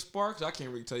Liberty and the Sparks, I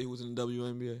can't really tell you who's in the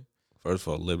WNBA. First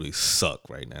of all, Liberty suck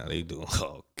right now. They do.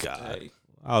 Oh God. Hey.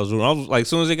 I was like, as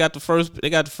soon as they got the first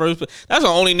pick. That's the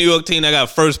only New York team that got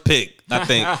first pick, I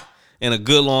think, in a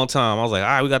good long time. I was like, all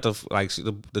right, we got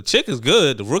the chick is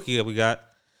good, the rookie that we got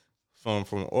from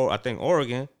I think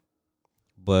Oregon,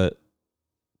 but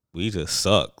we just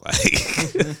suck. Like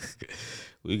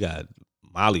we got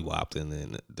mollywopped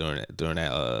during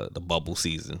that the bubble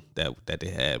season that they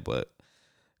had, but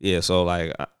yeah, so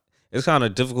like it's kind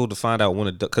of difficult to find out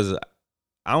when because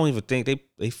I don't even think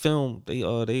they filmed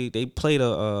they play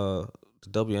the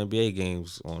WNBA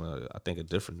games on I think a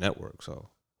different network, so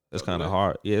it's kind of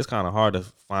hard. Yeah, it's kind of hard to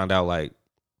find out like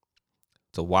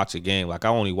to watch a game. Like I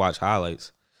only watch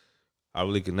highlights. I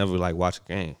really could never like watch a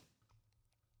game,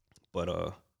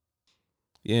 but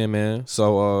yeah, man.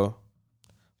 So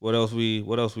what else we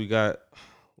got?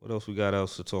 What else we got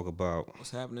else to talk about?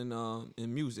 What's happening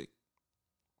in music?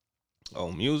 Oh,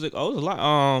 music. Oh, there's a lot.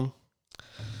 All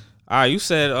right, you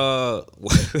said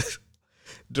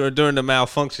during the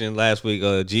malfunction last week,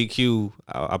 GQ.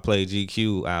 I played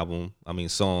GQ album. I mean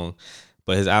song,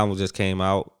 but his album just came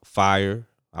out. Fire.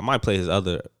 I might play his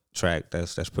other track.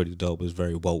 That's pretty dope. It's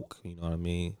very woke. You know what I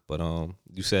mean? But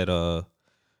you said who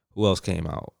else came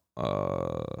out?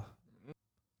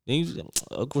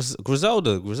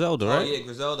 Griselda, right? Oh yeah,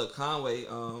 Griselda, Conway.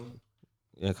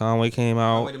 Yeah, Conway came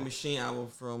out. Conway the Machine album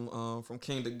from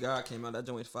King to God came out. That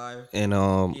joint was fire. And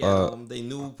they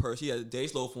knew she had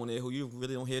Days Loaf on there, who you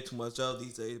really don't hear too much of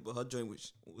these days. But her joint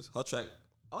was her track.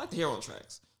 I like to hear on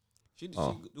tracks. She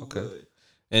do good.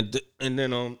 And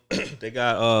then they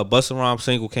got Busta Rhymes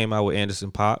single came out with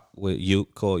Anderson .Paak with You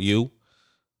called You.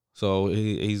 So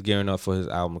he's gearing up for his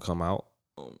album to come out.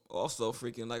 Also,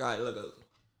 freaking like I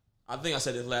think I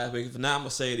said this last week, but now I'm gonna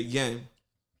say it again.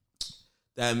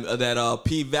 That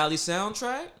P Valley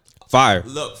soundtrack, fire.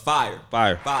 Look, fire.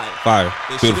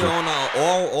 They should be on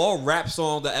all rap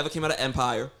songs that ever came out of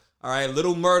Empire. All right,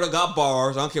 Little Murder got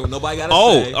bars. I don't care what nobody got to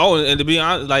say. Oh, and to be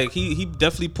honest, like he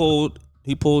definitely pulled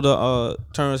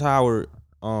Terrence Howard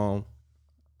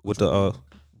with the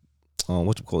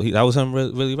what you call it? That was him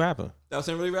really rapping. That was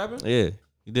him really rapping? Yeah,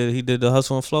 he did the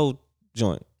Hustle and Flow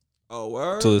joint. Oh,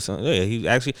 word? To his son. Yeah, he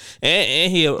actually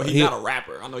and he's not a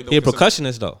rapper. I know he a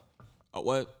percussionist though. Oh,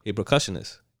 what? He a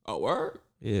percussionist. Oh, word?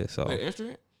 Yeah, so like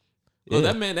instrument. Yeah.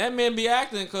 Well, that man be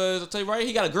acting because I tell you right,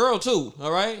 he got a girl too.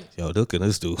 All right. Yo, look at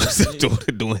this dude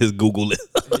doing his Google list.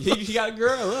 he got a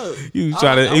girl. Look, he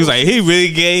was like, he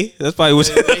really gay. That's probably what.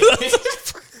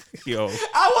 Yo,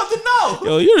 I want to know.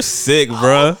 Yo, you're sick,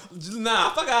 bro. Nah,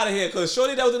 fuck out of here. Cause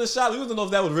shorty that was in the shop, we was to know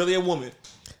if that was really a woman.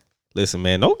 Listen,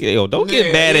 man, don't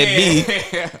get mad at me.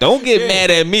 Don't get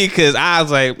mad at me because I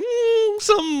was like,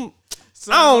 something.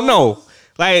 I don't know.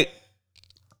 Like,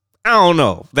 I don't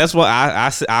know. That's what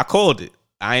I called it.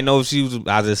 I didn't know if she was.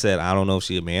 I just said I don't know if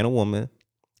she a man or woman.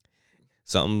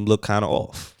 Something looked kind of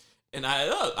off. And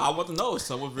I want to know if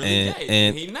someone really gay.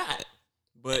 And he not.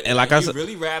 But and like I said,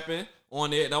 really rapping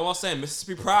on it. That's what I'm saying.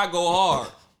 Mississippi Pride go hard.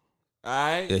 All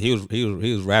right. Yeah, he was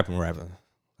rapping.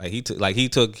 Like he took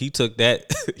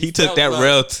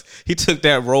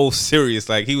that role serious.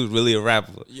 Like he was really a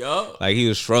rapper. Yup. Like he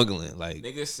was struggling. Like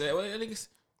niggas said, what niggas?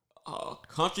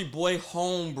 country boy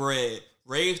homebred,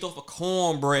 raised off of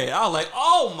cornbread. I was like,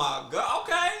 oh my god,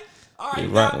 okay. All right,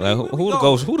 Right, like, who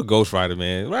the Ghost Rider,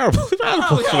 man? Right,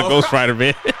 the Ghost Rider,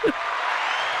 man.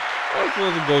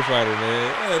 Who's the Ghost Rider,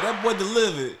 man? Yeah, that boy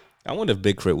delivered. I wonder if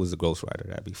Big Crit was the Ghost Rider.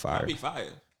 That'd be fire. That'd be fire.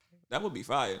 That would be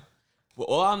fire. But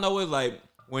all I know is like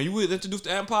when you was introduced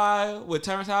to Empire with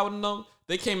Terrence Howard and them,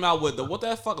 they came out with the what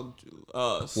that fucking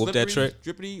Whoop that trick.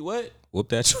 Drippity what? Whoop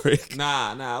that trick.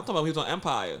 Nah. I'm talking about he was on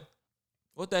Empire.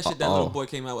 What that shit that little boy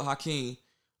came out with Hakeem.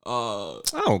 I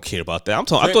don't care about that. I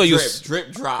thought you was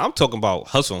drip drop. I'm talking about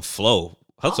Hustle and Flow.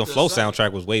 Hustle and Flow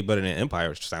soundtrack was way better than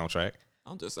Empire's soundtrack.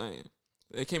 I'm just saying.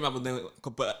 They came out with them,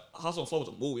 but Hustle and Flow was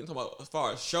a movie. I'm talking about as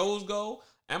far as shows go.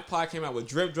 Empire came out with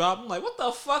Drip Drop. I'm like, what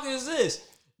the fuck is this?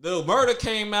 The Murder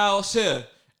came out. Shit.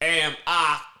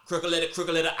 M-I, crooked letter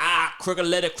I, crooked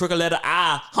letter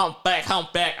I, humpback,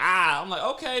 I. I'm like,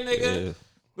 okay, nigga. Yeah.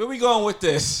 Where we going with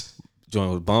this?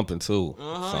 Joint was bumping too.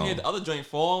 So. Yeah, the other joint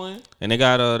falling. And they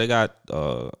got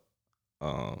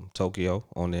Tokyo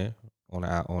on there on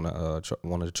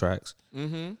one of the tracks.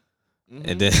 And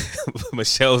then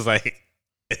Michelle's like,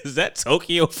 "Is that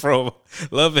Tokyo from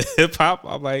Love and Hip Hop?"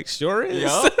 I'm like, "Sure is."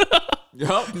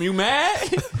 Yup. You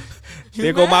mad?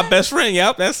 There go my best friend.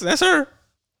 Yup, that's her.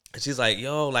 And she's like,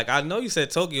 "Yo, like I know you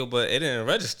said Tokyo, but it didn't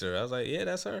register." I was like, "Yeah,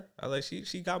 that's her." I was like,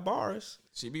 "She got bars.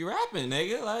 She be rapping,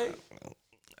 nigga." Like.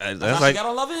 That's like, she got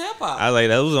a Love and Hip Hop. I like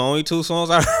that was the only two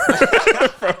songs I heard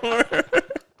from her.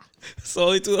 It's the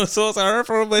only two songs I heard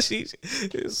from her, but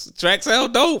track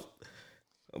sound dope.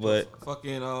 But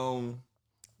fucking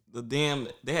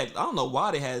they had, I don't know why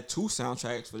they had two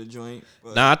soundtracks for the joint.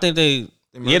 But I think they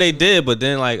did, but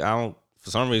then like for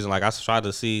some reason like I tried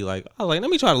to see like I was like let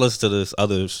me try to listen to this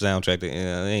other soundtrack that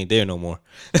it ain't there no more.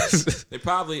 They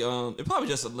probably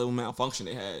just a little malfunction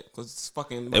they had because it's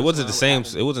fucking. It wasn't the same.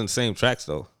 It wasn't the same tracks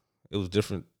though. It was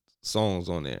different songs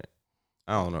on there.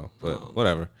 I don't know, but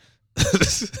whatever.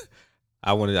 All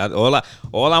I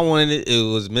wanted it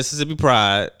was Mississippi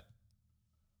Pride,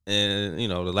 and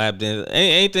the lap dance.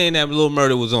 Anything that Lil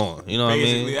Murder was on. You know what I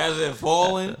mean? Basically, as in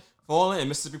Falling and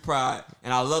Mississippi Pride,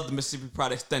 and I love the Mississippi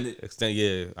Pride extended.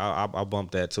 Yeah, I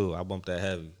bumped that too. I bumped that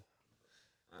heavy.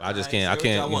 I just can't. I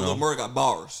can't. Lil Murder got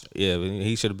bars. Yeah, but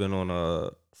he should have been on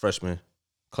a freshman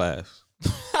class.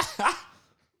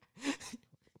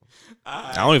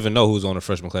 I don't even know who's on the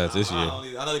freshman class this year.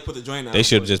 I know they put the joint out. They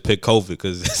should have just picked COVID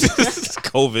because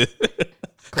COVID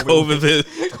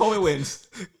wins.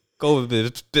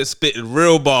 COVID been spitting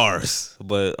real bars,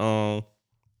 but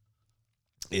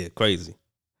yeah, crazy.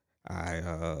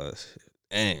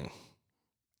 Dang.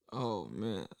 Oh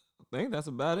man, I think that's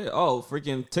about it. Oh,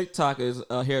 freaking TikTok is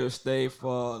here to stay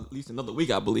for at least another week,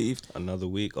 I believe. Another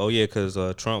week. Oh yeah, because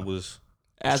Trump was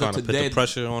trying to put the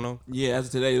pressure on them. Yeah, as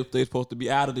of today, they're supposed to be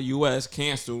out of the U.S.,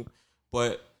 canceled.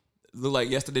 But it looked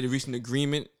like yesterday they reached an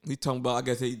agreement. We talking about, I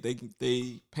guess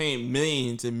they paying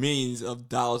millions and millions of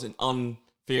dollars in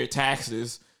unfair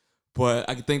taxes. But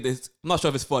I think I'm not sure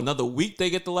if it's for another week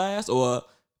they get the last or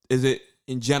is it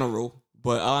in general.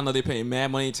 But I know they're paying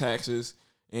mad money in taxes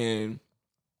and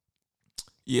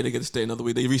yeah, they get to stay another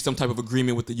week. They reached some type of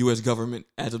agreement with the U.S. government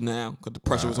as of now because the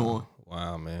pressure was on.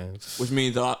 Wow, man. Which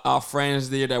means our friends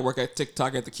there that work at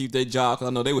TikTok have to keep their job because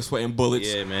I know they were sweating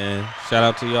bullets. Yeah, man. Shout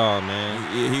out to y'all,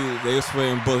 man. Yeah, they were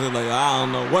sweating bullets. Like, I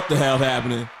don't know what the hell's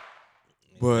happening.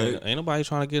 But ain't nobody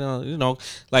trying to get on,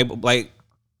 like.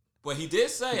 But he did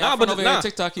say, on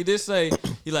TikTok, he did say,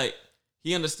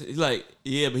 he understand. He's like,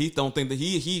 yeah, but he don't think that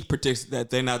he predicts that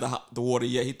they're not the water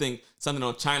yet. He think something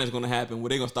on China is going to happen where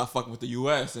they're going to start fucking with the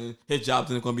U.S. and his job's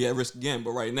not going to be at risk again.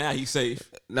 But right now, he's safe.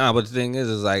 Nah, but the thing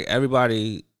is like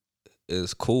everybody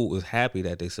is happy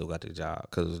that they still got their job.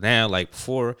 Because now, like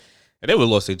before, they would have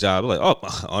lost their job. Like, oh,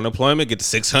 unemployment, get the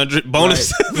 600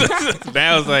 bonus. Right.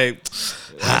 Now it's like,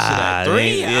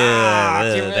 3?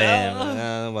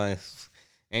 Damn.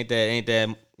 Ain't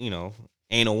that,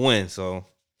 ain't a win. So,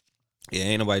 yeah,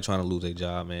 ain't nobody trying to lose their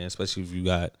job, man. Especially if you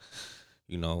got,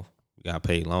 you got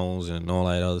paid loans and all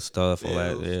that other stuff. All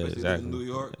that, yeah, exactly. In New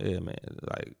York, yeah, man.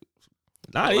 Like,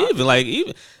 not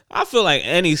even I feel like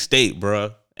any state,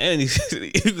 bro. You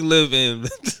can live in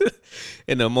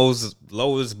the most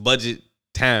lowest budget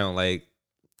town, like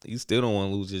you still don't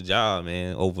want to lose your job,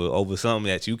 man, over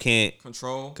something that you can't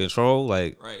control.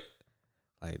 Like, right.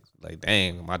 Like,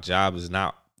 dang, my job is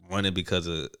not running because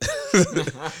of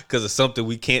something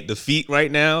we can't defeat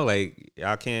right now. Like,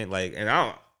 I can't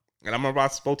and I'm about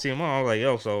to spoke to your mom. I was like,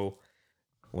 yo, so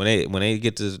when they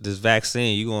get this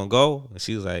vaccine, you gonna go? And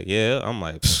she was like, yeah. I'm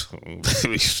like, you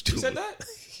said that?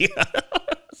 Yeah.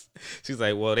 She's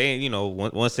like, well, they ain't,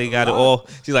 once they got it all.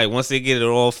 She's like, once they get it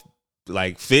all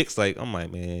like fixed. Like I'm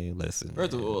like, man, listen.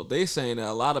 First of all, they saying that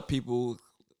a lot of people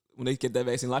when they get that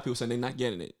vaccine, a lot of people saying they're not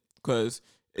getting it because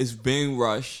it's being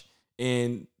rushed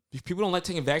and people don't like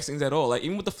taking vaccines at all. Like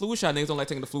even with the flu shot, niggas don't like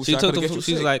taking the flu she shot. took the flu.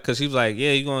 She's like, because she was like,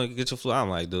 yeah, you gonna get your flu. I'm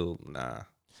like, dude, nah.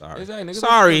 Sorry. Exactly.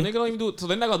 Sorry. Nigga don't even do it. So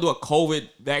they're not gonna do a COVID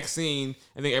vaccine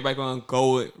and think everybody gonna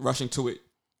go rushing to it.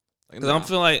 Because I'm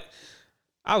feeling like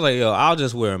I was like, yo, I'll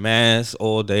just wear a mask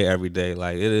all day, every day.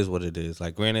 Like it is what it is.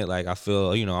 Like granted, like I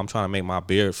feel, I'm trying to make my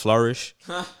beard flourish,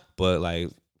 but like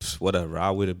whatever,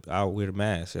 I'll wear the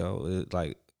mask, yo.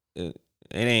 It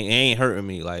ain't hurting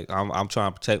me. Like I'm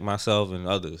trying to protect myself and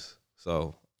others.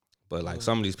 So, but like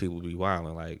some of these people be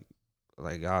wilding, like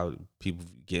people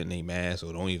getting a mask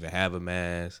or don't even have a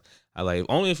mask. I like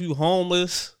only if you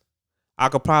homeless, I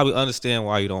could probably understand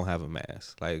why you don't have a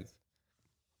mask. Like,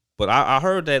 but I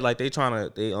heard that like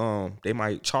they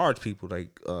might charge people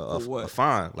like a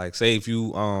fine. Like say if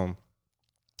you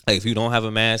like if you don't have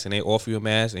a mask and they offer you a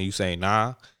mask and you say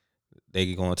nah,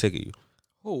 they gonna ticket you.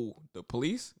 Who? The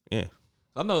police? Yeah.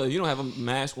 I know if you don't have a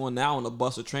mask on now on the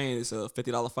bus or train, it's a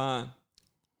 $50 fine.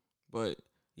 But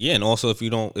yeah, and also if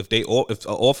an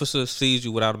officer sees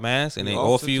you without a mask and they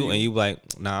offer you and you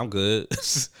like, nah, I'm good.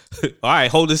 All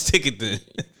right, hold this ticket then.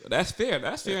 That's fair.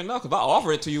 That's fair enough. If I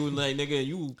offer it to you, like nigga,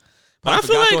 you. But I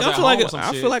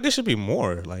feel like it should be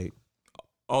more. Like,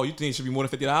 oh, you think it should be more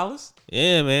than $50?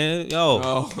 Yeah, man.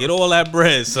 Yo, get all that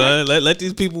bread, son. let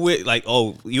these people with like,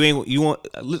 oh, you want,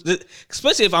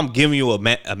 especially if I'm giving you a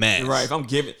mask, right? If I'm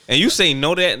giving, and you say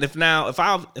no to that, if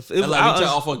I try to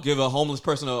offer give a homeless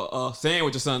person a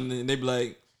sandwich or something, and they be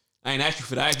like, I ain't asked you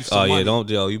for that. I asked you for some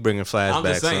money. You bringing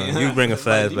flashbacks, son. You bringing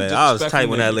flashbacks. I was tight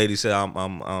when that lady said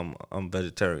I'm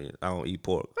vegetarian. I don't eat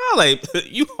pork. I was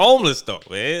like, you homeless though,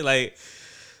 man. Like,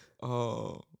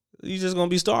 oh. You just gonna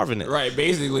be starving it, right?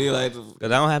 Basically, like, cause I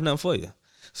don't have nothing for you.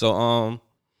 So,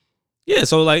 yeah.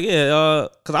 So, like, yeah,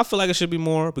 cause I feel like it should be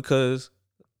more because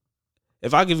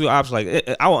if I give you an option,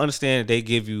 like, I will understand if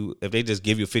they just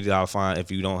give you a $50 fine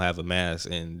if you don't have a mask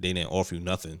and they didn't offer you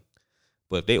nothing.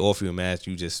 But if they offer you a mask,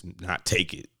 you just not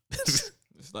take it. It's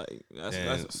like that's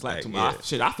a slap to my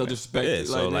shit. I feel disrespected. Yeah,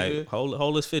 so like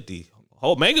hold us 50,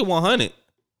 make it 100.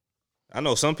 I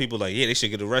know some people like, yeah, they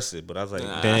should get arrested, but I was like,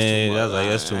 dang,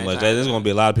 that's too much. There's gonna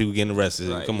be a lot of people getting arrested.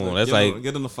 Right. Come on,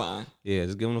 get them a fine. Yeah,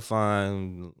 just give them a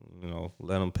fine.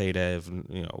 Let them pay that.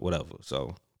 Whatever.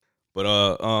 So, but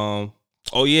oh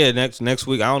yeah, next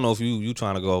week I don't know if you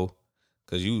trying to go,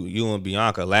 cause you and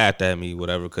Bianca laughed at me,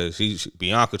 whatever, cause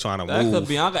Bianca trying to move. That's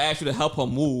Bianca asked you to help her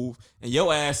move, and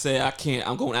your ass said I can't.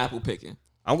 I'm going apple picking.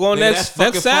 I'm going next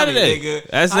Saturday. Funny,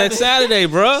 that's next Saturday,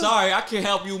 bro. Sorry, I can't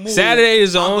help you move. Saturday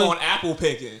is I'm going apple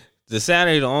picking. The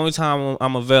Saturday the only time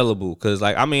I'm available, cause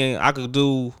like I could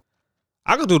do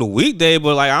the weekday,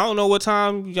 but like I don't know what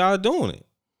time y'all doing it.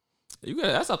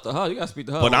 That's up to her. You gotta speak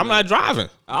to her. But I'm not driving.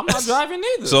 I'm not driving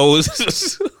either. So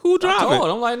who driving?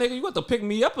 I'm like, nigga, you got to pick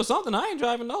me up or something. I ain't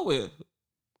driving nowhere.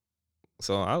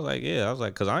 So I was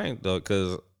like, cause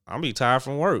I'm be tired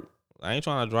from work. I ain't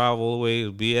trying to drive all the way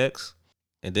to BX.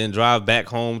 And then drive back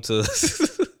home to.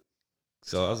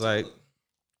 So I was like,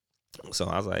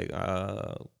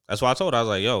 that's why I told her. I was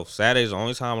like, yo, Saturday's the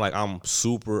only time like I'm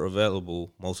super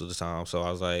available most of the time. So I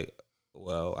was like,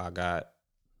 well,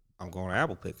 I'm going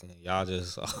apple picking. Y'all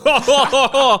just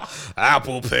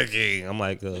apple picking. I'm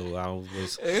like,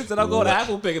 instead I'm going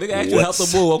apple picking. They asked you to help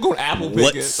the move. I'm going apple picking.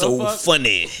 What's so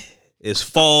funny is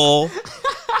fall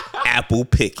apple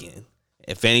picking.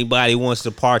 If anybody wants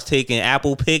to partake in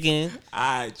apple picking,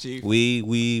 all right, Chief.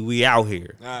 We out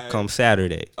here. Right. Come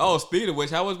Saturday. Oh, speaking of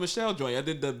which, how was Michelle joint? I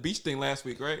did the beach thing last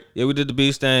week, right? Yeah, we did the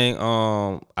beach thing.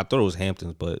 I thought it was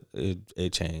Hamptons, but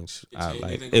it changed.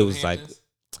 It was like,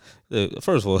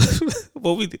 first of all,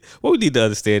 what we need to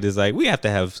understand is like we have to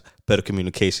have better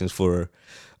communications for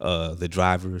the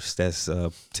drivers that's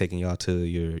taking y'all to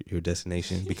your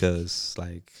destination, because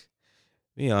like.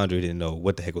 Me and Andre didn't know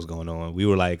what the heck was going on. We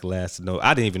were like last to know.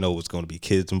 I didn't even know it was going to be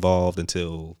kids involved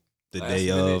until the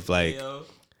day of. Like,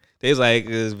 they was like,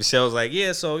 Michelle was like,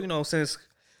 yeah, so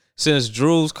since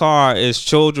Drew's car is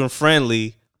children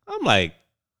friendly, I'm like,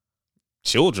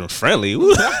 children friendly?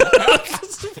 What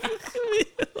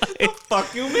the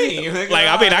fuck you mean? Like,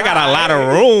 I mean, I got a lot of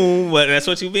room, but that's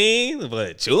what you mean.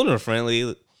 But children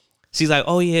friendly. She's like,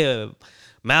 oh yeah,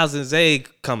 Miles and Zay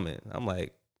coming. I'm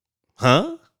like,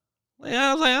 huh?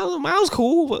 I was like, Miles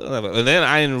cool, but and then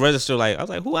I didn't register. Like, I was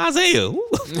like, who Isaiah? Who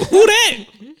that?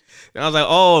 And I was like,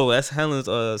 oh, that's Helen's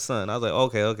son. I was like,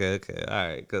 okay, all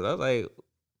right, because I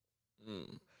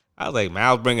was like,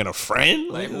 Miles bringing a friend.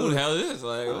 Like, who the hell is this?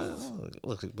 Like,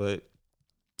 but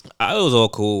it was all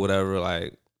cool, whatever.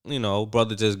 Like, you know,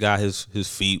 brother just got his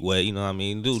feet wet. You know what I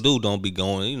mean? Dude don't be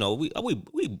going. You know,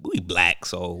 we black,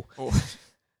 so Oh,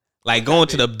 like going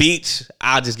to the beach,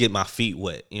 I'll just get my feet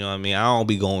wet. You know what I mean? I don't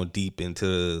be going deep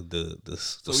into the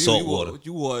so salt water.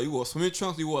 You wore swimming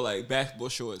trunks. You wore like basketball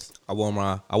shorts. I wore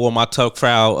my Tough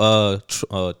Crowd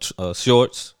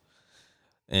shorts,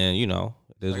 and you know,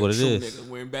 it is Like what a it true is. nigga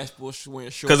wearing basketball wearing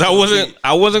shorts. Because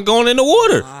I wasn't going in the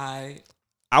water. Right.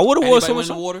 I would have wore Anybody some went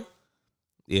in the water.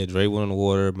 Yeah, Dre went in the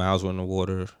water, Miles went in the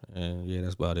water, and yeah,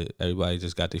 that's about it. Everybody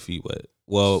just got their feet wet.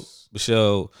 Well,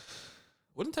 Michelle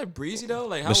Wasn't that breezy though?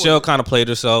 Like how Michelle kind of played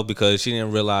herself because she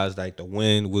didn't realize like the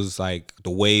wind was like the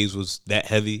waves was that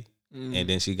heavy, and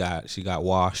then she got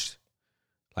washed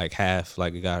like half,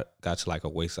 like it got to like a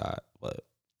wayside. But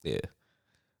yeah,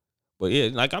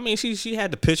 like I mean, she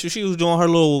had the picture. She was doing her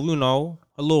little, you know,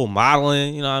 her little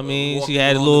modeling. You know what I mean? She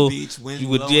had a little, beach,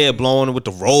 blowing with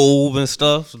the robe and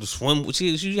stuff. So the swim,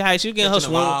 she getting her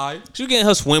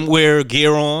swimwear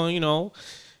gear on. You know.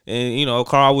 And you know,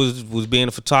 Carl was being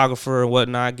a photographer and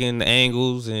whatnot, getting the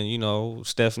angles, and you know,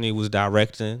 Stephanie was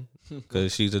directing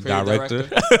because she's a director.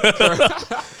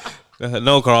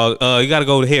 No, Carl, you got to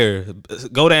go here,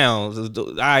 go down.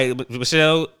 All right,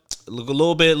 Michelle, look a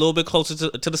little bit closer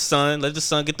to the sun. Let the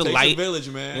sun get the light. Village,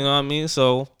 man. You know what I mean?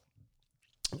 So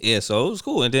yeah, so it was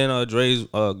cool. And then Dre's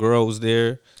girl was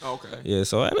there. Okay. Yeah,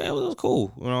 so I mean, it was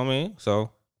cool. You know what I mean? So.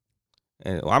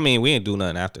 And I mean, we didn't do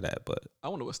nothing after that, but I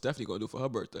wonder what Stephanie gonna do for her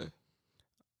birthday.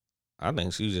 I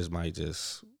think she just might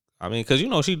just. I mean, because you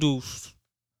know she do.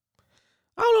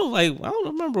 I don't know, like I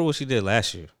don't remember what she did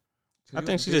last year. I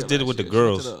think she just did it with the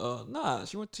girls.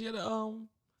 She went to the I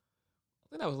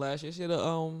think that was last year. She had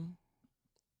a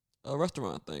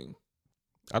restaurant thing.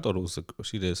 I thought it was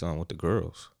she did something with the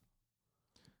girls.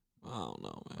 I don't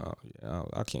know, man. Oh yeah,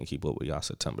 I can't keep up with y'all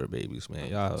September babies, man.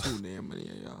 Y'all too damn many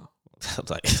of y'all. I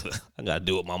was like, I gotta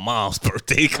do it with my mom's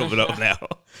birthday coming up now.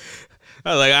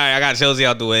 I was like, all right, I got Chelsea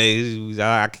out the way.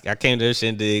 I came to her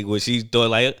shindig where she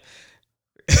thought like,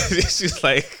 she's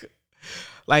like,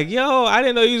 yo, I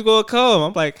didn't know you was gonna come.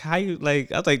 I'm like, how you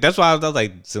like? I was like, that's why I was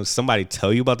like, somebody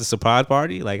tell you about the surprise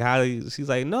party? Like, how? She's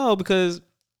like, no, because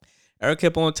Eric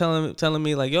kept on telling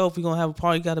me like, yo, if we gonna have a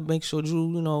party, you gotta make sure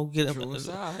Drew, you know, get Drew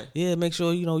inside. Yeah, make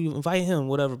sure you know you invite him,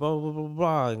 whatever, blah blah blah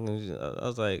blah. And I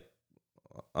was like.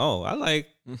 Oh, I like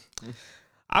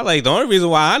the only reason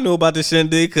why I knew about this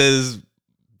shindig because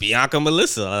Bianca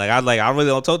Melissa. I really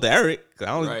don't talk to Eric. I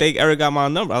don't think Eric got my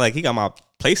number. He got my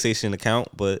PlayStation account,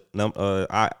 but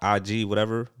IG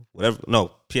whatever.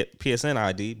 No, PSN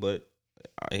ID, but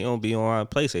he don't be on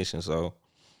PlayStation. So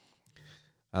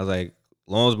I was like, as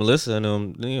long as Melissa and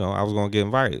them, you know, I was gonna get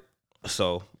invited.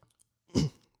 So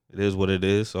it is what it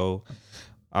is. So.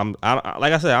 Like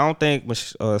I said, I don't think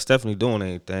Stephanie doing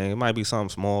anything. It might be something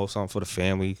small, something for the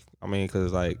family. I mean,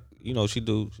 cause like you know she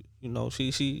do, you know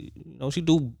she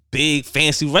do big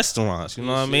fancy restaurants. You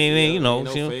know what I mean? And, you know,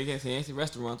 fancy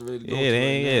restaurants to really go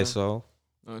to. So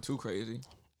not too crazy.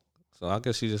 So I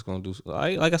guess she's just gonna do.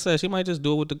 Like I said, she might just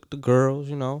do it with the girls.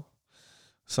 You know,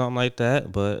 something like that.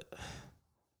 But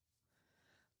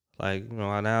like you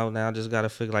know, now I just gotta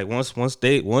figure like once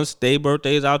they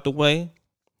birthdays out the way.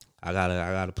 I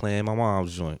gotta plan my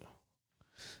mom's joint.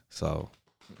 So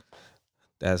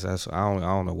that's I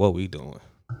don't know what we doing.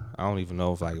 I don't even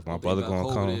know if my brother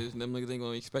gonna come. Them niggas ain't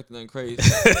gonna expect nothing crazy.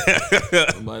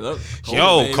 I'm like, look,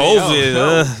 COVID.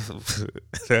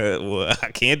 Well,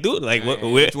 I can't do it. Like what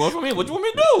you want from me? What you want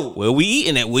me to do? Where we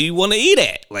eating at? Where you want to eat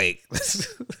at? Like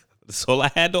that's all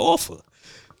I had to offer.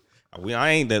 I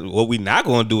ain't that. What we not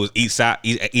gonna do is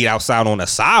eat outside on the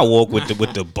sidewalk with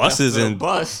the buses and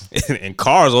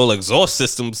cars, all exhaust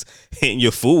systems hitting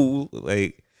your food.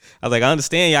 Like I was like, I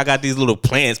understand y'all got these little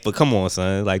plants, but come on,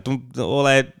 son. Like all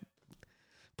that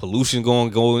pollution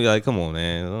going. Like, come on,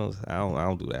 man. I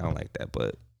don't do that. I don't like that.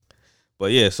 But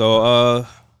yeah. So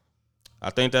I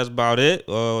think that's about it.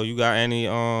 You got any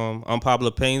unpopular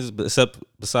opinions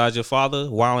besides your father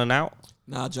wilding out?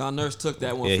 Nah, John Nurse took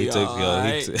that one for y'all.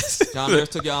 John Nurse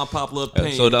took your unpopular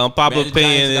opinion. So the unpopular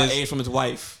opinion got AIDS from his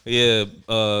wife. Yeah,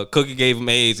 Cookie gave him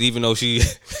AIDS even though she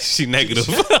negative.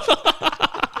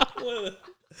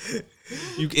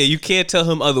 You can't tell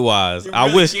him otherwise.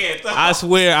 I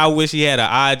swear I wish he had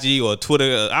an IG or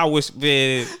Twitter. I wish,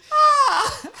 man.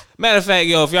 Matter of fact,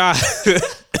 yo, if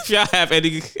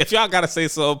y'all gotta say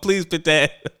so, please put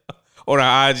that on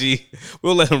our IG.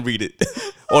 We'll let him read it,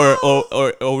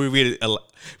 or we read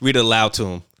it aloud to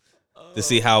him to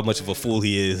see how much of a fool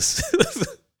he is.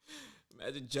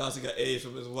 Magic Johnson got AIDS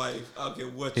from his wife. I don't care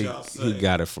what y'all say. He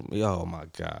got it from. Oh my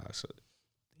gosh.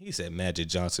 He said Magic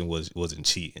Johnson wasn't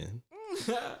cheating.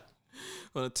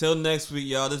 Well, until next week,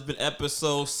 y'all. This has been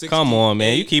episode 60. Come on,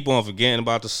 man. You keep on forgetting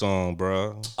about the song,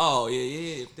 bro. Oh,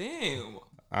 yeah. Damn.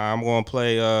 I'm going to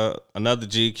play another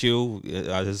GQ.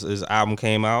 His album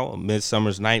came out,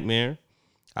 Midsummer's Nightmare.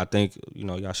 I think,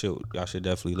 y'all should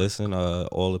definitely listen.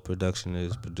 All the production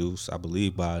is produced, I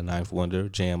believe, by Ninth Wonder,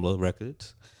 Jamla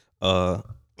Records. The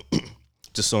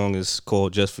song is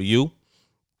called Just For You.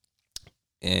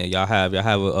 And y'all have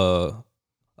a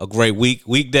great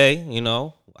weekday,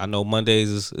 I know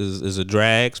Mondays is a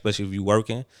drag, especially if you're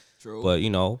working. True. But,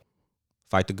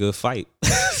 fight the good fight.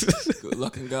 Good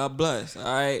luck and God bless. All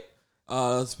right.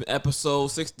 It's been episode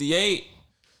 68.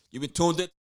 You've been tuned in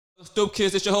to Stoop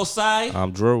Kids. It's your host, Sai.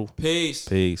 I'm Drew. Peace.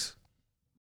 Peace.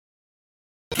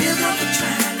 Give up a try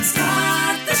and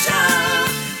start the show.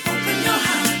 Open your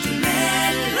heart and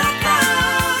let it go.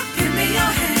 Give me your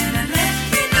hand and let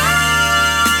me know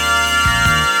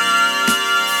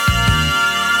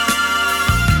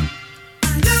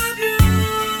I love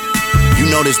you.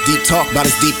 You know this deep talk about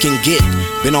as deep can get.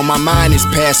 Been on my mind this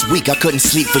past week, I couldn't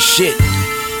sleep for shit.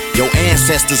 Your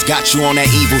ancestors got you on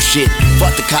that evil shit.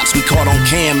 Fuck the cops we caught on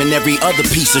cam and every other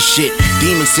piece of shit.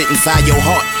 Demons sit inside your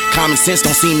heart, common sense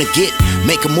don't seem to get.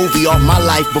 Make a movie off my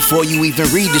life before you even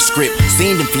read the script.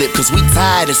 Seen them flip, cause we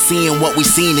tired of seeing what we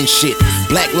seen and shit.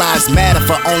 Black lives matter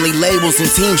for only labels and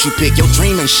teams you pick. Your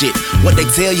dream and shit, what they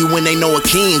tell you when they know a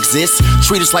king exists.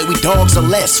 Treat us like we dogs or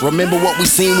less. Remember what we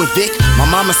seen with Vic? My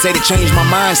mama said it changed my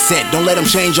mindset. Don't let them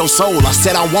change your soul. I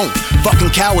said I won't.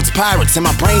 Fucking cowards, pirates, and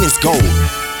my brain is gold.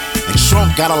 And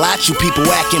Trump got a lot you people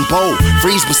acting bold.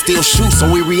 Freeze but still shoot,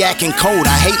 so we reacting cold.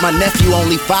 I hate my nephew,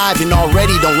 only 5 and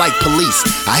already don't like police.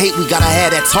 I hate we gotta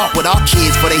have that talk with our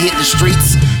kids before they hit the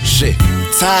streets. Shit,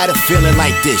 tired of feeling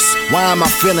like this. Why am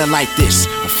I feeling like this?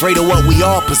 Afraid of what we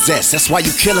all possess, that's why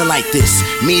you killing like this.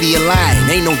 Media lying,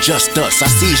 ain't no just us. I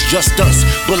see it's just us,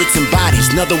 bullets and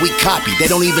bodies, another weak copy. They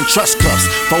don't even trust cuffs,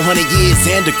 400 years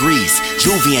and degrees.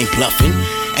 Juvie ain't bluffing.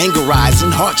 Anger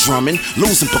rising, heart drumming,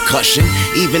 losing percussion.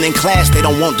 Even in class, they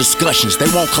don't want discussions. They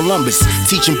want Columbus,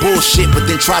 teaching bullshit, but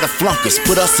then try to flunk us,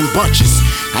 put us in bunches.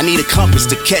 I need a compass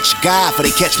to catch God, for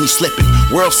they catch me slipping.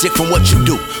 World sick from what you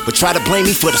do, but try to blame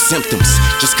me for the symptoms.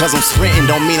 Just cause I'm sprinting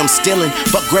don't mean I'm stealing.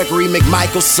 Fuck Gregory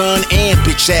McMichael's son and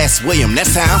bitch ass William,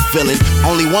 that's how I'm feeling.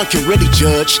 Only one can really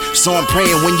judge, so I'm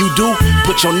praying when you do,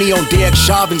 put your knee on Derek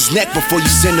Chauvin's neck before you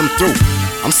send him through.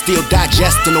 I'm still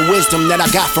digesting the wisdom that I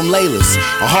got from Layla's.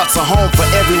 Our hearts are home for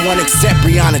everyone except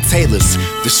Breonna Taylor's.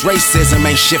 This racism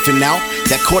ain't shifting out.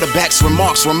 That quarterback's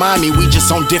remarks remind me we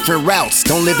just on different routes.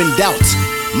 Don't live in doubt.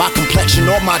 My complexion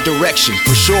or my direction,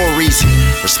 for sure reason.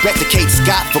 Respect to Kate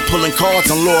Scott for pulling cards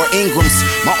on Laura Ingram's.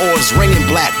 My aura's ringing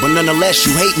black, but nonetheless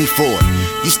you hate me for it.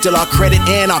 You still our credit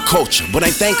and our culture, but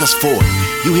ain't thank us for it.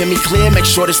 You hear me clear, make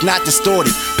sure it's not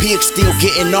distorted. PX still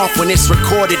getting off when it's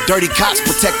recorded. Dirty cops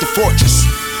protect the fortress.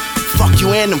 Fuck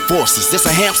you and them forces, this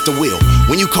a hamster wheel.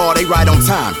 When you call, they right on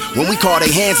time. When we call,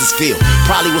 they hands is filled.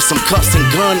 Probably with some cuffs and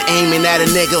gun aiming at a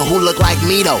nigga who look like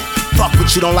me though. Fuck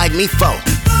what you don't like me for,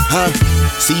 huh?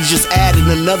 See, you just added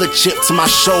another chip to my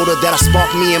shoulder that'll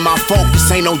spark me and my focus.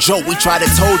 Ain't no joke, we tried to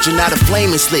told you, now the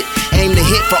flame is lit. Aim to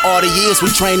hit for all the years we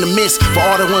trained to miss. For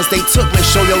all the ones they took, make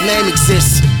sure your name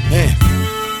exists. Yeah.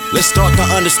 Let's start to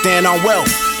understand our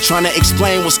wealth. Trying to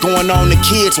explain what's going on to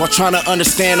kids while trying to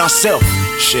understand ourselves.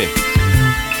 Shit.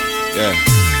 Yeah.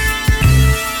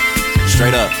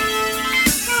 Straight up.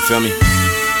 You feel me?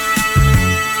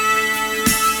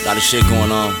 Lot of shit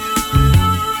going on.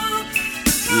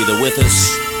 You either with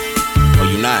us or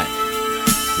you not.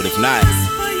 But if not,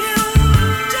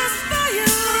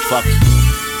 fuck it.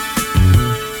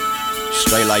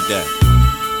 Straight like that.